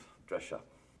 Bergeron's dress shop.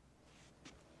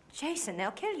 Jason, they'll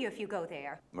kill you if you go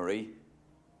there. Marie?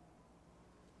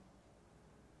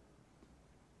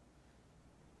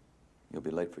 You'll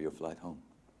be late for your flight home.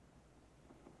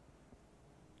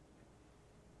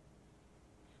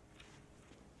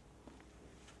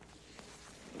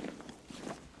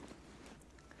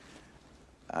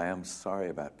 I am sorry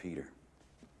about Peter.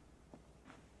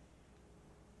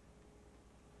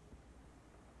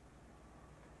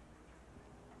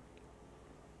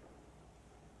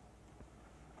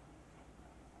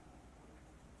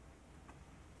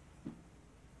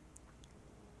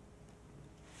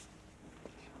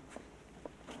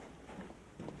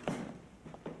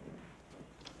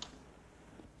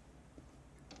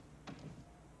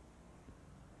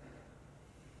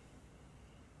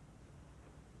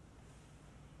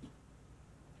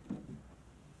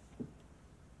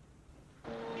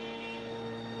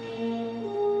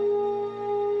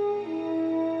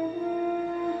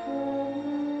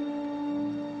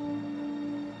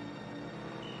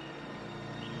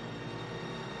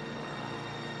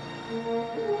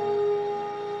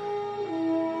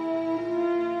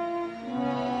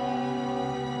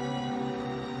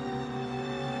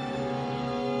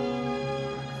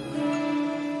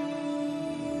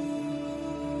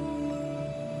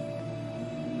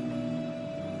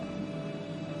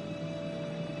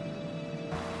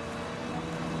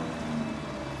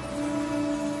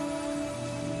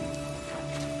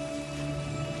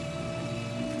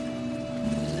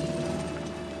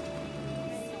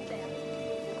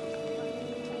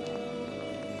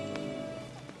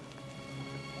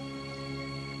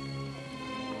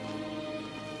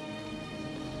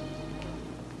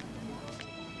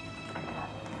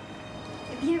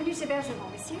 plus hébergement,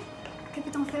 monsieur. Que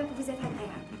peut-on faire pour vous être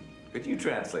agréable? Could you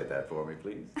translate that for me,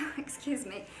 please? Excuse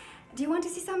me. Do you want to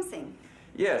see something?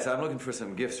 Yes, I'm looking for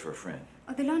some gifts for a friend.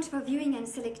 Oh, the lounge for viewing and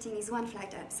selecting is one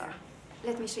flight up, sir.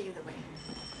 Let me show you the way.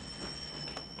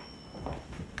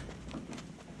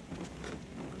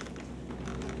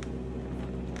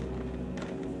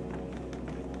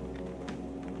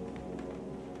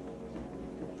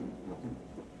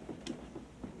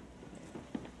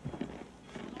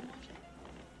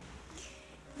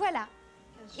 Voilà.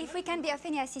 If we can be of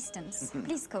any assistance,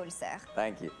 please call, sir.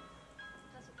 Thank you.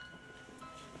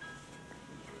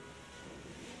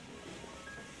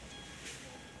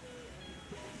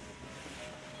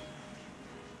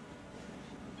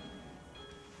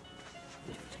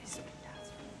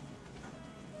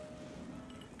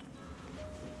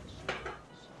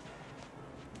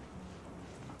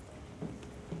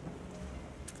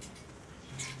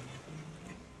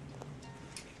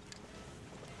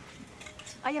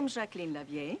 I am Jaclyn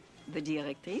Lavier, the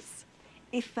directrice.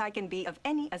 If I can be of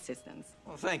any assistance.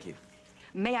 Well, thank you.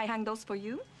 May I hang those for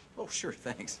you? Oh, sure,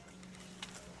 thanks.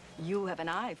 You have an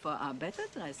eye for our better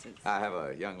dresses. I have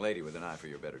a young lady with an eye for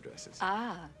your better dresses.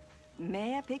 Ah,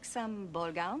 may I pick some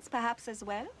ball gowns, perhaps, as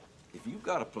well? If you've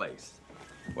got a place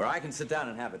where I can sit down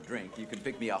and have a drink, you can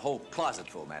pick me a whole closet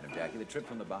full, Madam Jackie. The trip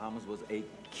from the Bahamas was a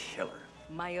killer.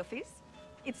 My office?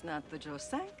 It's not the Joe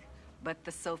Sank, but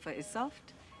the sofa is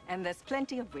soft, and there's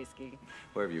plenty of whiskey.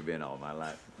 Where have you been all my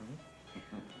life?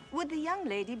 Would the young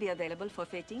lady be available for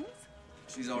fittings?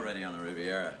 She's already on the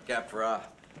Riviera. Cap Ferrat.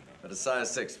 But a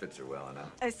size 6 fits her well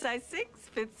enough. A size 6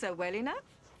 fits her well enough?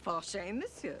 For shame,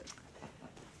 monsieur.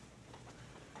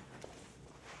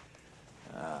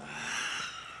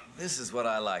 This is what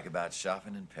I like about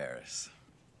shopping in Paris.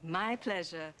 My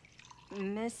pleasure.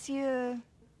 Monsieur...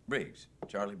 Briggs.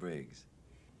 Charlie Briggs.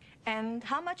 And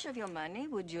how much of your money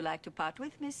would you like to part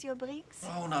with, Monsieur Briggs?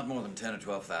 Oh, not more than 10 or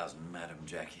 12,000, Madam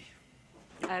Jackie.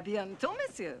 À bientôt,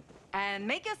 monsieur. And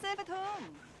make yourself at home.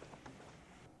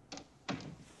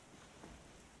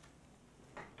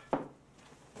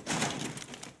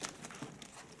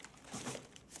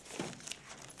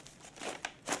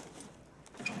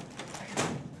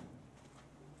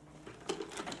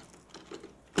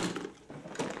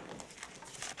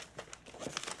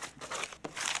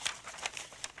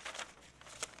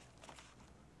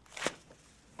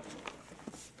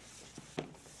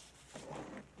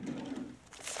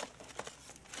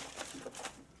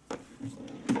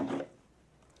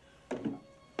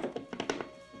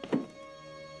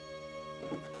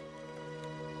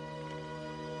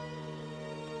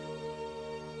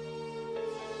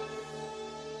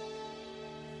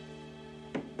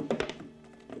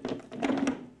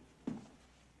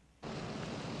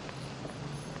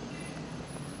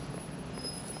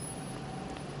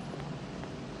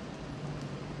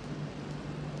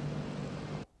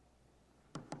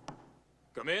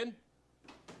 Come in.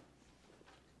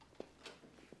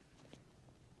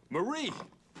 Marie!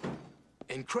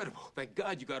 Incredible. Thank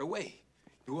God you got away.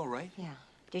 You all right? Yeah.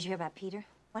 Did you hear about Peter?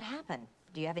 What happened?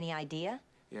 Do you have any idea?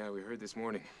 Yeah, we heard this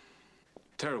morning.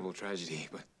 Terrible tragedy,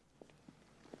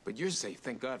 but you're safe.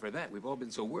 Thank God for that. We've all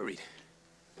been so worried.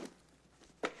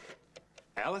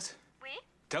 Alice? Oui?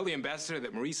 Tell the ambassador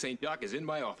that Maurice St. Jacques is in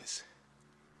my office.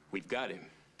 We've got him.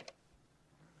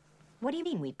 What do you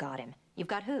mean we've got him? You've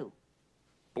got who?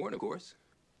 Bourne, of course.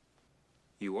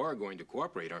 You are going to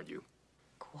cooperate, aren't you?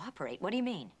 Cooperate? What do you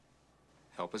mean?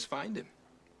 Help us find him.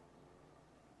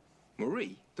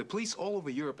 Marie, the police all over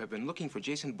Europe have been looking for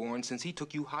Jason Bourne since he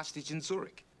took you hostage in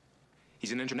Zurich.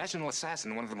 He's an international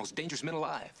assassin, one of the most dangerous men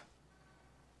alive.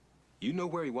 You know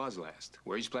where he was last,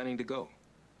 where he's planning to go.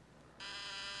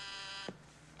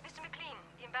 Mr. McLean,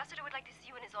 the ambassador would like to see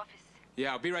you in his office.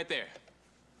 Yeah, I'll be right there.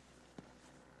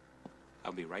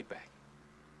 I'll be right back.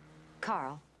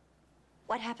 Carl,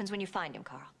 what happens when you find him,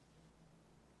 Carl?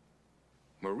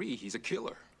 Marie, he's a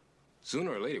killer.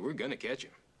 Sooner or later, we're gonna catch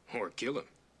him. Or kill him.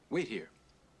 Wait here.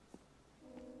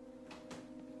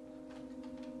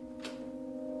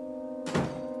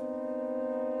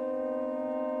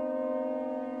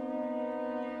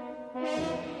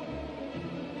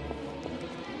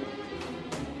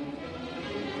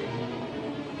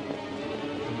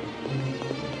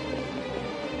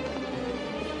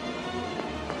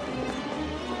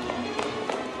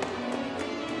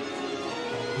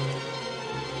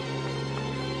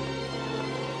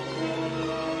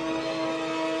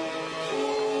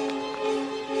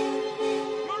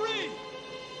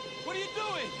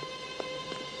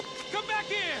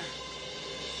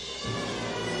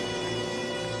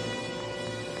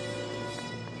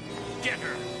 Get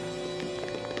her!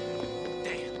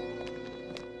 Damn.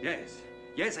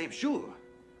 Yes, I'm sure.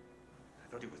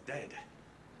 dead.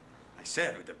 I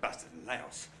served with the bastard in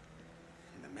Laos,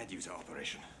 in the Medusa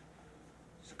operation.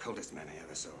 It's the coldest man I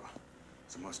ever saw.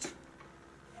 It's the most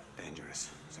dangerous,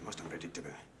 it's the most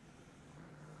unpredictable.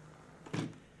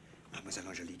 Mademoiselle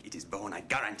Angelique, it is Bourne, I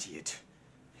guarantee it.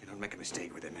 You don't make a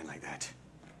mistake with a man like that.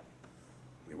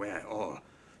 We were all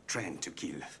trained to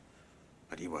kill,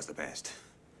 but he was the best.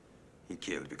 He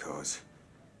killed because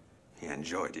he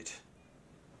enjoyed it.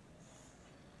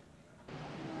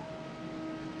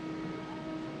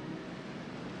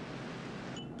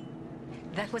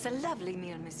 That was a lovely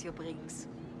meal, Monsieur Briggs.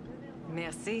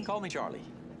 Merci. Call me Charlie.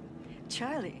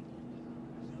 Charlie.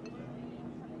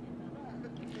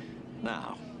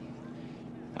 Now,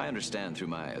 I understand through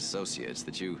my associates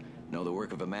that you know the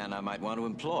work of a man I might want to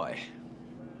employ.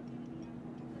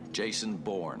 Jason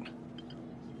Bourne.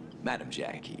 Madam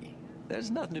Jackie,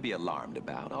 there's nothing to be alarmed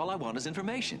about. All I want is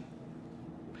information.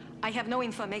 I have no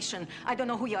information. I don't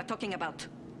know who you are talking about.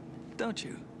 Don't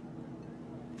you?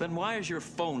 Then why is your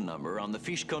phone number on the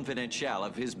fiche confidentiale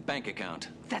of his bank account?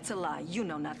 That's a lie. You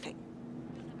know nothing.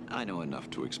 I know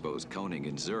enough to expose Koenig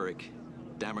in Zurich,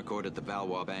 Damercourt at the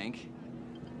Valois Bank,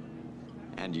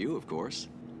 and you, of course.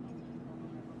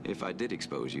 If I did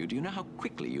expose you, do you know how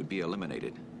quickly you'd be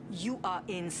eliminated? You are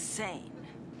insane.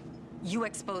 You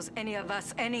expose any of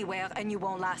us anywhere and you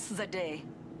won't last the day.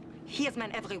 He has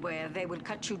men everywhere. They will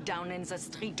cut you down in the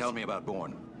street. Tell me about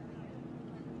Bourne.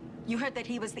 You heard that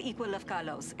he was the equal of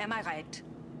Carlos. Am I right?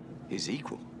 His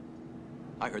equal?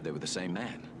 I heard they were the same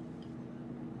man.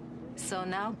 So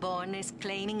now Bourne is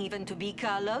claiming even to be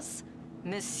Carlos?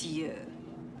 Monsieur.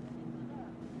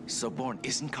 So Bourne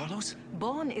isn't Carlos?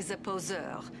 Bourne is a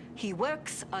poseur. He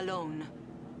works alone.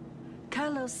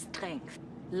 Carlos' strength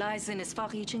lies in his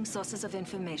far-reaching sources of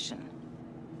information.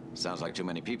 Sounds like too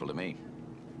many people to me.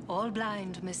 All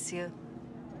blind, monsieur.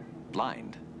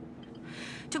 Blind?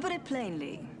 To put it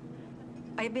plainly,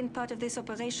 I have been part of this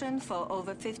operation for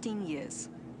over 15 years.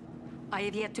 I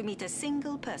have yet to meet a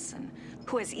single person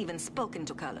who has even spoken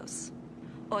to Carlos,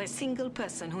 or a single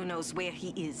person who knows where he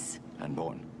is. And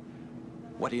Bourne?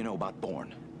 What do you know about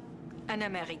Bourne? An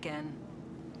American.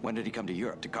 When did he come to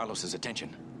Europe, to Carlos's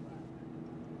attention?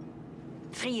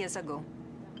 3 years ago.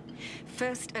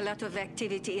 First, a lot of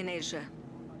activity in Asia.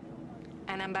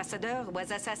 An ambassador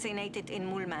was assassinated in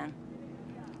Moulmein.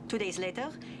 2 days later,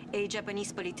 a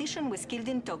Japanese politician was killed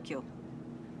in Tokyo.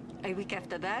 A week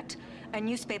after that, a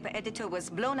newspaper editor was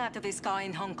blown out of his car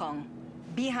in Hong Kong.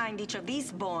 Behind each of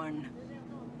these, Bourne.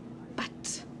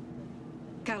 But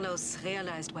Carlos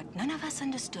realized what none of us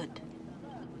understood.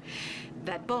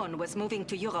 That Bourne was moving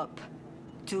to Europe,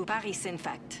 to Paris, in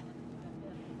fact.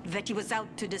 That he was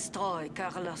out to destroy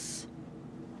Carlos.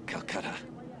 Calcutta,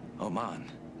 Oman,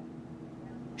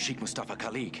 Sheikh Mustafa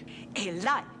Khalid. A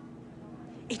lie.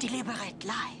 A deliberate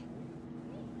lie.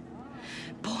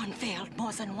 Bourne failed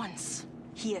more than once.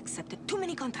 He accepted too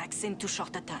many contracts in too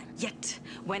short a time. Yet,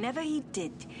 whenever he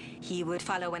did, he would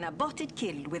follow an aborted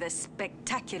kill with a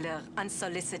spectacular,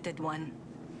 unsolicited one.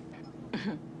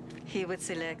 He would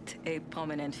select a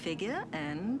prominent figure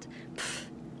and...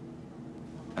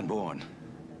 And Bourne.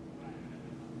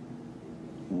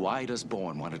 Why does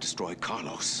Bourne want to destroy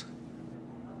Carlos?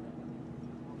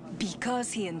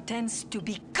 Because he intends to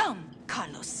become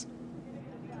Carlos.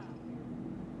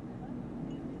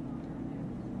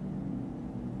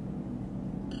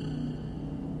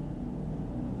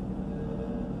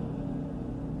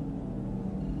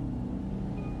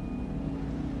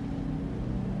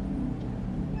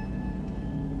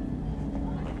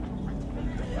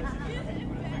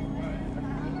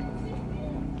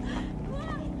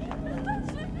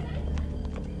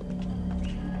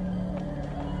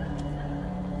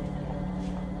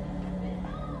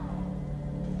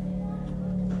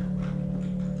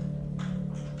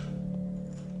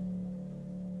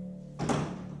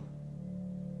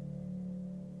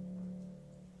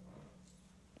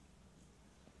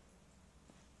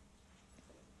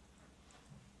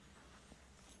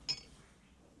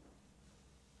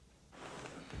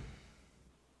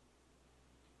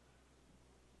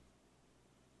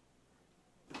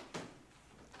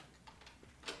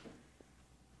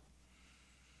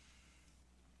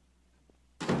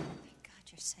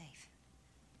 You're safe.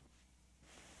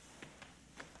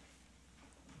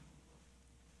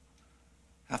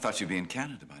 I thought you'd be in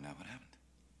Canada by now. What happened?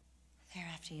 They're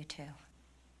after you, too.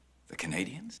 The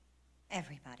Canadians?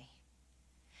 Everybody.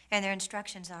 And their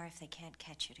instructions are if they can't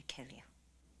catch you, to kill you.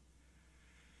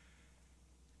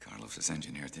 Carlos has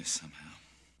engineered this somehow.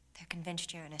 They're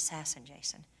convinced you're an assassin,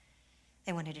 Jason.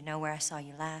 They wanted to know where I saw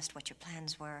you last, what your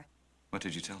plans were. What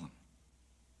did you tell them?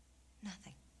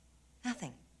 Nothing.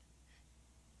 Nothing.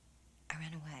 I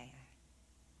ran away.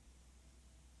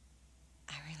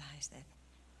 realize that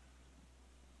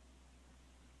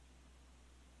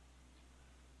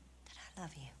I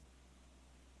love you.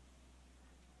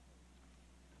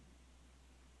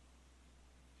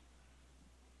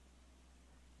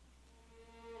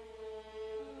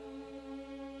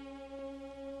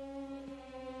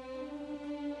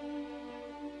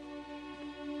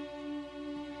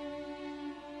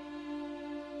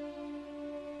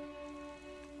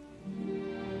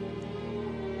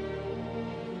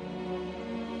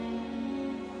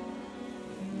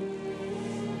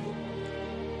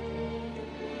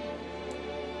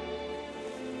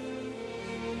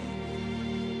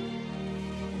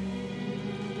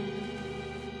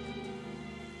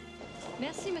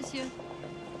 Merci, monsieur.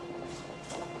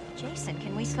 Jason,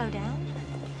 can we slow down?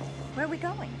 Where are we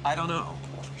going? I don't know.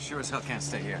 Sure as hell can't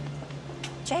stay here.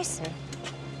 Jason.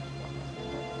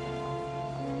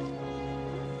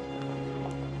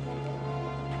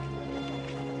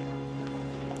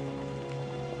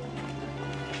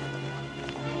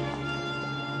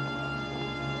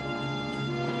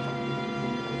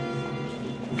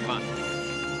 Come on.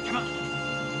 Come on.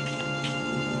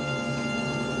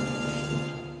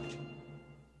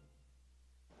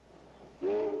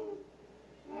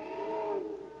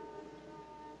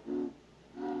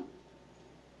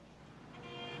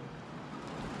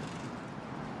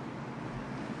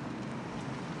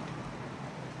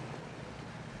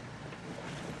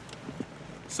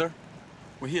 Sir,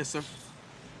 we're here, sir.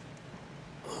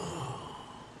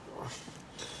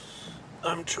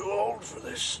 I'm too old for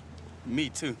this. Me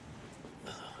too.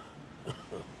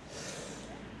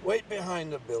 Wait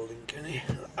behind the building, Kenny.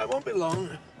 I won't be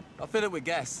long. I'll fill it with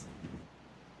gas.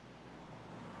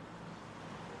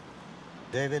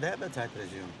 David Abbott, I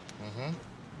presume.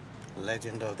 Mm-hmm.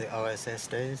 Legend of the OSS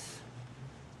days.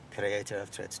 Creator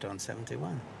of Treadstone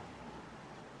 71.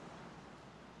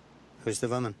 Who's the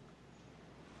woman?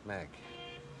 Meg.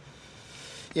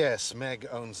 Yes, Meg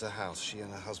owns the house. She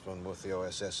and her husband were with the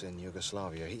OSS in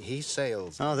Yugoslavia. He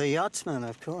sails... Oh, the yachtsman,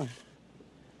 of course.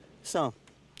 So,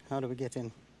 how do we get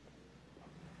in?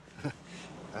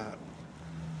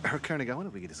 Herr Koenig, I wonder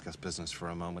if we could discuss business for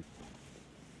a moment.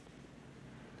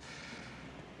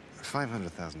 $500,000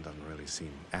 doesn't really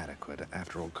seem adequate.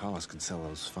 After all, Carlos could sell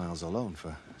those files alone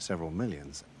for several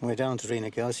millions. We don't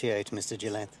renegotiate, Mr.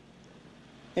 Gillette.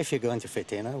 If you're going to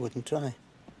fit in, I wouldn't try.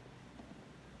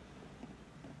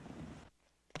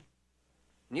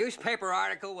 Newspaper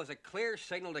article was a clear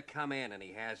signal to come in, and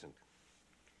he hasn't.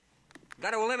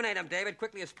 Got to eliminate him, David,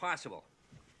 quickly as possible.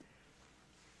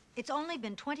 It's only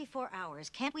been 24 hours.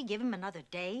 Can't we give him another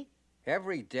day?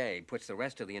 Every day puts the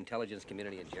rest of the intelligence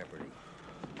community in jeopardy.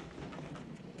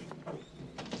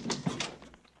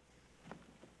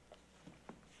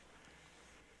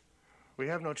 We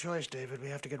have no choice, David. We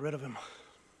have to get rid of him.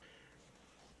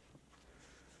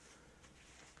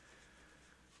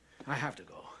 I have to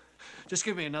go. Just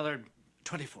give me another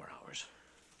 24 hours.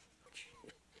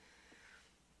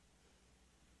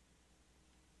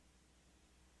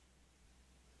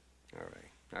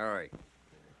 All right.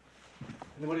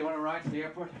 Anybody want to ride to the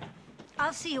airport?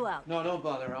 I'll see you out. No, don't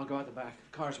bother. I'll go out the back.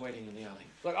 Car's waiting in the alley.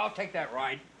 Look, I'll take that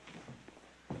ride.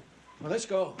 Well, let's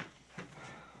go.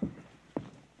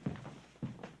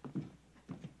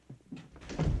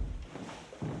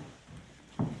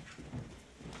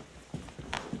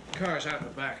 Car's out the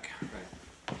back. Right.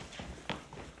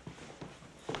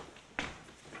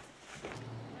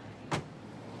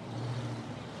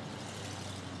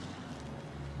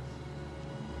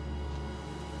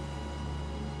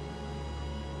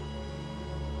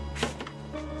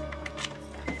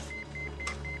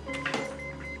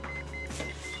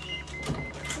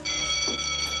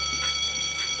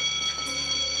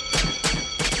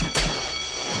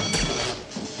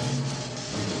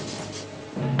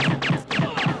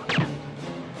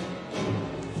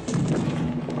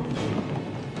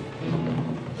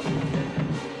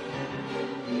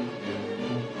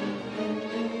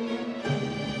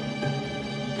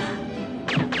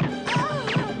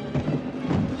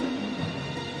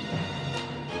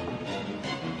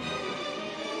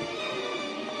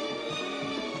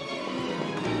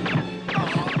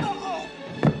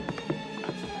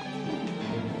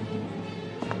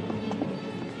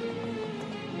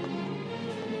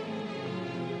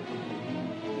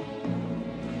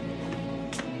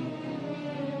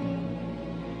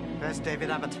 Where's David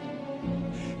Abbott?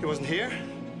 He wasn't here.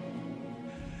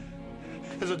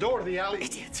 There's a door to the alley.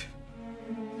 Idiot.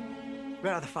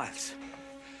 Where are the files?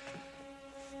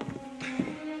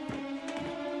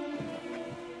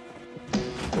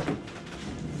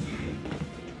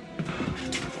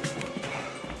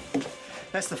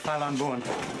 That's the file on Bourne.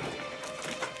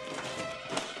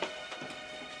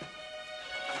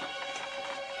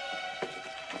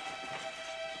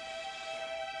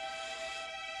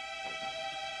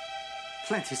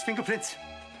 Flint, his fingerprints.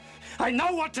 I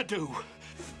know what to do.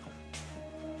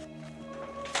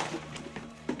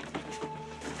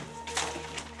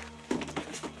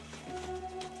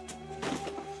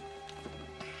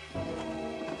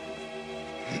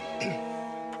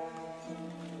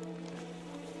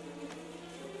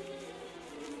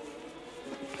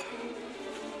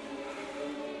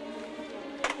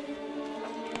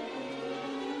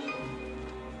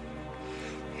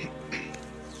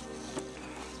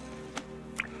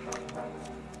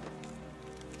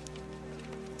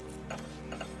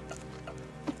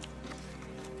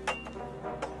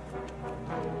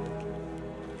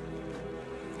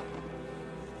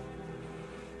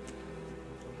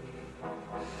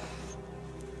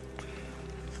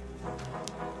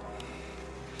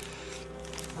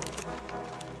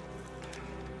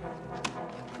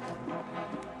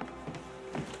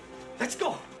 Let's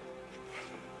go.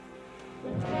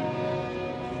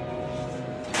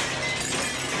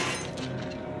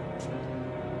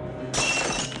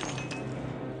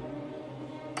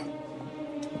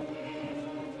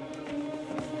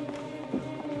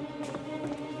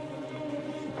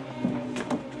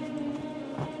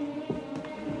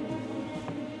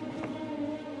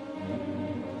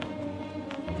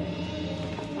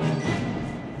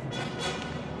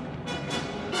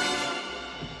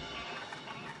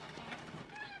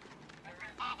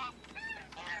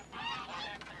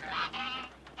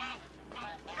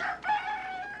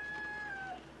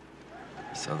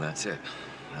 So that's it.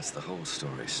 That's the whole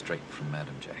story, straight from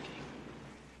Madame Jackie.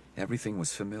 Everything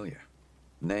was familiar.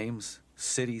 Names,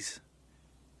 cities,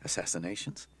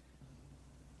 assassinations.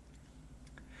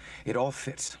 It all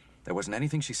fits. There wasn't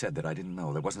anything she said that I didn't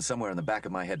know. There wasn't somewhere in the back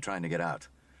of my head trying to get out.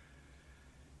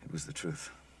 It was the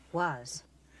truth. Was.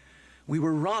 We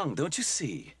were wrong, don't you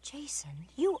see? Jason,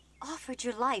 you offered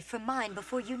your life for mine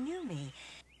before you knew me.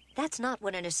 That's not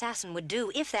what an assassin would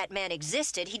do. If that man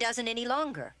existed, he doesn't any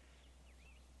longer.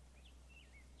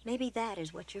 Maybe that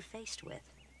is what you're faced with.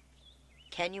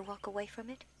 Can you walk away from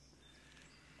it?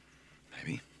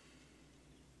 Maybe.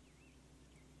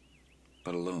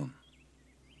 But alone.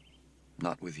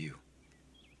 Not with you.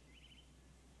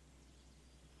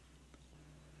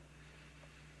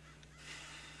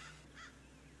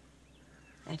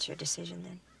 That's your decision,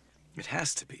 then? It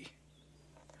has to be.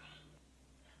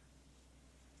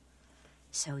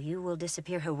 So you will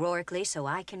disappear heroically so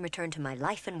I can return to my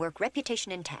life and work,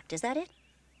 reputation intact. Is that it?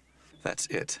 That's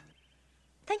it.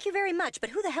 Thank you very much,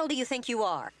 but who the hell do you think you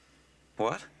are?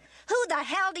 What? Who the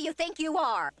hell do you think you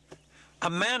are? A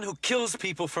man who kills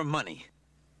people for money.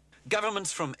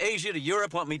 Governments from Asia to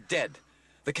Europe want me dead.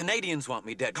 The Canadians want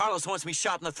me dead. Carlos wants me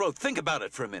shot in the throat. Think about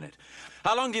it for a minute.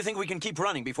 How long do you think we can keep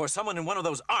running before someone in one of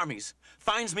those armies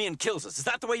finds me and kills us? Is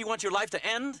that the way you want your life to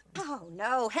end? Oh,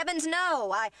 no. Heavens,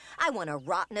 no. I want to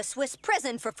rot in a Swiss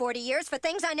prison for 40 years for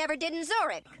things I never did in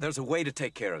Zurich. There's a way to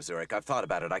take care of Zurich. I've thought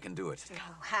about it. I can do it.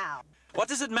 Oh, how? What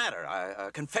does it matter?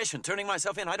 A confession, turning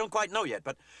myself in. I don't quite know yet,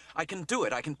 but I can do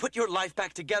it. I can put your life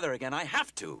back together again. I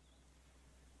have to.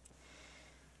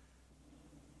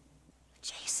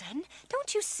 Jason,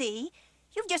 don't you see?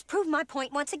 You've just proved my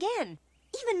point once again.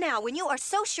 Even now, when you are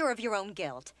so sure of your own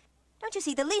guilt. Don't you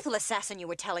see, the lethal assassin you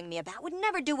were telling me about would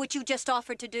never do what you just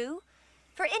offered to do.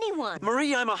 For anyone.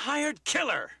 Marie, I'm a hired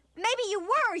killer. Maybe you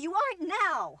were. You aren't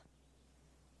now.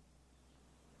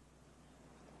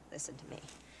 Listen to me.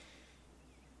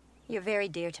 You're very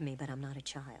dear to me, but I'm not a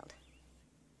child.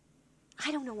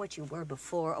 I don't know what you were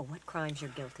before or what crimes you're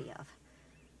guilty of.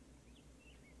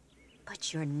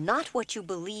 But you're not what you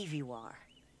believe you are.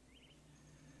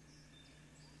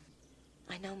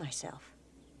 I know myself.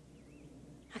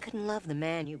 I couldn't love the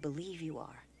man you believe you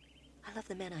are. I love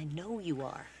the man I know you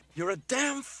are. You're a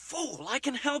damn fool. I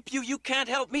can help you. You can't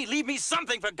help me. Leave me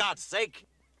something, for God's sake.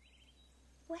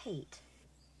 Wait.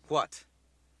 What?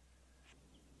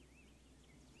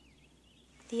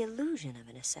 The illusion of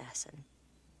an assassin.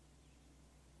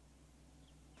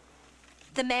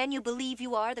 The man you believe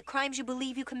you are, the crimes you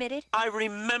believe you committed? I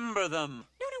remember them.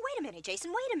 No, wait a minute, Jason,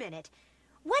 wait a minute.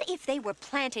 What if they were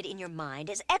planted in your mind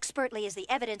as expertly as the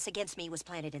evidence against me was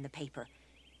planted in the paper?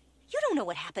 You don't know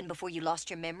what happened before you lost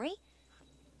your memory.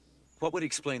 What would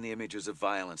explain the images of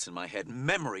violence in my head?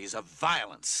 Memories of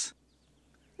violence.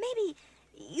 Maybe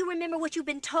you remember what you've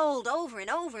been told over and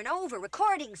over and over,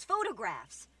 recordings,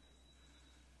 photographs.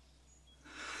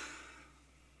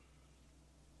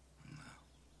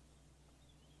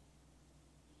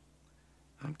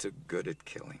 I'm too good at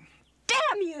killing.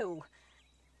 Damn you!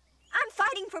 I'm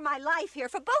fighting for my life here,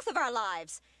 for both of our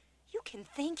lives. You can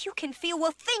think, you can feel.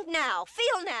 Well, think now,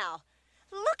 feel now.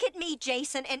 Look at me,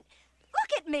 Jason, and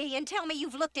Look at me and tell me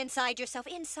you've looked inside yourself,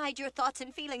 inside your thoughts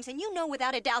and feelings, and you know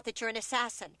without a doubt that you're an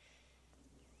assassin.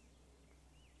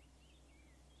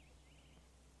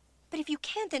 But if you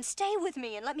can't, then stay with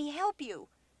me and let me help you.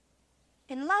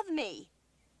 And love me.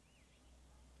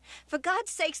 For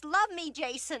God's sakes, love me,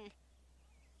 Jason.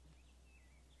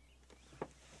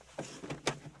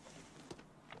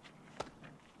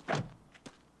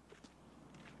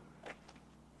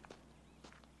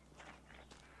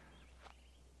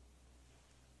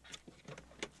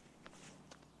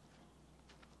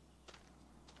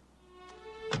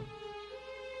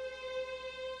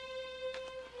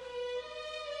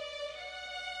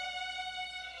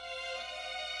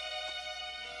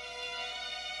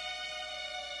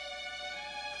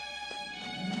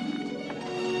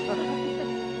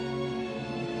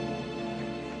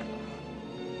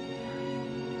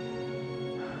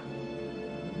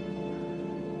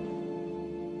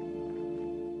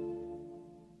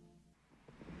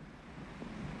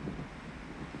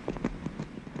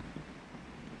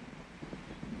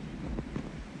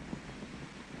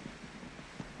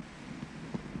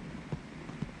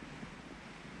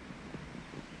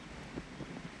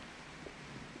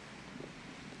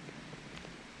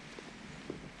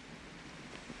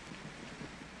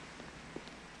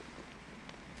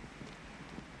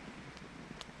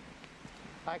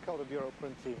 I called a bureau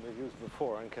print team we've used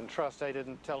before and can trust I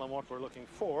didn't tell them what we're looking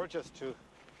for, just to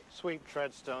sweep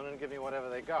Treadstone and give me whatever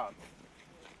they got.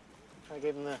 I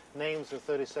gave them the names of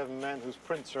 37 men whose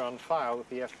prints are on file with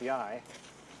the FBI.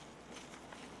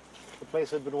 The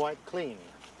place had been wiped clean,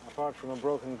 apart from a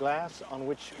broken glass on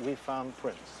which we found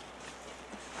prints.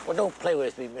 Well, don't play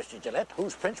with me, Mr. Gillette.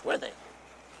 Whose prints were they?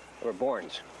 They were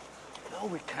Bourne's. No,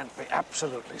 we can't be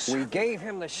absolutely certain. We gave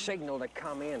him the signal to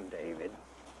come in, David.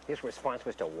 His response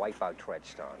was to wipe out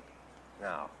Treadstone.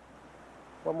 Now,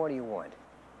 what more do you want?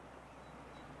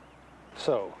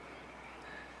 So,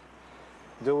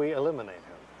 do we eliminate him?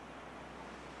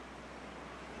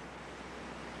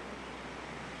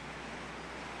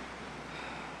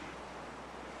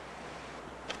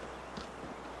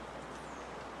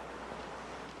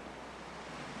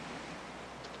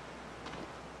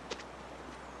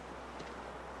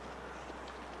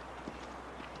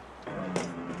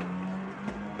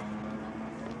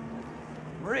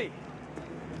 Marie,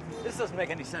 this doesn't make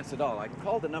any sense at all. I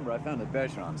called the number I found at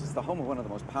Bergeron's. It's the home of one of the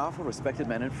most powerful, respected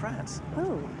men in France.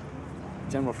 Who?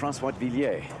 General Francois de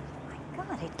Villiers. My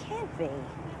God, it can't be.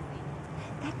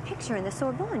 That picture in the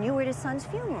Sorbonne, you were at his son's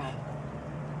funeral.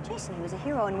 Jason, he was a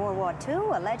hero in World War II,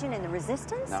 a legend in the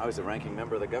Resistance. Now he's a ranking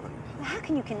member of the government. How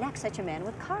can you connect such a man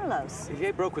with Carlos?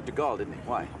 Villiers broke with de Gaulle, didn't he?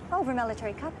 Why? Over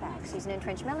military cutbacks. He's an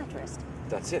entrenched militarist.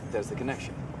 That's it. There's the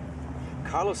connection.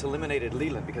 Carlos eliminated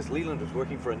Leland because Leland was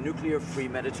working for a nuclear-free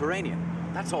Mediterranean.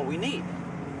 That's all we need.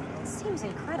 It seems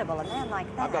incredible, a man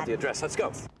like that. I've got the address. Let's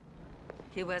go.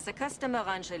 He was a customer,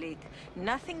 Angelique.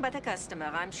 Nothing but a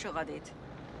customer, I'm sure of it.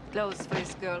 Clothes for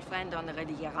his girlfriend on the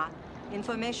Riviera.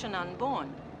 Information on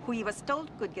Bourne, who he was told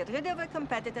could get rid of a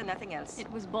competitor, nothing else.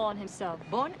 It was Bourne himself.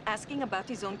 Bourne asking about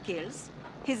his own kills,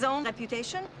 his own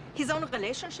reputation, his own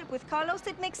relationship with Carlos.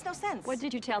 It makes no sense. What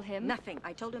did you tell him? Nothing.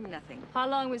 I told him nothing. How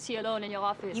long was he alone in your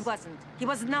office? He wasn't. He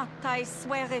was not. I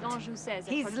swear it. L'Anjou says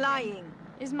it. He's lying.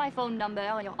 Is my phone number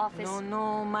in your office?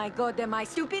 No, my God, am I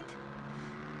stupid?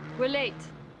 We're late.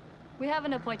 We have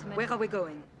an appointment. Where are we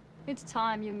going? It's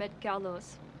time you met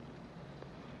Carlos.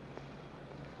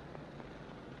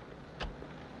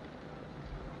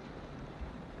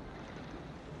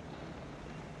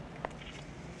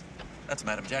 That's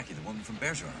Madame Jackie, the woman from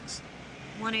Bergeron's.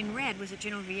 One in red was at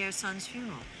General Villiers' son's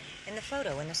funeral. And the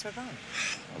photo in the Sorbonne.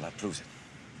 Well, that proves it.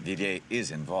 Villiers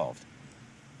is involved.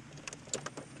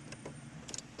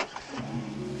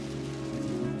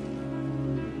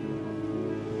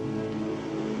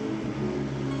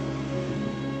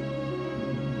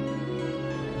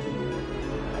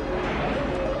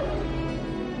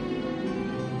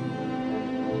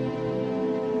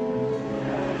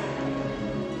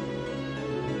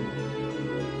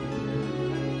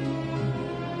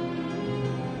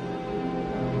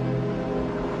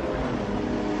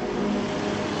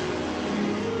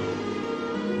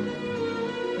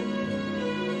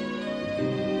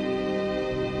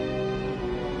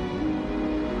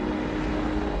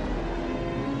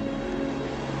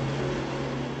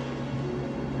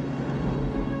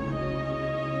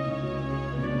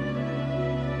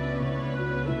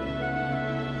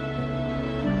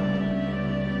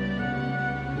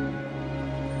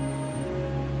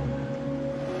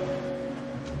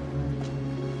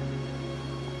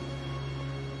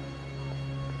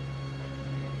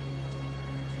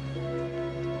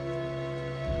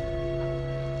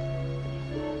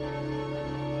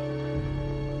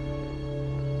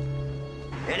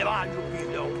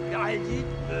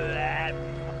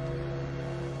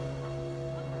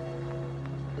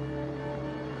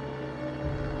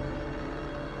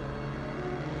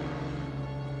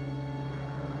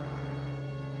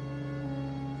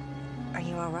 Are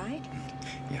you all right?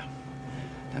 Yeah.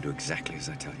 Now do exactly as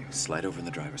I tell you. Slide over in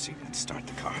the driver's seat and start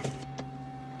the car.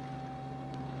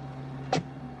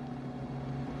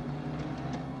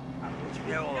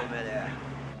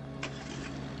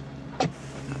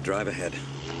 Now drive ahead.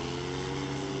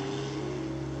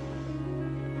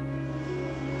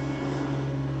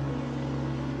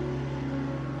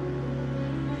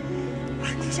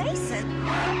 Jason!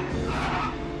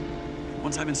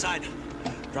 Once I'm inside,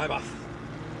 drive off.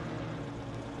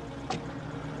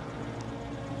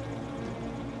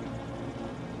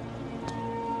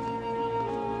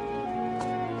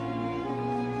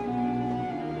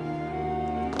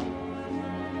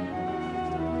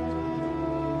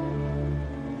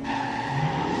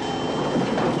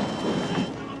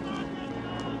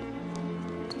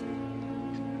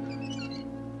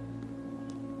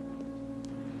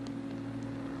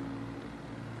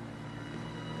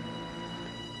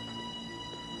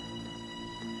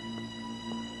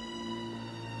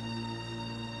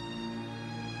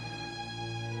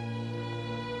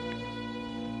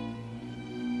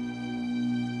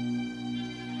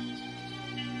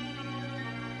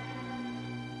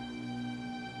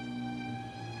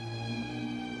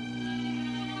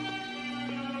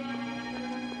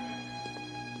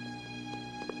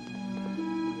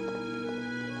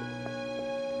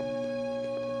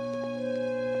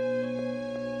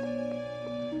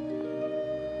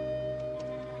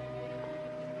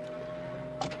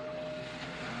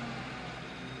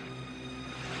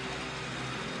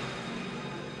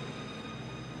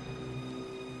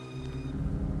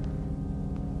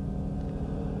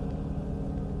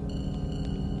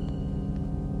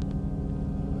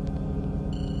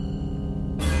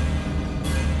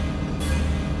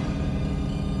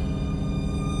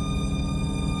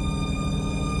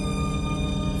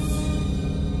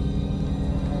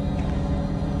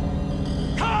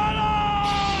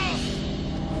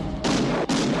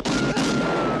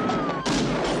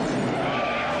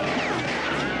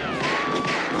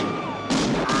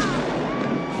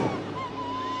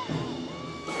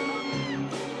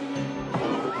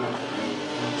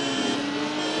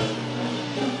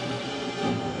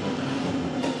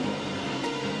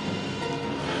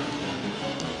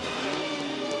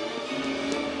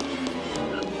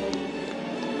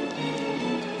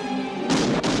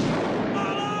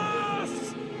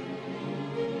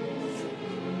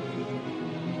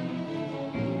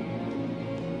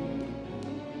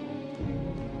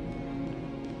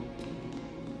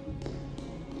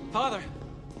 Father,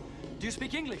 do you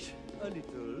speak English? A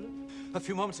little. A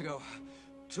few moments ago,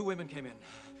 two women came in.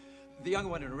 The younger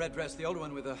one in a red dress, the older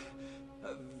one with a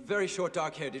very short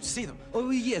dark hair. Did you see them? Oh,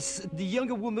 yes. The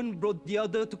younger woman brought the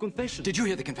other to confession. Did you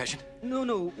hear the confession?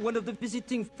 No. One of the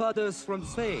visiting fathers from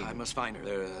Spain. I must find her.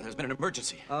 There's been an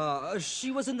emergency.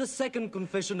 She was in the second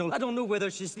confessional. I don't know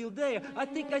whether she's still there. I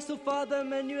think I saw Father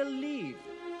Manuel leave.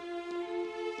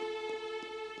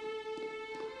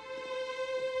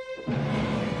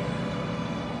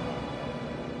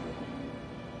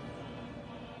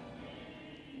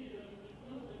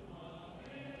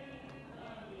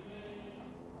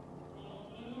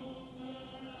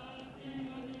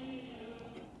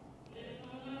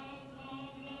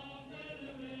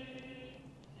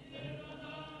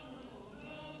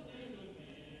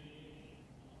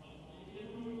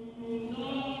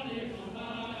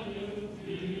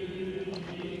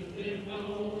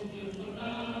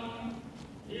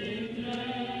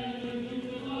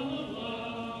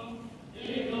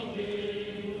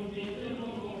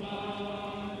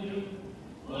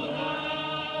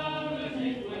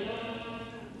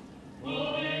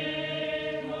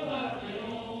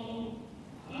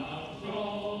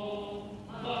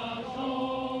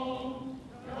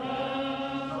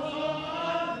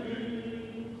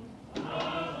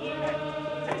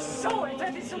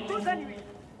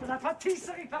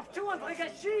 Pâtisserie partout, André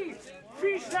Gachy!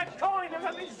 Fiche la con, il ne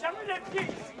va mettre jamais les pieds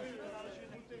ici!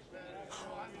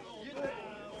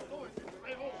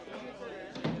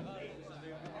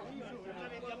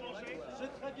 J'ai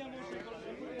très bien mangé.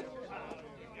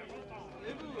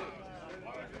 Et vous?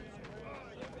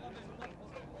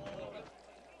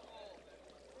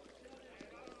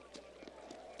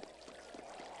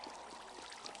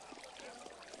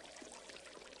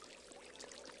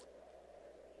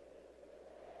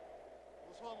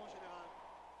 Bonsoir, mon général.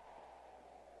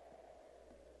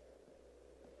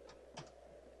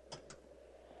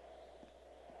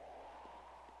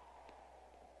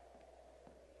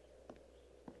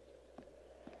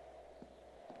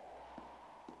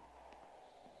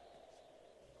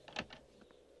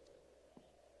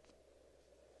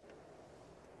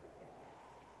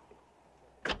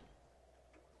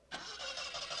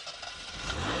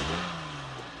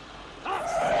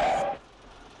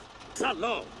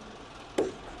 Salot!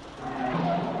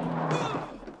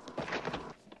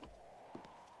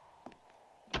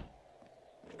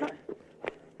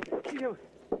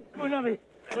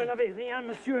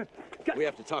 We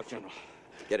have to talk, General.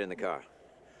 Get in the car.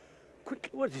 Quick,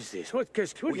 what is this?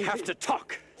 We have to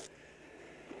talk.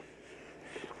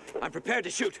 I'm prepared to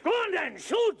shoot. Go on then,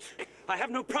 shoot! I have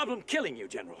no problem killing you,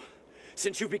 General,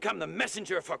 since you've become the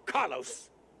messenger for Carlos.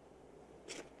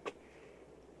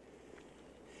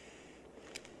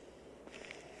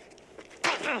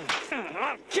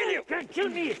 I'll kill you! Kill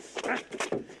me!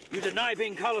 You deny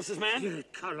being Carlos's man? Yeah,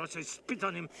 Carlos, I spit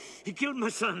on him. He killed my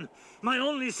son. My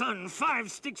only son.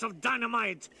 5 sticks of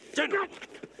dynamite. General,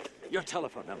 your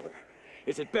telephone number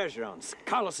is at Bergeron's,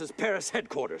 Carlos's Paris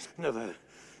headquarters. Never.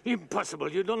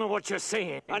 Impossible. You don't know what you're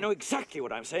saying. I know exactly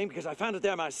what I'm saying because I found it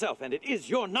there myself, and it is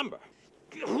your number.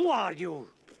 Who are you?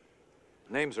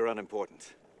 Names are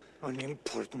unimportant.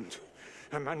 Unimportant?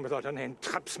 A man without a name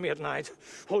traps me at night,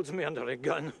 holds me under a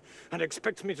gun, and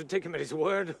expects me to take him at his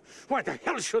word? Why the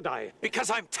hell should I? Because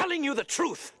I'm telling you the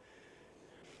truth.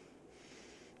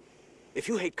 If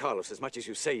you hate Carlos as much as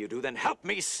you say you do, then help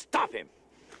me stop him.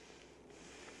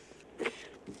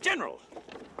 General!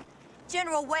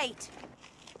 General, wait.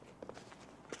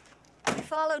 I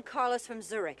followed Carlos from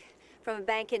Zurich. From a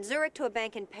bank in Zurich to a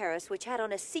bank in Paris, which had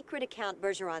on a secret account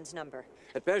Bergeron's number.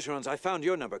 At Bergeron's, I found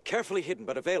your number, carefully hidden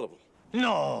but available.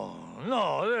 No,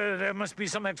 there must be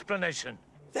some explanation.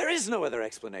 There is no other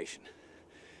explanation.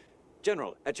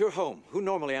 General, at your home, who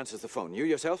normally answers the phone? You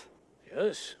yourself?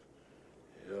 Yes.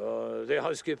 You're the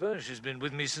housekeeper. She's been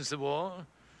with me since the war.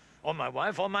 Or my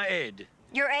wife, or my aide.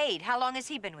 Your aide, how long has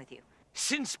he been with you?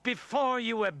 Since before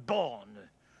you were born.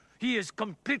 He is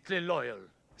completely loyal.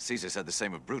 Caesar said the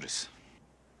same of Brutus.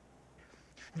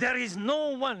 There is no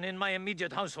one in my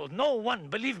immediate household. No one,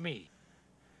 believe me.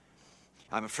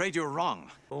 I'm afraid you're wrong.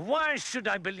 Why should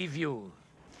I believe you?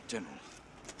 General,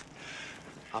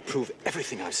 I'll prove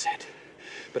everything I've said.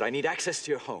 But I need access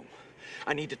to your home.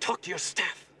 I need to talk to your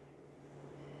staff.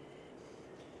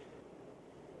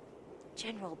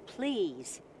 General,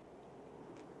 please.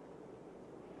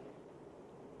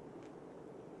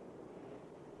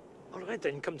 All right,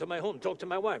 then, come to my home. Talk to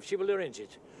my wife. She will arrange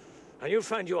it. And you'll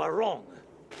find you are wrong.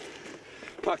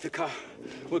 Park the car.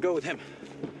 We'll go with him.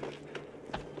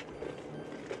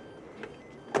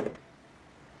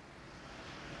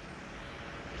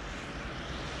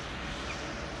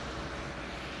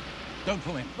 Don't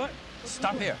pull in. What?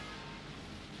 Stop here.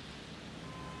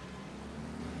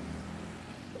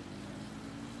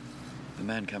 The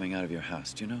man coming out of your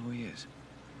house, do you know who he is?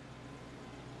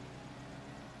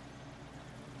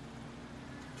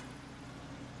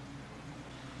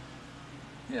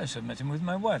 Yes, I met him with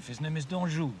my wife. His name is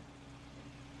Donjou.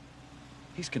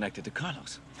 He's connected to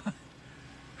Carlos.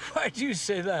 Why do you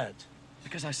say that?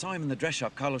 Because I saw him in the dress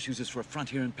shop Carlos uses for a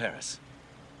front here in Paris.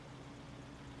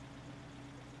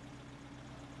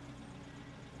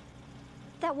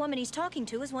 That woman he's talking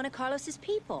to is one of Carlos's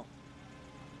people.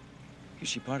 Is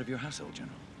she part of your household,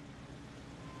 General?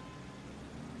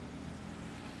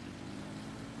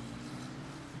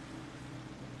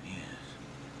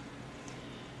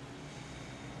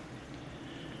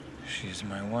 She is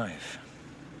my wife.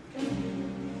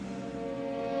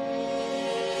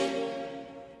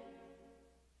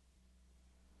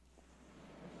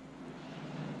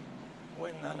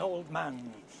 When an old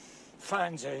man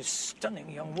finds a stunning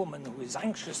young woman who is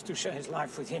anxious to share his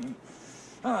life with him,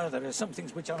 there are some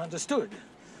things which are understood.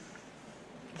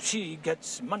 She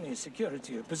gets money,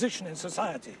 security, a position in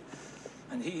society.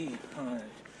 And he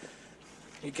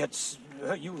gets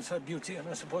her youth, her beauty, and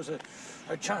I suppose a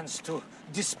chance to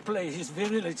display his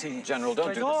virility. General, don't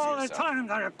do this. All the time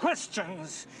there are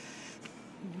questions.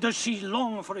 Does she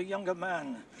long for a younger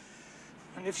man?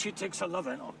 And if she takes a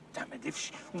lover, oh, damn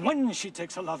it, when she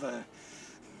takes a lover,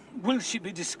 will she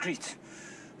be discreet?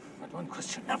 But one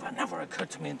question never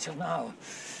occurred to me until now.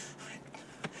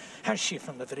 Has she,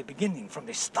 from the very beginning, from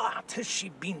the start, has she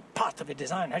been part of a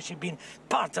design? Has she been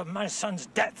part of my son's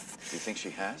death? Do you think she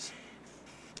has?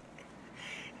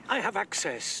 I have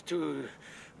access to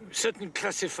certain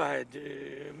classified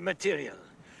material.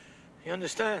 You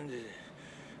understand?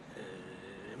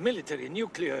 Military,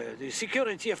 nuclear, the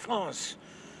security of France.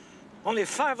 Only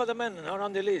 5 of the men are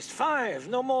on the list. 5,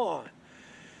 no more.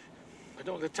 But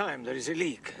all the time there is a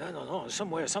leak. I don't know,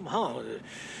 somewhere, somehow.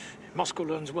 Moscow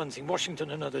learns one thing,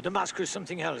 Washington another, Damascus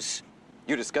something else.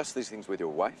 You discuss these things with your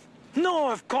wife?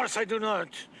 No, of course I do not.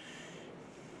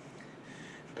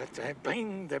 But I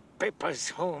bring the papers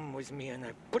home with me and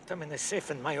I put them in a safe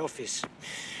in my office.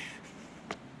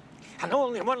 And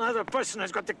only one other person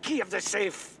has got the key of the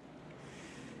safe.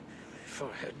 for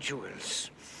her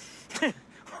jewels.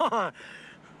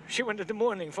 She went into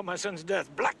mourning for my son's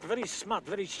death. Black, very smart,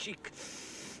 very chic.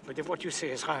 But if what you say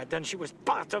is right, then she was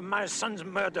part of my son's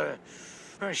murder.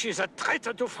 She's a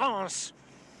traitor to France.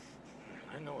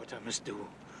 I know what I must do.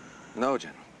 No,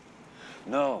 General.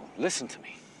 No, listen to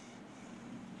me.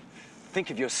 Think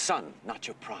of your son, not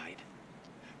your pride.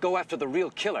 Go after the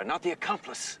real killer, not the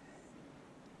accomplice.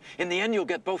 In the end, you'll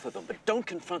get both of them, but don't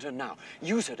confront her now.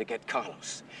 Use her to get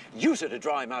Carlos. Use her to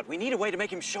draw him out. We need a way to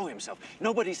make him show himself.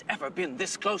 Nobody's ever been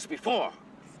this close before.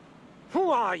 Who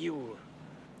are you?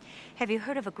 Have you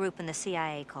heard of a group in the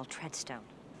CIA called Treadstone?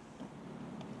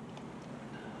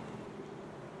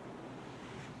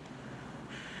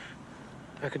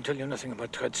 I can tell you nothing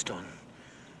about Treadstone.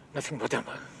 Nothing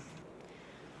whatever.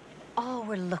 All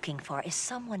we're looking for is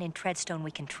someone in Treadstone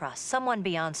we can trust. Someone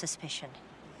beyond suspicion.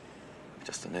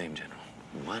 Just a name, General.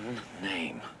 One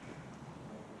name.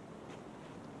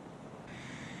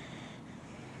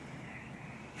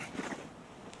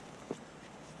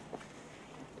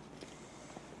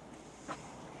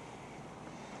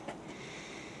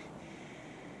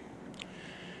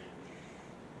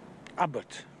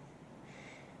 Abbott.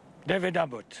 David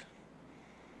Abbott.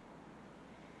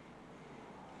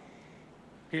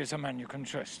 He is a man you can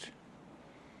trust.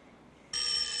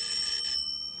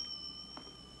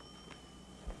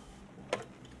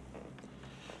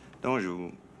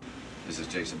 Bonjour. This is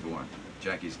Jason Bourne.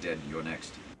 Jackie's dead. You're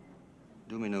next.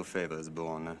 Do me no favors,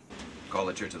 Bourne. Call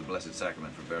the Church of the Blessed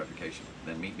Sacrament for verification.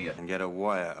 Then meet me at... And get a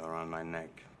wire around my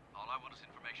neck. All I want is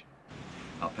information.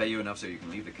 I'll pay you enough so you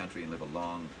can leave the country and live a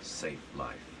long, safe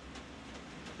life.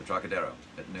 The Trocadero,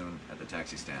 at noon, at the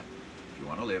taxi stand. If you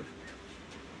want to live,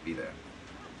 be there.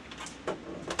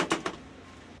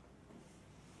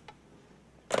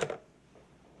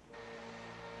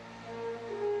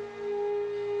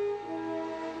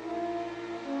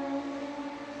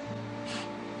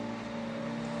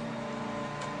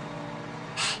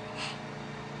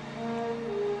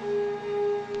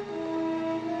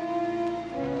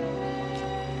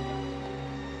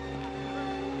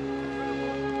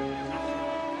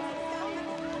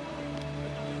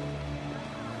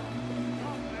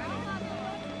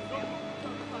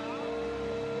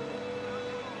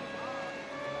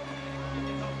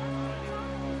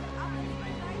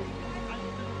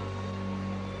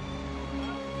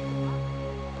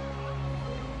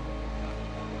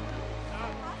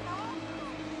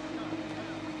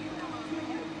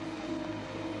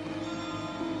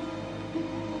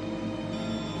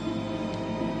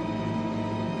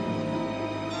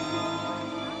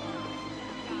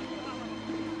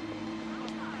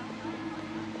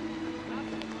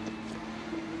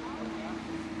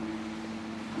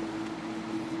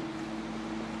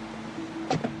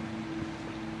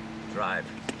 Drive.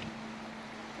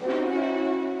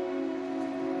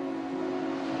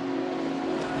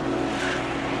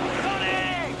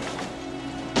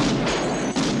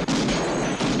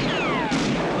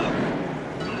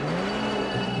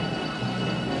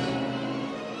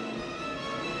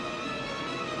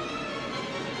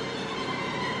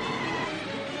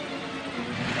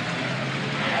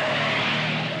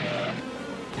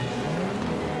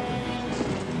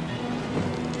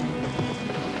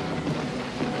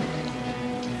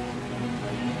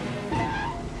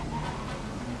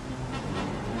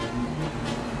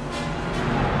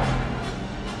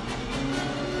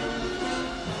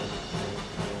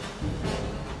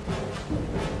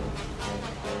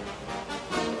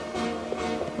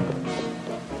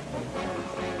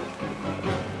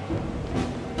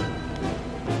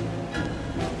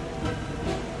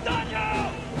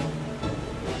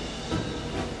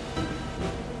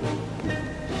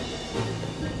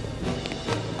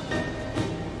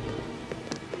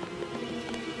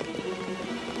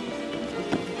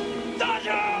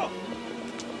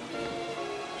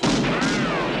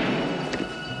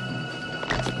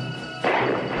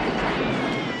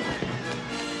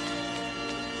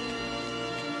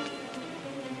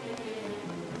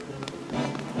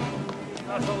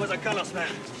 That's always a Carlos man.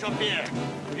 Jean-Pierre.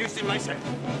 I've used him myself.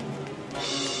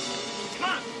 Come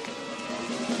on!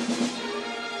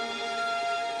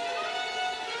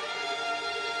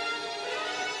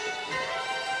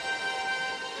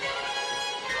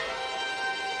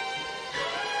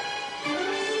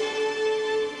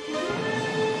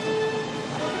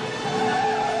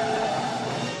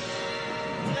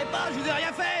 Je dirai pas, je vous ai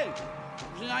rien fait!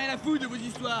 Je n'ai rien à foutre de vos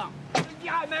histoires. Je le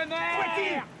dirai à ma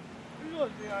mère! Je n'en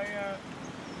sais rien.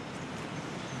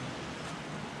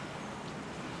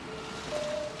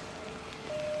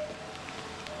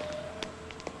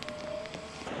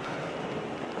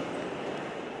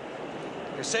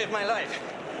 You saved my life.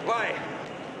 Why?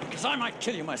 Because I might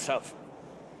kill you myself.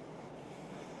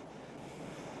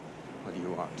 What do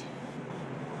you want?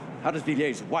 How does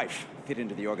Villier's wife fit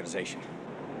into the organization?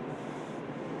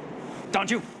 Don't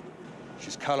you?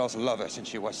 She's Carlos' lover since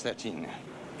she was 13.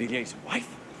 Villier's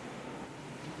wife?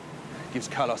 Gives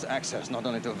Carlos access not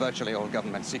only to virtually all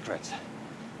government secrets,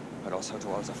 but also to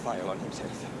all the file on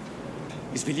himself.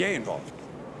 Is Villiers involved?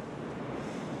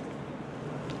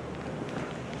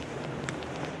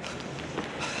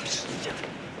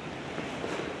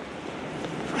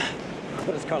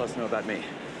 What does Carlos know about me?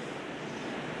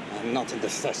 I'm not in the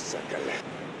first circle.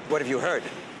 What have you heard?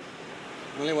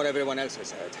 Only what everyone else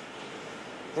has heard.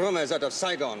 Rumors out of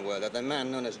Saigon were that the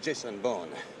man known as Jaclyn Bourne,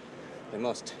 the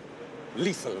most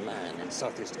lethal man in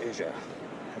Southeast Asia,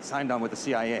 had signed on with the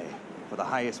CIA for the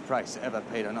highest price ever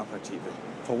paid an operative.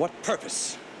 For what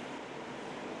purpose?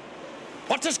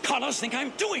 What does Carlos think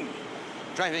I'm doing?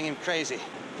 Driving him crazy,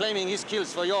 claiming his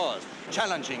kills for yours,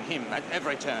 challenging him at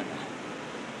every turn.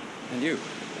 And you?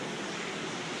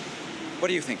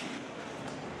 What are you thinking?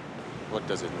 What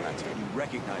does it matter? You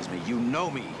recognize me. You know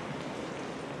me.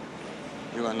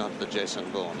 You are not the Jaclyn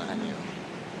Bourne, are you?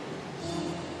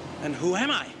 And who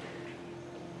am I?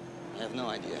 I have no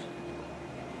idea.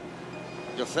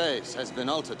 Your face has been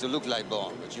altered to look like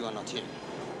Bourne, but you are not him.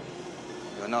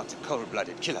 You are not a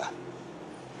cold-blooded killer.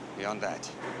 Beyond that,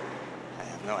 I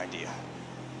have no idea.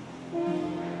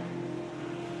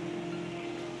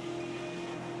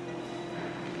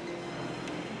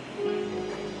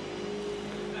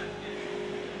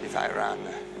 If I run,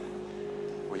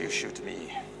 will you shoot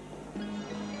me?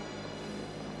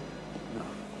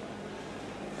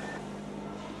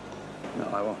 No,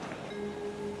 I won't.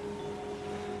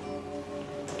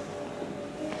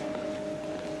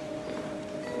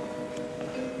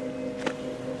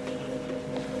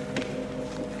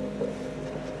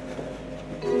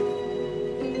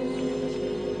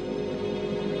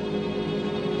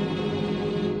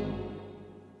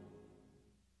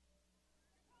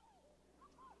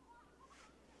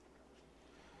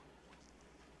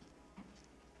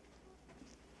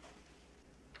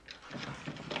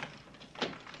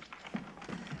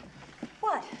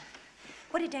 What?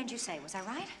 What did Andrew say? Was I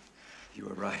right? You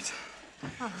were right.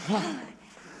 Oh.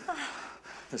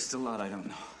 There's still a lot I don't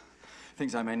know.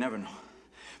 Things I may never know.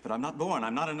 But I'm not Bourne.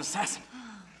 I'm not an assassin.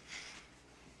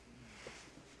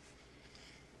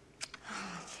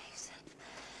 Oh, Jason.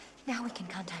 Now we can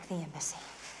contact the embassy.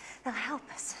 They'll help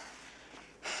us.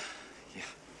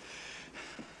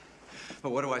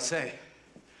 But what do I say?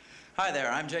 Hi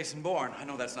there, I'm Jaclyn Bourne. I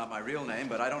know that's not my real name,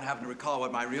 but I don't happen to recall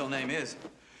what my real name is.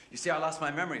 You see, I lost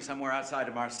my memory somewhere outside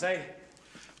of Marseille.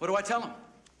 What do I tell them?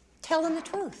 Tell them the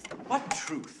truth. What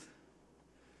truth?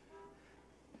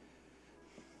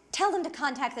 Tell them to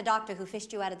contact the doctor who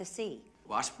fished you out of the sea.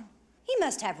 Washburn? He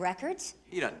must have records.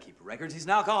 He doesn't keep records. He's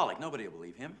an alcoholic. Nobody will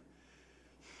believe him.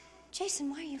 Jason,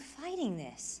 why are you fighting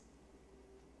this?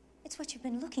 It's what you've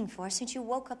been looking for since you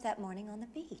woke up that morning on the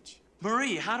beach.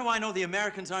 Marie, how do I know the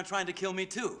Americans aren't trying to kill me,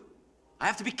 too? I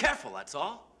have to be careful, that's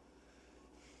all.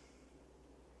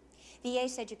 VA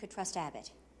said you could trust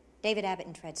Abbott. David Abbott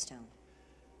in Treadstone.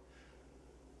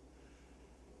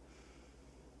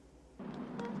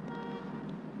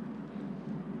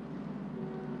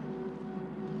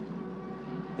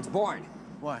 It's Bourne.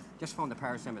 What? Just phoned the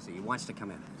Paris embassy. He wants to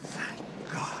come in.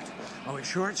 God. Are we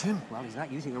sure it's him? Well, he's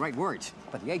not using the right words,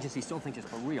 but the agency still thinks it's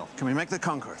for real. Can we make the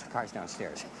Concorde? The car's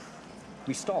downstairs.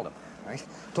 We stalled him, right?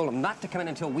 Told him not to come in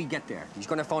until we get there. He's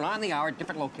going to phone on the hour at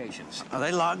different locations. Are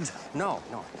they logged? No.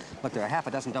 Look, there are half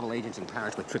a dozen double agents in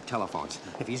Paris with trip telephones.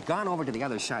 If he's gone over to the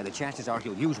other side, the chances are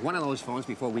he'll use one of those phones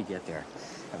before we get there.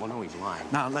 And we'll know he's lying.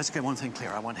 Now, let's get one thing clear.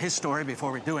 I want his story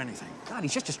before we do anything. God,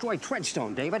 he's just destroyed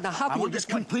Treadstone, David. Now, how can I you want this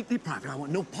completely private. I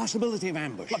want no possibility of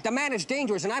ambush. Look, the man is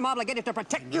dangerous, and I'm obligated to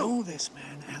protect you. I know this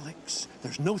man, Alex.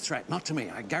 There's no threat, not to me.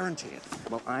 I guarantee it.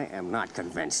 Well, I am not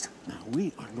convinced. Now,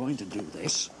 we are going to do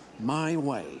this my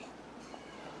way.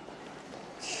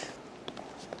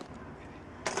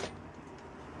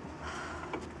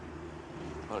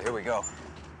 Well, here we go.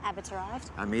 Abbott's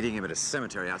arrived? I'm meeting him at a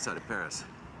cemetery outside of Paris.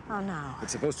 Oh, no.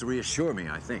 It's supposed to reassure me,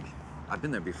 I think. I've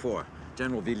been there before.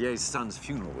 General Villier's son's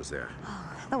funeral was there.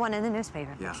 Oh, the one in the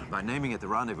newspaper. Yeah, by naming it the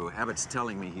rendezvous, Abbott's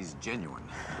telling me he's genuine.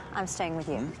 I'm staying with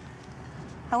you.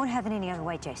 I won't have it any other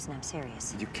way, Jason. I'm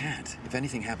serious. You can't. If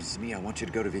anything happens to me, I want you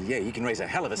to go to Villiers. He can raise a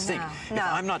hell of a stink. No, if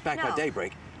I'm not back by no.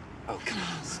 daybreak... Oh, come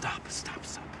on. Stop.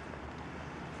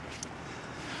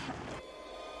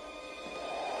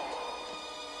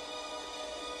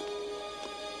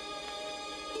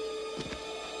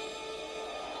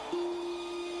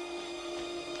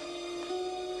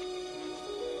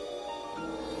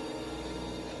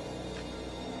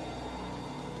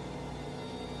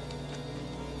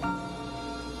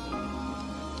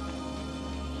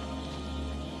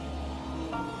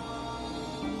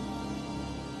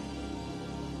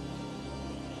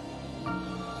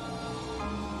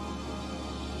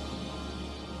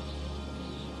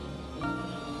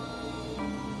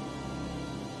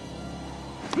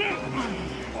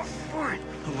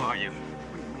 Who are you?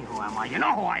 Who am I? You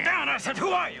know who I am. Down, I said, who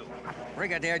are you?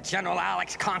 Brigadier General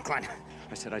Alex Conklin.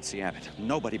 I said I'd see Abbott.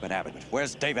 Nobody but Abbott.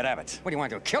 Where's David Abbott? What do you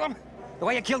want to do, kill him? The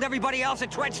way you killed everybody else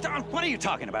at Treadstone? What are you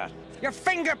talking about? Your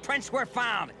fingerprints were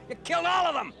found. You killed all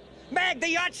of them. Mag the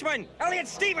yachtsman, Elliot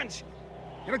Stevens.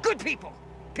 They were good people.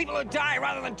 People who die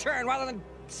rather than turn, rather than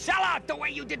sell out the way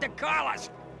you did to Carlos.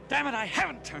 Damn it, I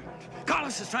haven't turned.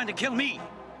 Carlos is trying to kill me.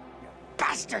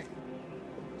 Bastard!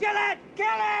 Kill it! Kill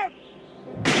him!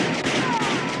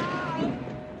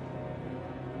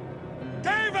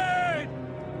 David!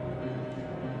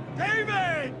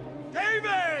 David!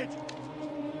 David!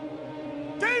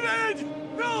 David!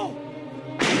 No!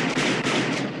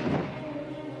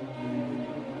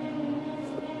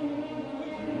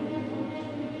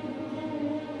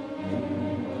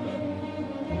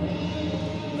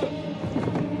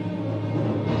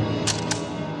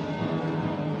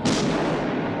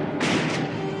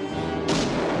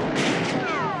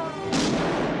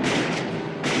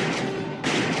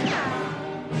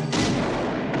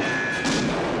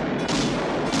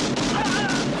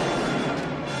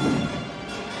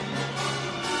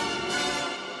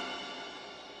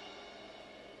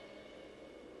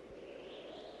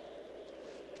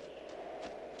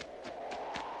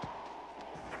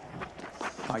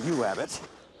 Are you Abbott?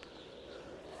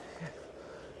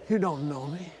 You don't know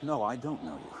me? No, I don't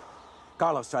know you.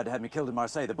 Carlos tried to have me killed in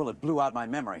Marseille. The bullet blew out my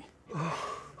memory.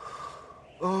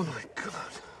 Oh, my God.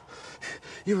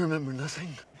 You remember nothing?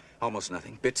 Almost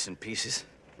nothing. Bits and pieces.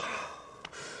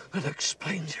 That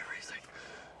explains everything.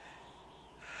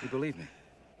 You believe me?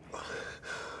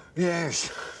 Yes,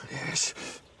 yes.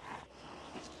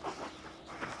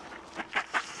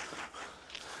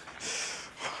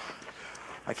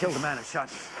 I killed the man who shot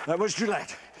you. That was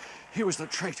Gillette. He was the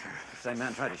traitor. The same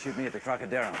man tried to shoot me at the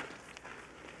Crocodero.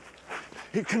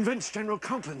 He convinced General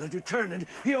Conklin that you turned, and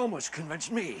he almost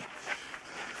convinced me.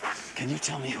 Can you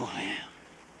tell me who I am?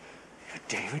 You're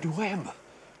David Webb.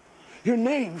 Your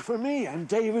name for me. I'm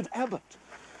David Abbott.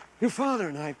 Your father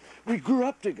and I, we grew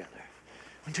up together.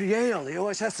 Went to Yale, the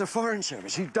OSS, the Foreign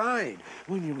Service. He died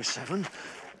when you were 7.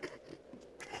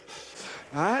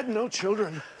 I had no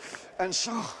children, and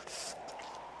so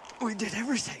we did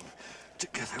everything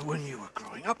together when you were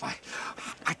growing up.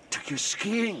 I took you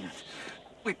skiing.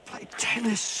 We played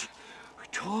tennis. We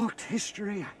talked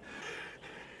history.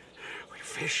 We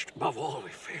fished. Above all,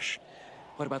 we fished.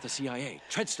 What about the CIA?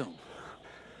 Treadstone?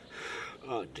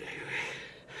 Oh, Davy,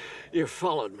 you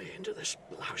followed me into this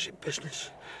lousy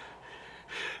business.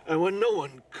 And when no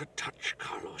one could touch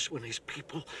Carlos, when his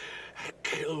people had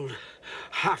killed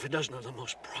half a dozen of the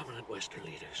most prominent Western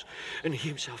leaders, and he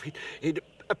himself, he'd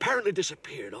apparently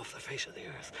disappeared off the face of the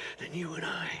earth, then you and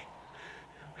I,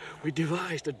 we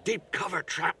devised a deep cover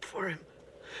trap for him,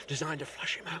 designed to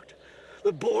flush him out.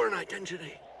 The Bourne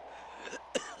identity.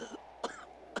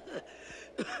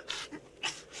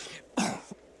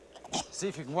 See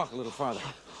if you can walk a little farther.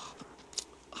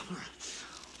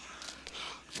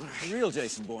 The real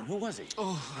Jason Bourne, who was he?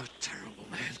 Oh, a terrible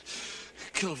man.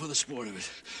 Killed for the sport of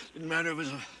it. Didn't matter if it was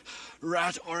a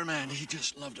rat or a man. He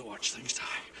just loved to watch things die.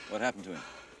 What happened to him?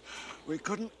 We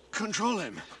couldn't control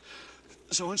him.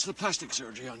 So once the plastic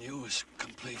surgery on you was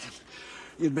complete and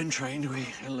you'd been trained, we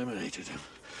eliminated him.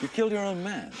 You killed your own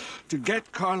man? To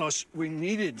get Carlos, we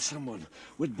needed someone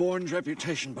with Bourne's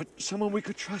reputation, but someone we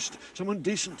could trust, someone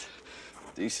decent.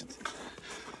 Decent?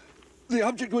 The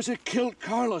object was to kill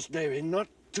Carlos, Davy, not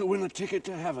to win a ticket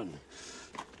to heaven.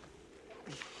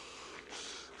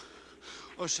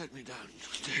 Or set me down,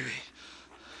 Davy.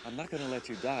 I'm not going to let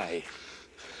you die.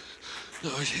 No,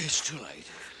 it's too late.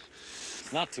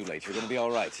 It's not too late. You're going to be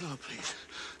all right. No, please.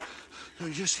 No,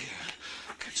 just here,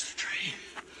 against the tree.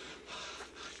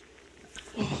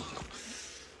 Oh.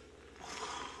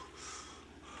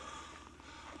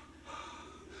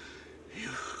 You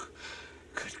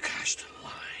could cast a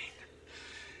line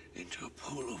into a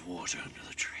pool of water under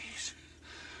the trees.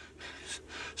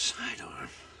 Sidearm.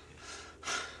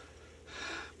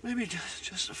 Maybe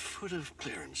just a foot of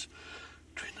clearance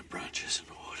between the branches and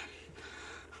the water.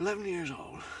 11 years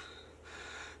old.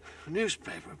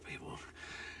 Newspaper people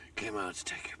came out to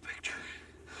take your picture.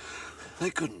 They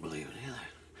couldn't believe it either.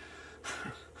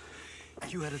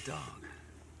 You had a dog.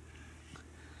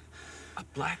 A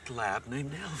black lab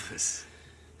named Elvis.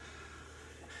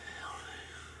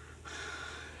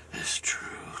 It's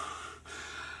true.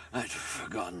 I'd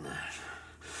forgotten that.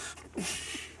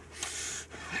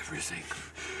 Everything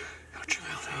your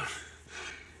childhood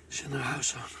is in the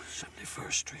house on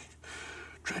 71st Street,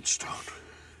 Treadstone.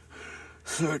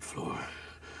 3rd floor,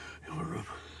 your room.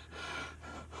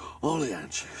 All the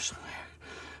answers are there.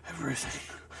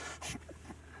 Everything.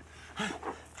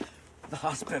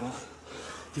 hospital.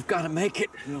 You've got to make it.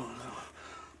 No,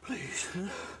 please.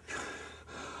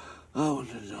 I want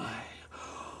to die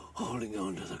holding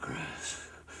on to the grass.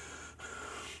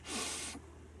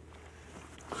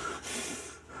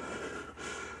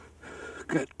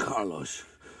 Get Carlos.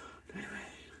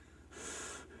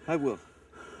 I will.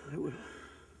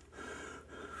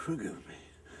 Forgive me.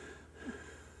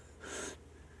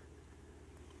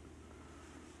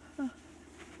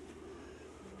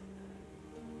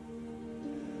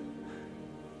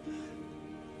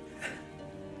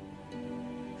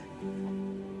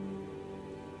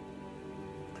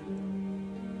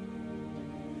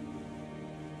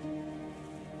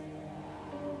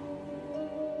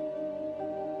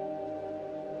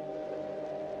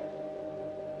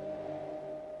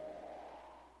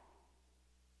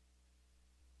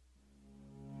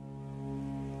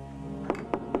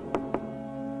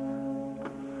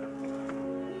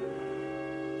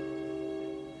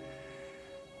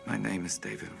 My name is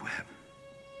David Webb.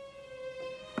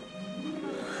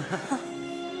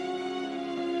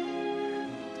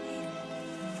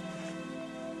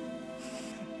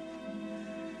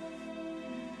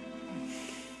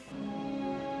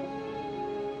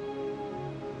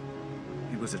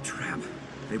 It was a trap.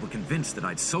 They were convinced that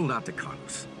I'd sold out to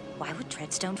Carlos. Why would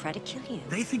Treadstone try to kill you?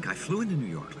 They think I flew into New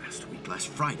York last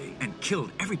Friday, and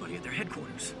killed everybody at their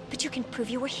headquarters. But you can prove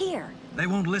you were here. They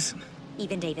won't listen.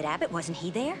 Even David Abbott, wasn't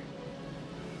he there?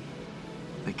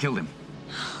 They killed him.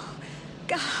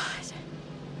 God.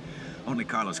 Only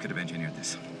Carlos could have engineered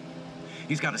this.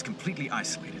 He's got us completely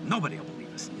isolated. Nobody will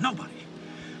believe us. Nobody.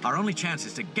 Our only chance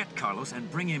is to get Carlos and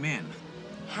bring him in.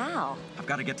 How? I've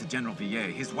got to get to General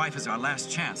Villiers. His wife is our last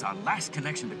chance, our last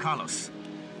connection to Carlos.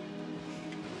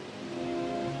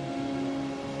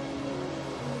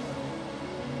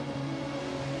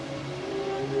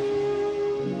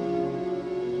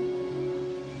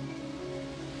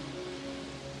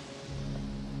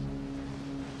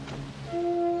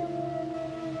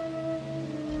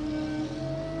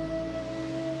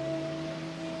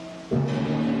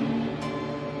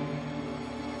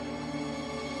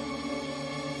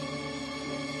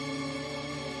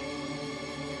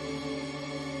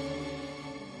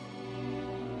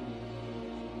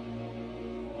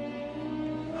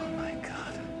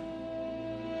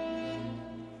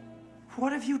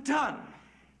 What have you done?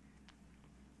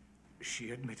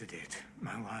 She admitted it,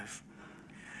 my wife.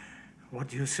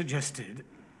 What you suggested,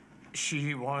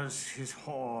 she was his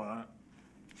whore.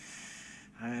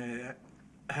 I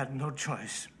had no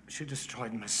choice. She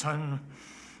destroyed my son,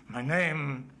 my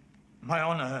name, my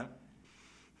honor.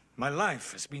 My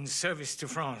life has been service to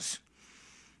France.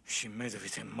 She made of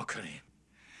it a mockery.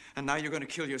 And now you're going to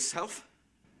kill yourself?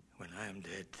 When I am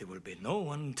dead, there will be no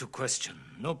one to question,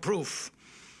 no proof.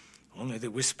 Only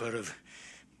the whisper of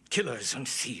killers and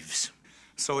thieves.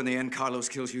 So in the end, Carlos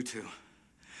kills you too.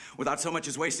 Without so much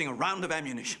as wasting a round of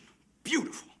ammunition.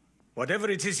 Beautiful. Whatever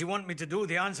it is you want me to do,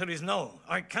 the answer is no.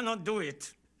 I cannot do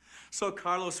it. So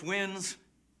Carlos wins.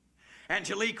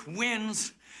 Angelique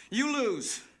wins. You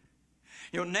lose.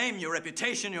 Your name, your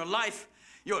reputation, your life,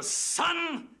 your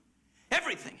son,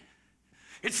 everything.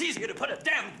 It's easier to put a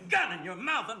damn gun in your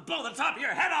mouth and blow the top of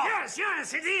your head off.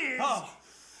 Yes, it is. Oh.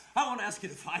 I won't ask you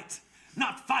to fight.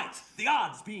 Not fight. The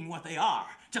odds being what they are.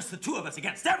 Just the two of us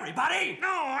against everybody. No,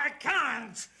 I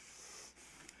can't.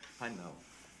 I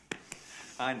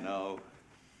know.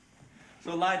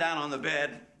 So lie down on the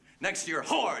bed next to your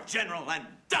whore, General, and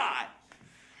die.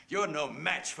 You're no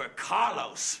match for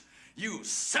Carlos. You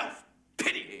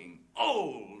self-pitying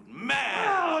old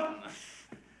man.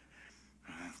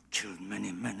 I've killed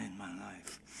many men in my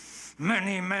life.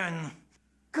 Many men.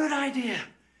 Good idea.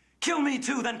 Kill me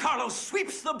too, then Carlos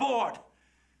sweeps the board.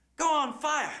 Go on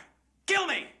fire. Kill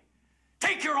me.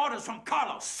 Take your orders from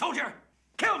Carlos, soldier.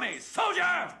 Kill me,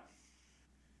 soldier!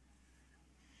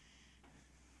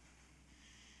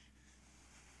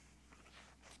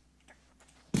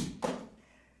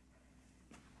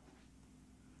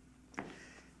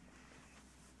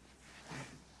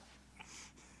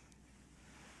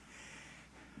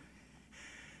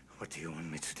 What do you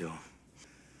want me to do?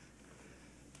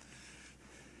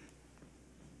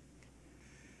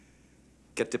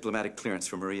 Get diplomatic clearance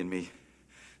for Marie and me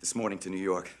this morning to New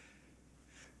York.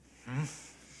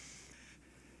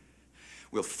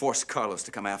 We'll force Carlos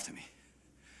to come after me.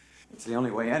 It's the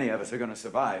only way any of us are going to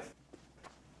survive.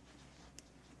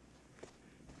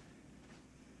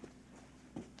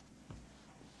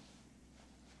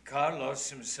 Carlos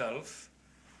himself?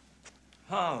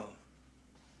 How?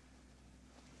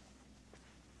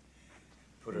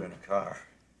 Put her in a car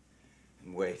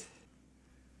and wait.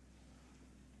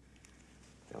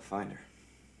 They'll find her.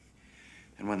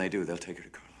 And when they do, they'll take her to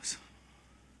Carlos.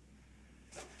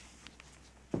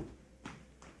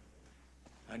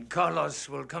 And Carlos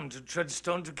will come to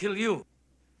Treadstone to kill you.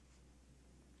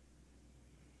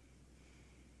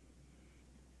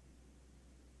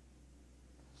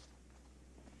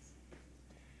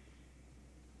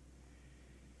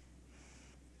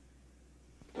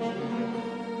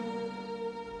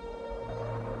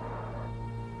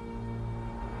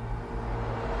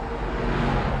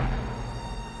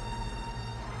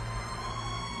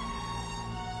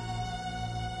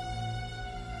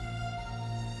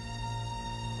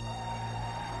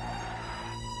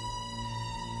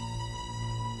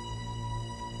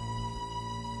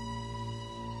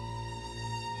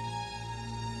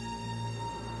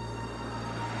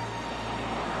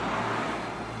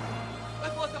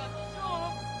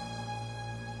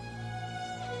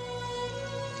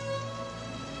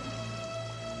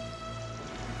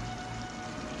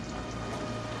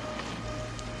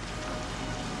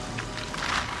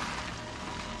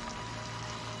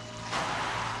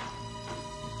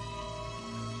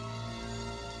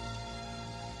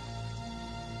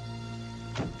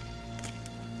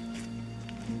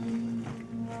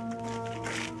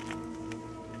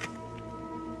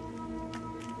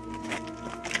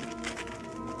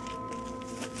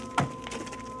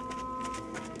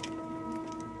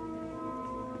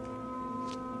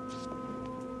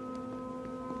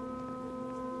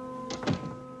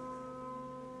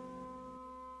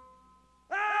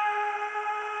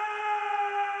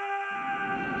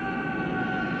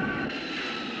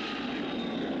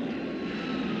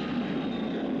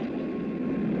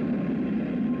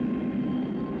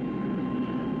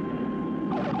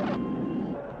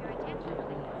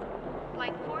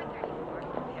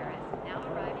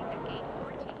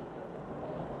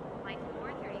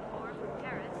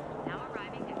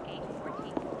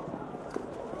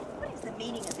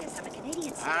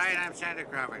 Santa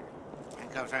Crawford.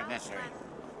 Handcuffs aren't necessary.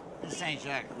 Miss St.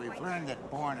 Jacques, we've learned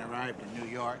that Bourne arrived in New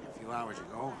York a few hours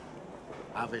ago.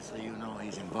 Obviously, you know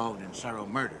he's involved in several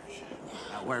murders.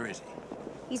 Now, where is he?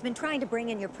 He's been trying to bring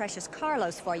in your precious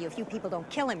Carlos for you if you people don't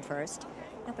kill him first.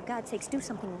 Now, for God's sakes, do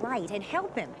something right and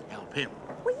help him. Help him?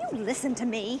 Will you listen to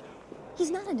me?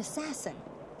 He's not an assassin.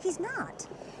 He's not.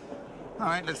 All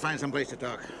right, let's find some place to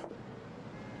talk.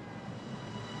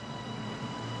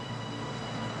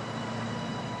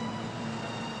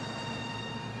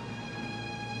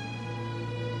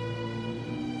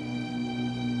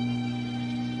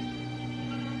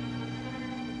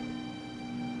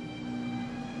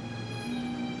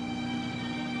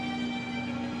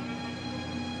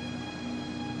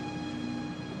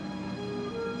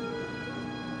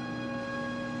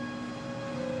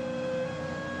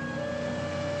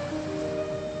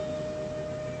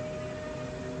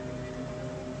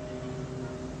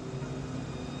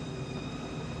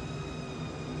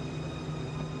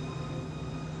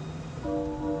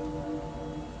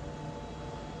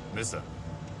 Mister,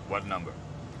 what number?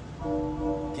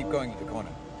 Keep going to the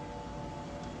corner.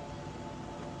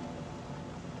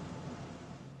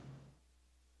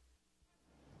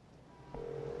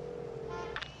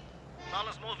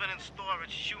 Dollars moving in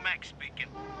storage. Shumack speaking.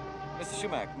 Mr.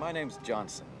 Shumack, my name's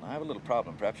Johnson. I have a little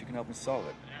problem. Perhaps you can help me solve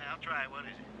it. Yeah, I'll try. What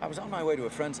is it? I was on my way to a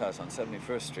friend's house on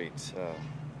 71st Street.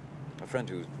 A friend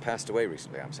who passed away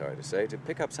recently, I'm sorry to say, to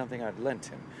pick up something I'd lent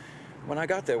him. When I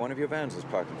got there, one of your vans was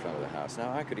parked in front of the house.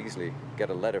 Now, I could easily get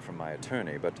a letter from my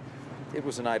attorney, but it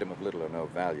was an item of little or no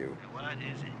value. What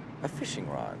is it? A fishing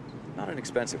rod. Not an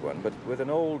expensive one, but with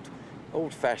an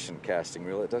old-fashioned casting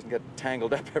reel that doesn't get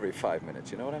tangled up every 5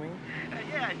 minutes. You know what I mean?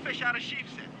 Yeah, I fish out of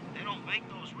sheepshead. They don't make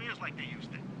those reels like they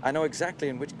used to. I know exactly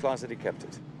in which closet he kept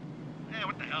it. Yeah,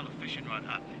 what the hell, a fishing rod,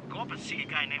 huh? Go up and see a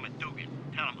guy named Dugan.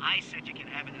 Tell him I said you can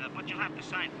have it, but you'll have to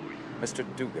sign for it. Mr.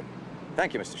 Dugan.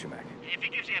 Thank you, Mr. Shumack. If he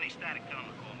gives you any static, tell him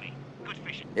to call me. Good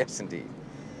fishing. Yes, indeed.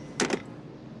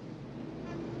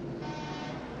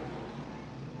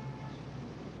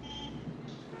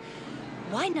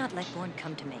 Why not let Bourne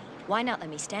come to me? Why not let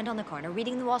me stand on the corner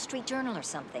reading the Wall Street Journal or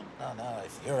something? No,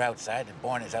 if you're outside and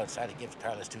Bourne is outside, it gives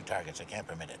Carlos 2 targets. I can't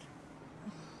permit it.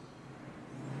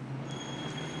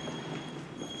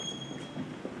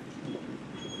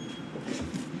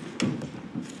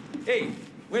 Hey,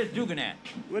 where's Dugan at?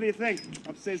 What do you think?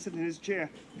 Upstairs sitting in his chair.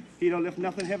 He don't lift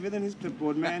nothing heavier than his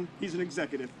clipboard, man. He's an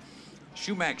executive.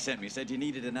 Shumack sent me, said you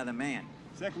needed another man.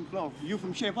 Second floor. You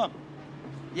from Shape Up?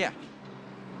 Yeah.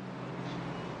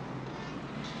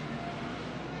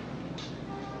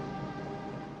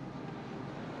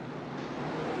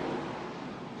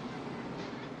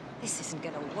 This isn't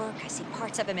gonna work. I see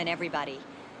parts of him in everybody.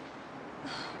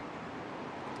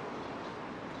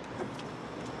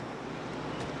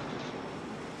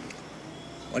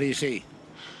 What do you see?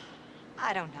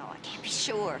 I don't know. I can't be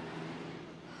sure.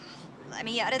 Let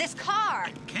me out of this car.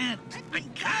 I can't. Let me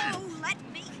go.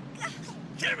 Let me go.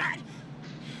 Damn it.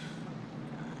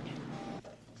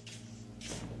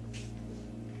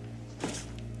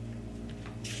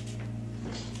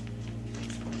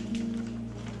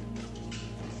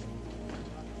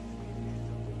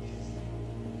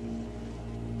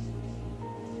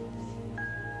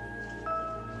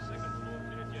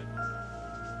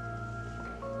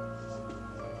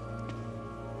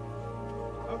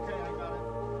 Okay, I got it.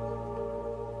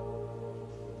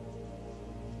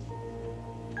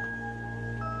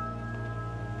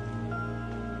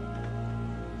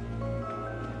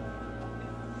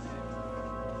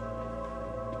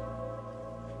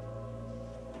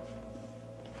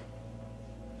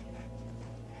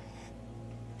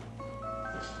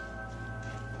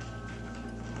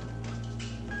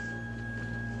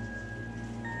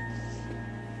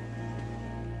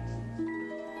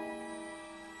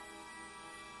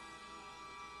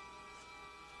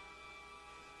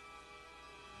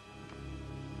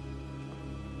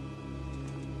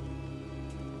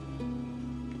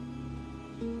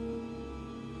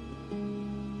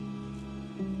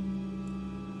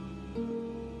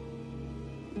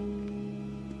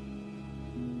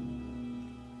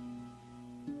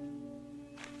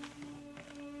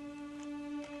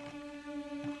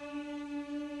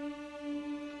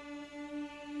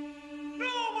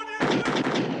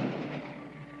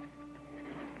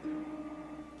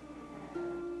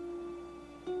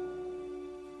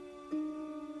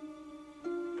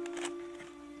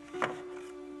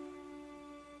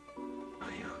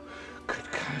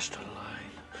 Cast a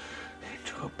line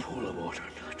into a pool of water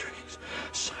under the trees.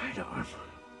 Sidearm.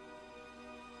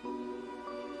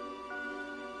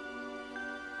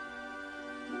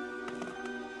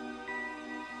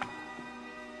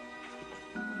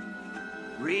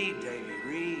 Read, Davy,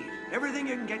 read. Everything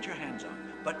you can get your hands on,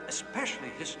 but especially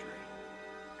history.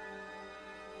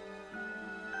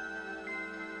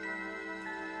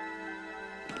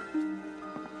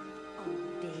 Oh,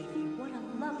 Davy, what a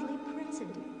lovely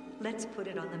present. Let's put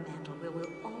it on the mantel where we'll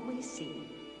always see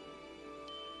it.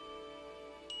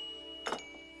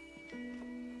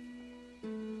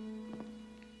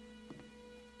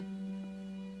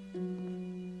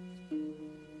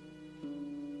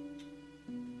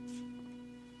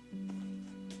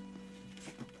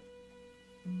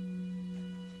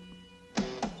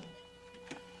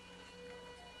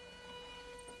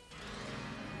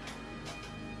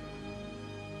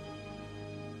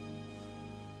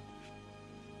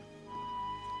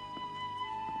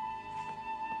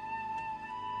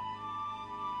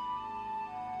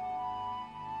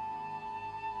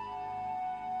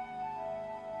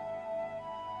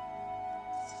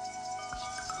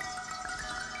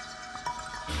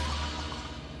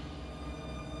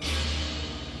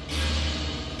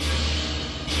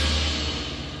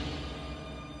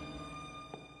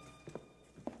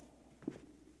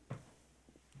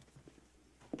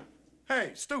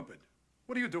 Hey, stupid.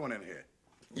 What are you doing in here?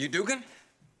 You Dugan?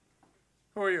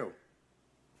 Who are you?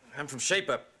 I'm from Shape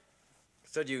Up.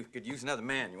 Said you could use another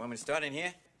man. You want me to start in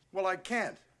here? Well, I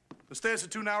can't. The stairs are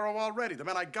too narrow already. The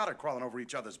men I got are crawling over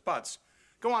each other's butts.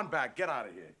 Go on back. Get out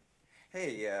of here.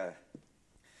 Hey,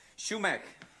 Shumack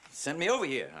sent me over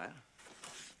here, huh?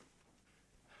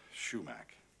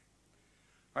 Shumack.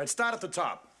 All right, start at the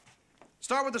top.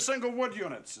 Start with the single wood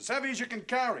units, as heavy as you can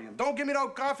carry, and don't give me no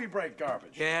coffee break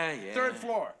garbage. Yeah. Third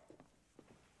floor.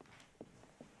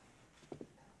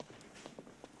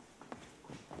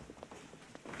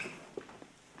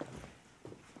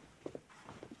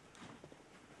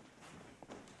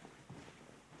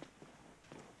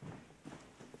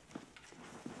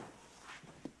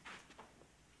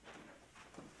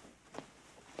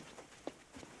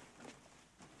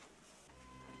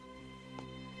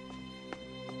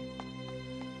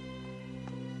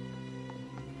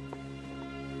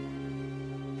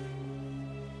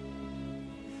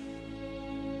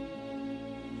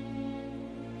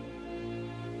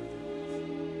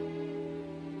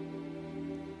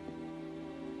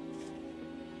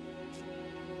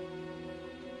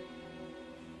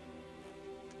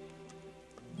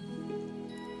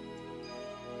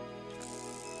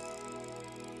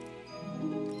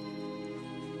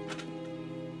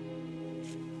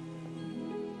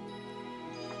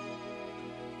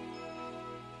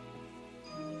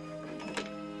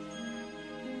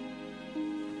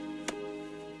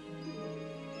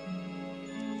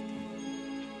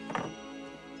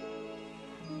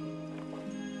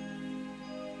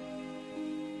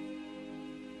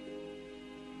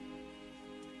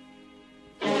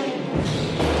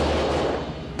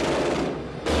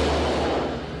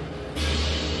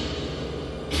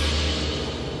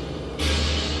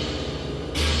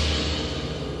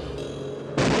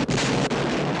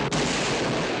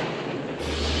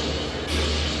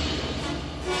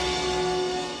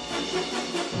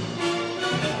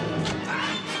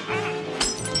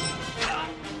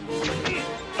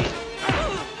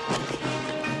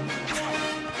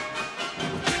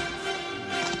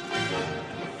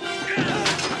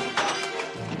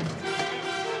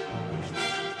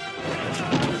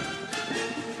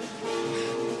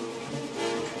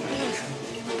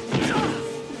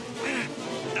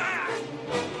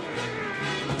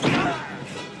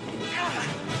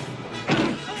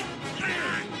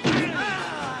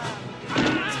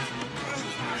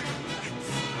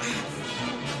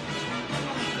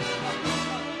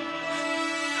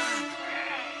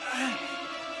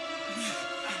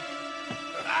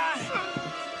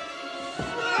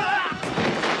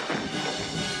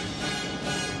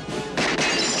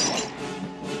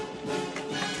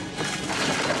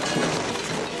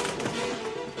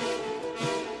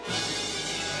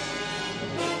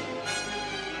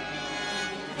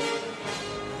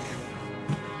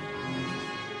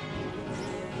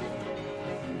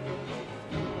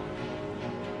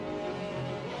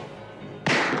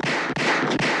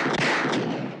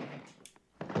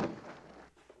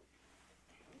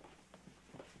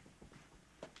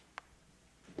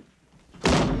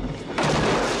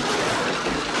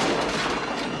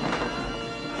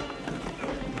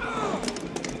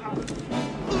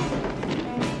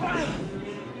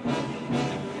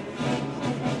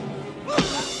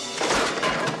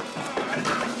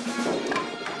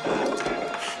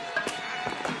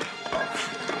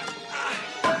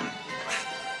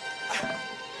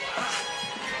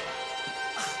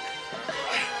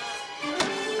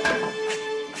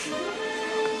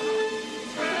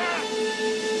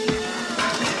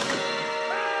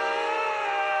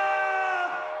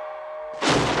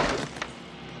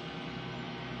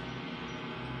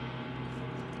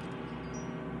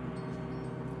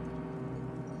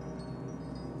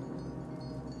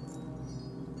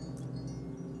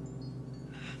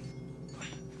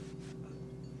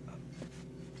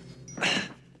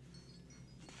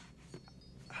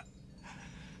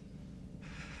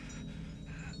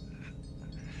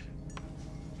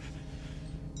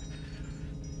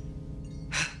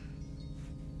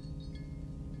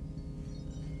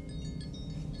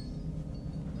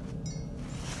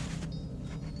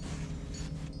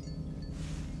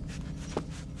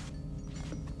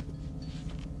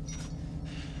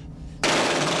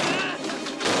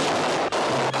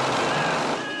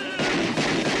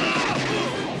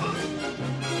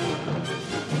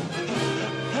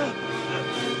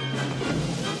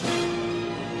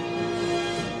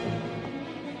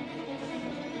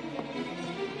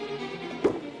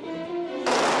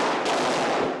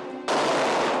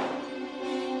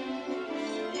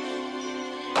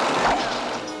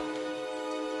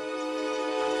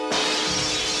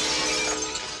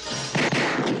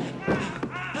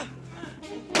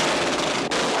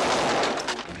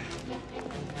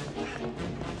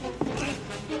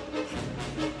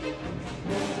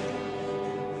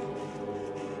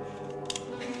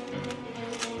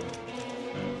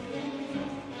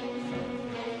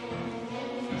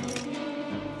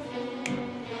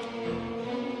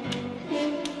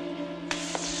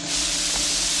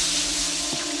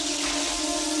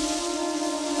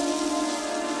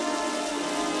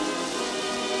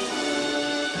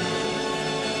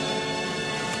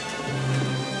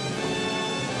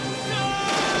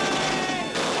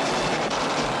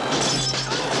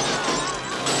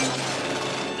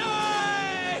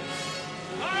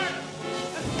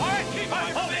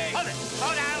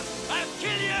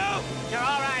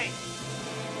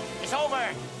 It's over.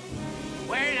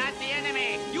 We're not the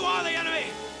enemy. You are the enemy.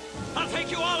 I'll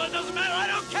take you all. It doesn't matter. I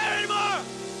don't care anymore.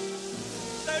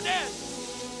 They're dead.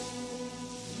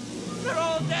 They're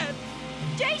all dead.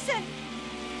 Jason!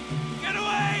 Get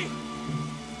away!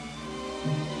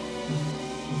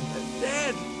 They're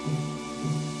dead.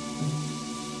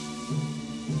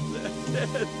 They're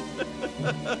dead.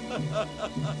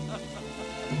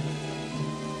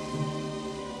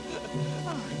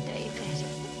 Oh, David.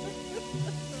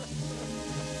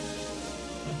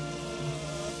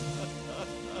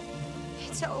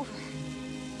 It's over.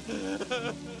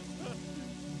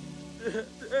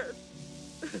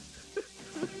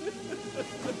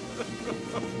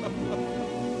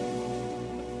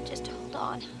 Just hold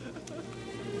on.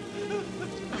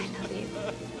 I love you.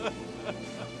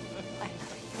 I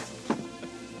love you.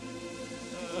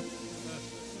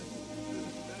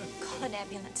 Call an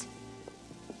ambulance.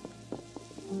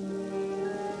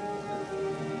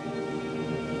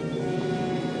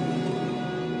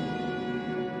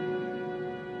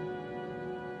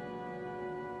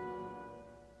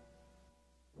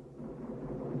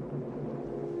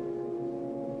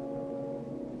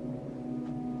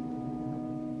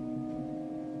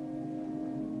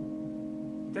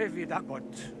 David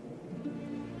Abbott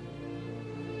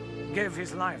gave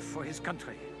his life for his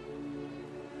country,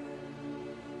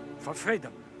 for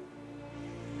freedom,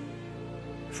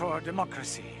 for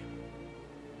democracy.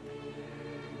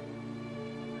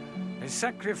 A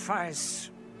sacrifice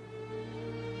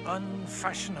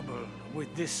unfashionable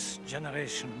with this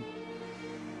generation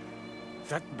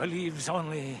that believes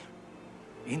only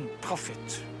in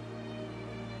profit.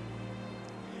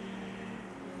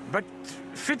 But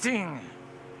fitting,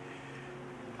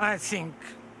 I think,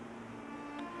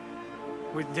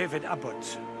 with David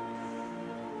Abbott,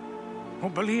 who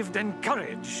believed in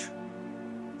courage,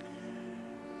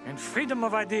 in freedom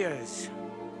of ideas,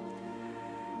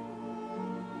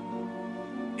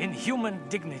 in human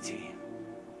dignity,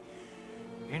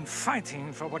 in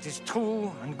fighting for what is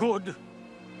true and good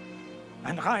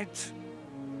and right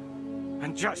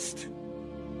and just.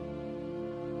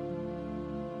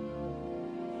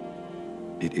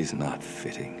 It is not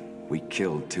fitting. We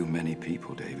killed too many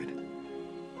people, David.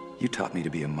 You taught me to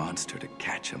be a monster, to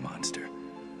catch a monster.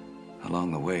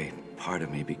 Along the way, part of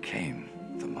me became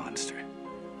the monster.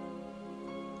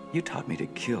 You taught me to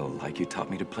kill like you taught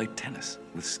me to play tennis,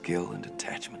 with skill and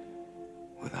detachment,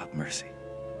 without mercy,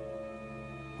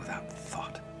 without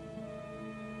thought.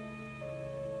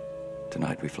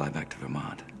 Tonight we fly back to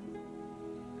Vermont.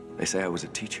 They say I was a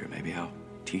teacher. Maybe I'll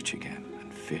teach again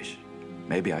and fish.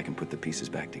 Maybe I can put the pieces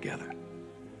back together.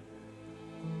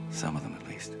 Some of them, at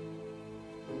least.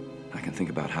 I can think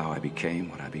about how I became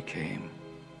what I became,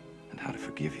 and how to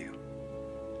forgive you,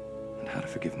 and how to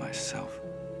forgive myself,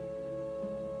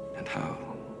 and how,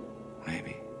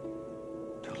 maybe,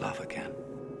 to love again.